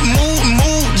 Move,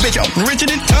 bitch, I'm richer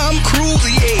than Tom Cruise,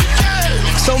 yeah.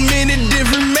 So many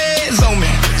different meds on me.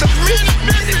 So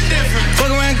many different.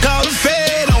 Fuck around, call the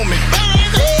Fed on me.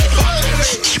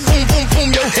 Boom, boom, boom,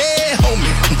 your head, homie.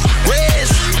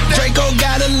 Reds, Draco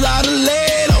got a lot of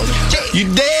lead on it. You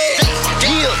dead?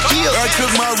 I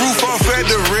took my roof off at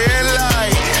the red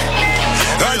light.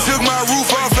 I took my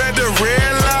roof off at the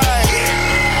red light.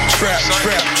 Trap,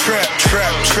 trap, trap,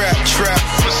 trap, trap, trap.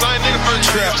 Trap,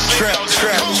 trap,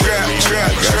 trap, trap,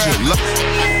 trap, trap.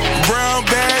 Brown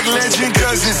bag legend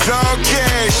cause it's all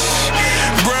cash.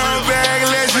 Brown bag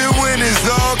legend when it's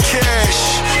all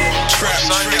cash. Trap,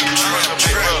 trap,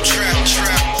 trap, trap,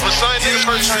 trap.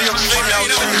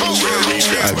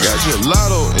 I got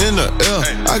gelato in the air.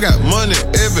 I got money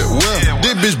everywhere.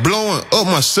 This bitch blowing up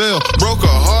my cell. Broke her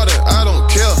hearted, I don't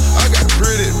care. I got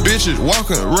pretty bitches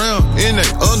walking around in they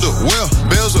underwear.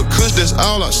 Bells of kush, that's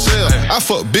all I sell. I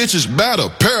fuck bitches by the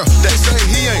pair. They say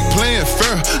he ain't playing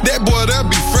fair. That boy, that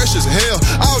be fresh as hell.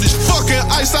 All this fucking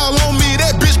ice all on me.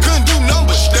 That bitch couldn't do nothing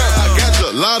but stare. I got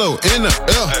gelato in the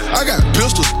air. I got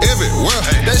pistols everywhere.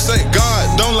 They say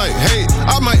God don't like hate.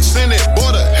 I might send that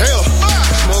boy to hell.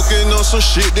 Smoking on some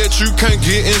shit that you can't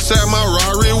get inside my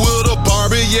Rari with a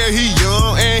Barbie. Yeah, he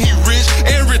young and he rich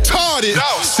and retarded.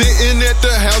 Sitting at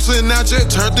the house and I just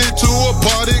turned it to a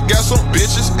party. Got some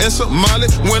bitches and some molly.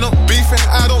 When I'm beefing,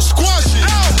 I don't squash it.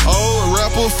 Old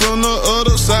rapper from the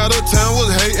other side of town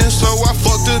was hating so I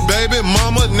fucked his baby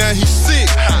mama, now he sick.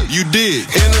 You did.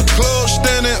 In the club,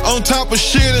 standing on top of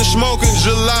shit and smoking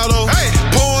gelato.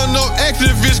 Pouring no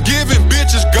activists, giving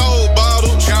bitches gold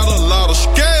bottles. Got a lot of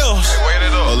scales,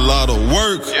 a lot of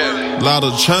work, lot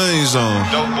of chains on,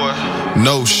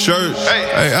 no shirt.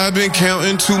 Hey, I been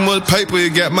counting too much paper,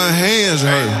 it got my hands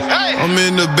hurt. I'm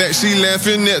in the backseat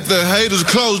laughing at the haters,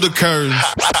 close the curtains.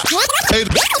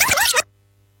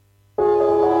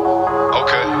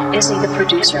 Okay. Is he the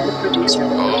producer? I'm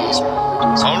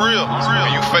real.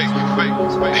 You fake.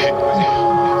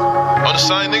 I'm the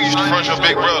same nigga used to front your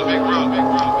big brother.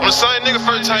 I'm the same nigga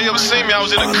first time you ever seen me, I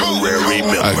was in the coupe.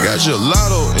 I got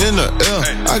gelato in the air.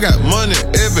 I got money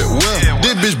everywhere.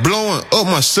 This bitch blowing up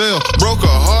my cell. Broke her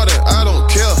heart and I don't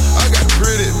care. I got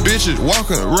pretty bitches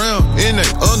walking around in they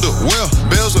underwear.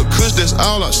 Bells of kush, that's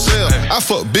all I sell. I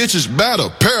fuck bitches by the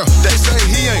pair. They say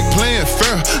he ain't playing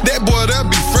fair. That boy, that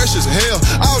be fresh as hell.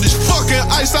 All this fucking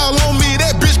ice all on me,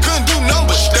 that bitch couldn't do nothing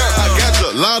but stare. I got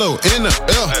gelato in the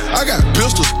air. I got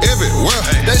pistols everywhere.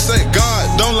 They say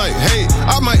God don't like hate.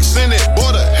 I might send that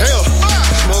boy to hell.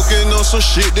 Smoking on some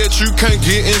shit that you can't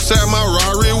get inside my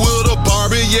Rari with a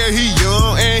Barbie. Yeah, he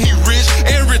young and he rich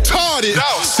and retarded.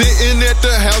 Sitting at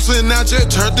the house and I just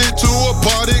turned it to a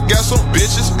party. Got some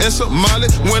bitches and some molly.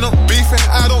 When I'm beefing,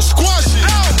 I don't squash it.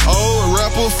 Old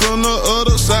rapper from the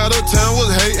other side of town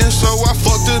was hating, so I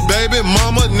fucked his baby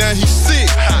mama, now he sick.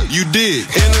 You did.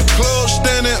 In the club,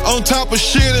 standing on top of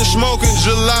shit and smoking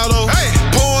gelato.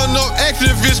 Pouring no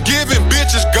activists, giving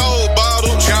bitches gold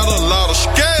bottles. Got a lot of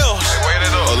scales,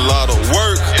 a lot of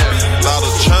work, a lot of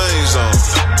chains on,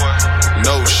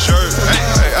 no shirt. Hey,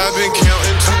 I been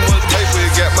counting too much paper,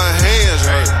 it got my hands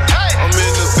hurt. I'm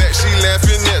in the backseat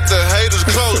laughing at the haters,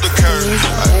 close the curtain.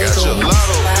 I got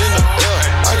gelato in the air,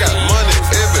 I got money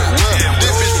everywhere. This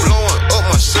bitch blowing up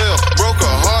my cell, broke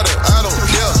her heart and I don't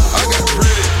care. I got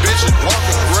pretty bitches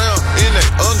walking around in they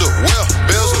underwear.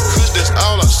 Bells of kush, that's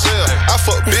all I sell. I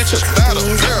fuck bitches by the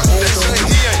pair. They say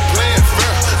he ain't playing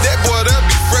fair. That boy, that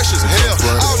be fresh as hell.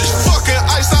 All this fucking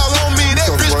ice all on me, that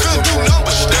bitch couldn't do nothing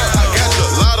but stare. I got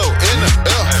gelato in the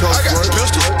air, I got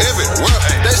pistols everywhere.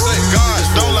 They say God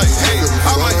don't like hate.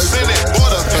 I might send that boy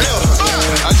to hell.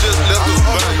 I just left the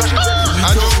bank.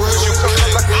 I do what you pay.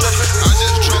 I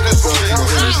just drunk as fuck.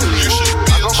 You should be a shit.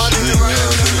 You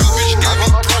bitch got me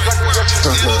pranked.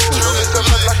 Still a drug at the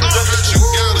lane. You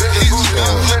gotta hit.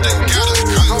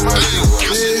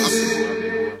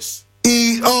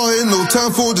 Ain't no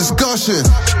time for discussion.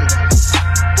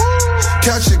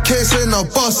 Catch a case and I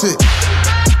bust it.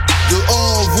 The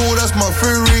all that's my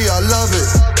theory, I love it.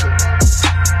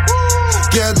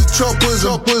 Gather choppers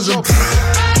and bosom.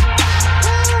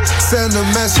 Send a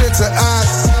message to I.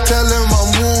 Tell him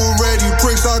I'm already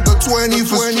pricks. I got 20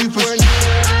 for 20.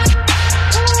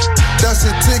 That's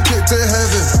a ticket to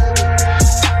heaven.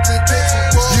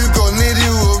 You gon' need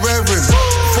you a reverend.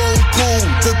 Phone call,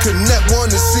 the connect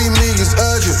wanna see me is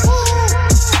urgent.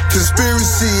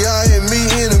 Conspiracy, I ain't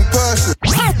meeting in person.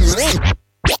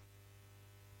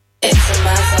 It's a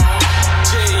matter.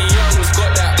 Jay Young's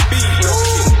got that beat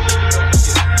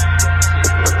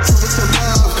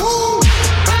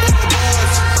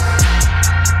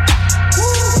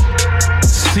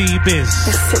C-Biz.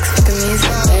 The six for the music,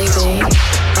 baby.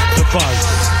 The Buzz.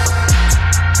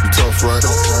 You tough, right?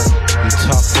 You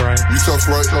tough, right? You tough,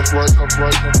 right? You tough,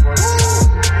 right?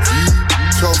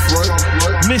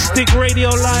 Mystic Radio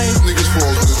Live.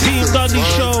 Team Dudley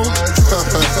Show.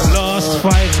 Last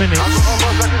 5 minutes.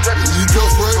 You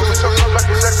tough, right?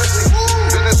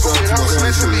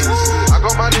 I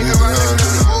got my nigga right next to me.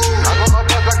 I got my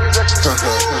blood like executive.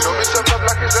 Don't miss your blood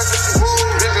like executive.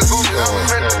 Niggas moving out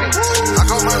mentally. I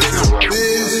got my nigga.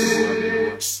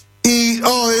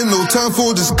 Ain't no time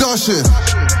for discussion.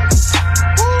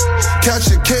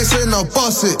 Catch a case and I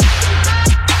bust it.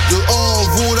 The all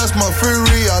that's my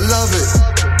theory, I love it.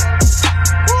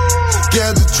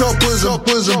 Gather choppers and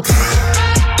bosom.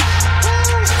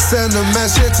 Send a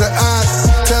message to I.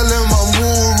 Tell him I'm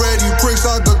already pricks.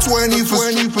 I got 20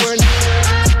 for 20.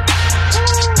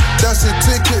 That's a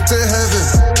ticket to heaven.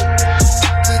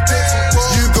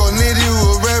 You gon' need you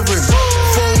a reverend.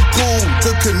 Phone call,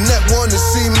 the connect wanna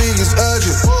see me is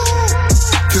urgent.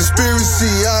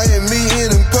 Conspiracy, I ain't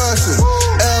meeting in person.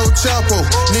 El Chapo,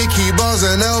 Nicky Buzz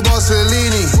and El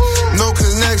Bossellini. No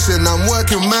connection, I'm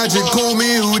working magic, call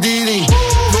me Houdini.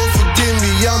 Don't forgive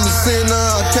me, I'm a sinner,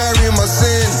 I carry my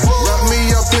sin. Wrap me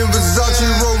up in Versace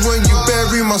robe when you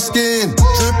bury my skin.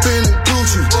 Dripping in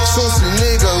Gucci, saucy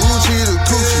nigga, Uchi the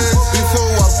coochie.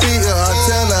 Before I beat her, I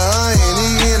tell her I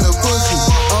ain't eating a pussy.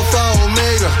 Alpha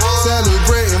Omega,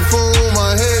 celebrating for all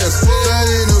my haters. That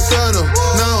in Inferno,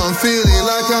 now I'm feeling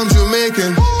like I'm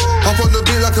Jamaican. Hop on the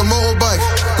beat like a motorbike.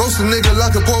 Ghost a nigga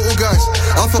like a poltergeist.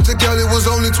 I fucked a girl, it was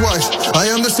only twice. I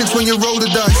am the 6 when you roll the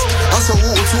dice. I saw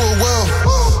water to a well.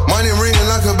 Mine ain't ringing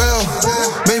like a bell.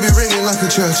 Maybe ringing like a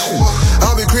church.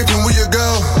 I'll be creeping with your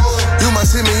girl. You might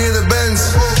see me in the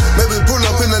Benz. Maybe pull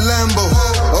up in the Lambo.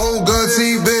 Oh God,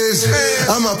 T-Biz.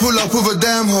 I might pull up with a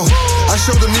damn hoe. I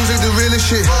show the music the realest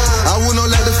shit. I will not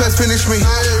let the feds finish me.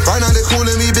 Right now they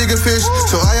calling me bigger fish.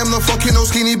 So I am not fucking no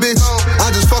skinny bitch.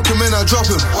 I just fuck him and I drop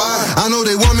him. I know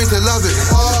they want me to love it,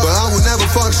 but I would never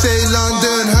fuck Shay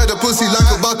London. Heard a pussy like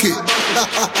a bucket.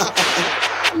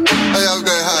 Hey, I'm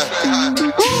going high.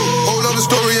 Hold up the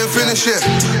story and finish it.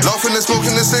 Laughing and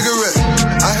smoking a cigarette.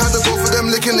 I had the both of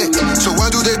them licking it. So why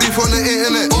do they beef on the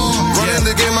internet? Running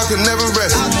the game, I could never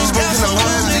rest. Smoking a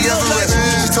high as the Everest.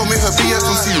 She told me her BS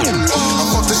from zero. I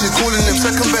fucked this shit calling them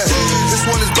second best. This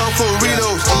one is bound for a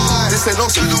reload. This ain't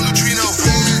Oxford on the Trino.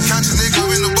 Catch a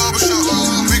nigga in the barbershop.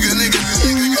 Bigger nigga.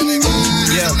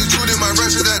 Yeah.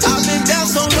 I've been down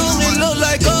so long, it look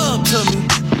like up to me.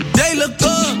 They look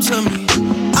up to me.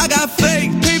 I got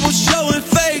fake people showing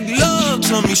fake love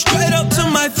to me. Straight up to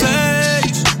my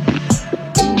face.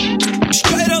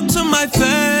 Straight up to my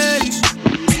face.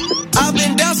 I've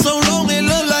been down so long, it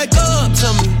look like up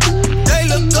to me. They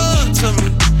look up to me.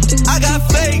 I got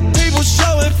fake people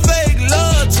showing fake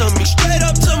love to me. Straight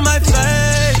up to my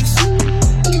face.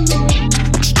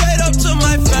 Straight up to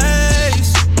my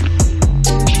face.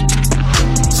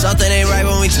 Something ain't right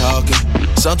when we talking.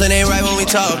 Something ain't right when we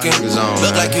talking.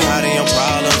 Look like you hiding your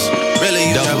problems. Really,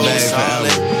 you never been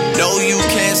solid. No, you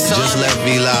can't solve. Just left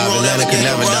V Live. Atlanta can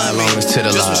never die long as to the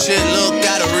Just live. when shit look,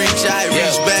 gotta reach out,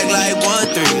 reach back like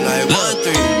 1-3, like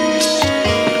 1-3.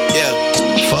 Yeah.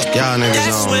 Fuck y'all niggas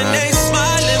That's on, when man. they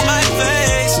smile in my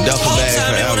face. Duffel bag Whole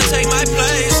time they wanna forever. take my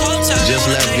place. Whole time Just they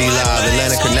wanna left take V my Live. place.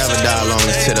 Atlanta can never die long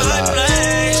as to the live.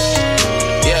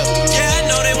 Yeah. Yeah, I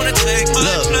know they wanna take my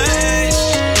place.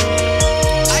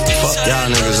 Fuck y'all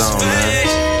niggas on, man.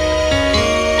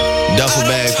 Duffel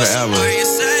bag forever.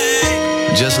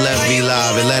 Just left V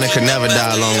Live. Atlanta could never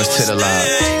die long as to the live.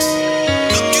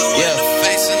 Yeah.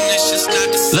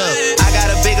 Look, I got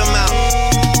a big amount.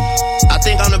 I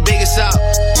think I'm the biggest out.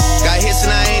 Got hits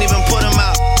and I ain't even put them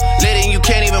out. Lit and you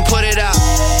can't even put it out.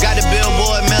 Got the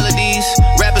Billboard melodies.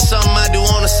 Rapping something I do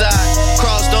on the side.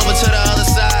 Crossed over to the other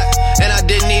side. And I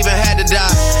didn't even have to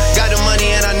die. Got the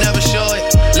money and I never show it.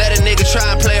 Let a nigga try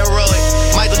and play heroic.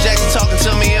 Michael Jackson talking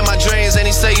to me in my dreams and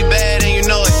he say you bad and you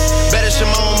know it. Better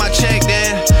Shimon my check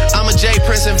then. I'm a J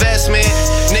Prince investment.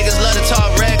 Niggas love to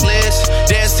talk reckless.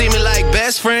 They see me like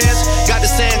best friends. Got the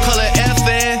same color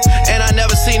FN. And I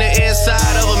never seen the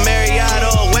inside of a Marriott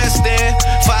or a West End.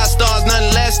 5 stars,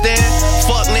 nothing less than.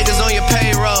 Fuck niggas on your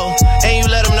payroll. And you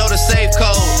let them know the safe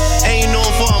code. And you knew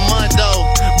them for a month though.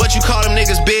 But you call them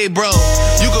niggas big bro.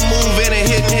 You can move in and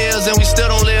hitting hills and we still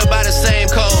don't live by the same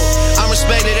code. I'm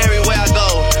respected everywhere I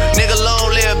go. Nigga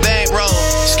long live bankroll.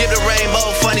 Skip the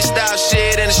rainbow, funny style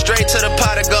shit, and straight to the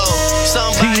pot of gold.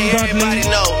 Somebody, everybody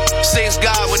know. Sings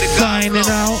God with the God Signing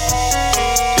out.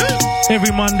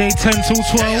 Every Monday 10 till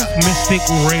 12, Mystic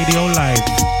Radio Live.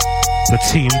 The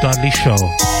Team Dudley Show.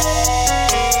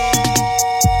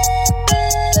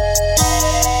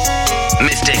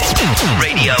 Mystic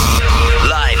Radio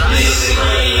Live.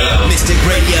 Mystic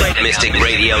Radio.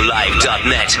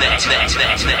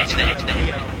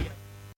 MysticRadioLive.net.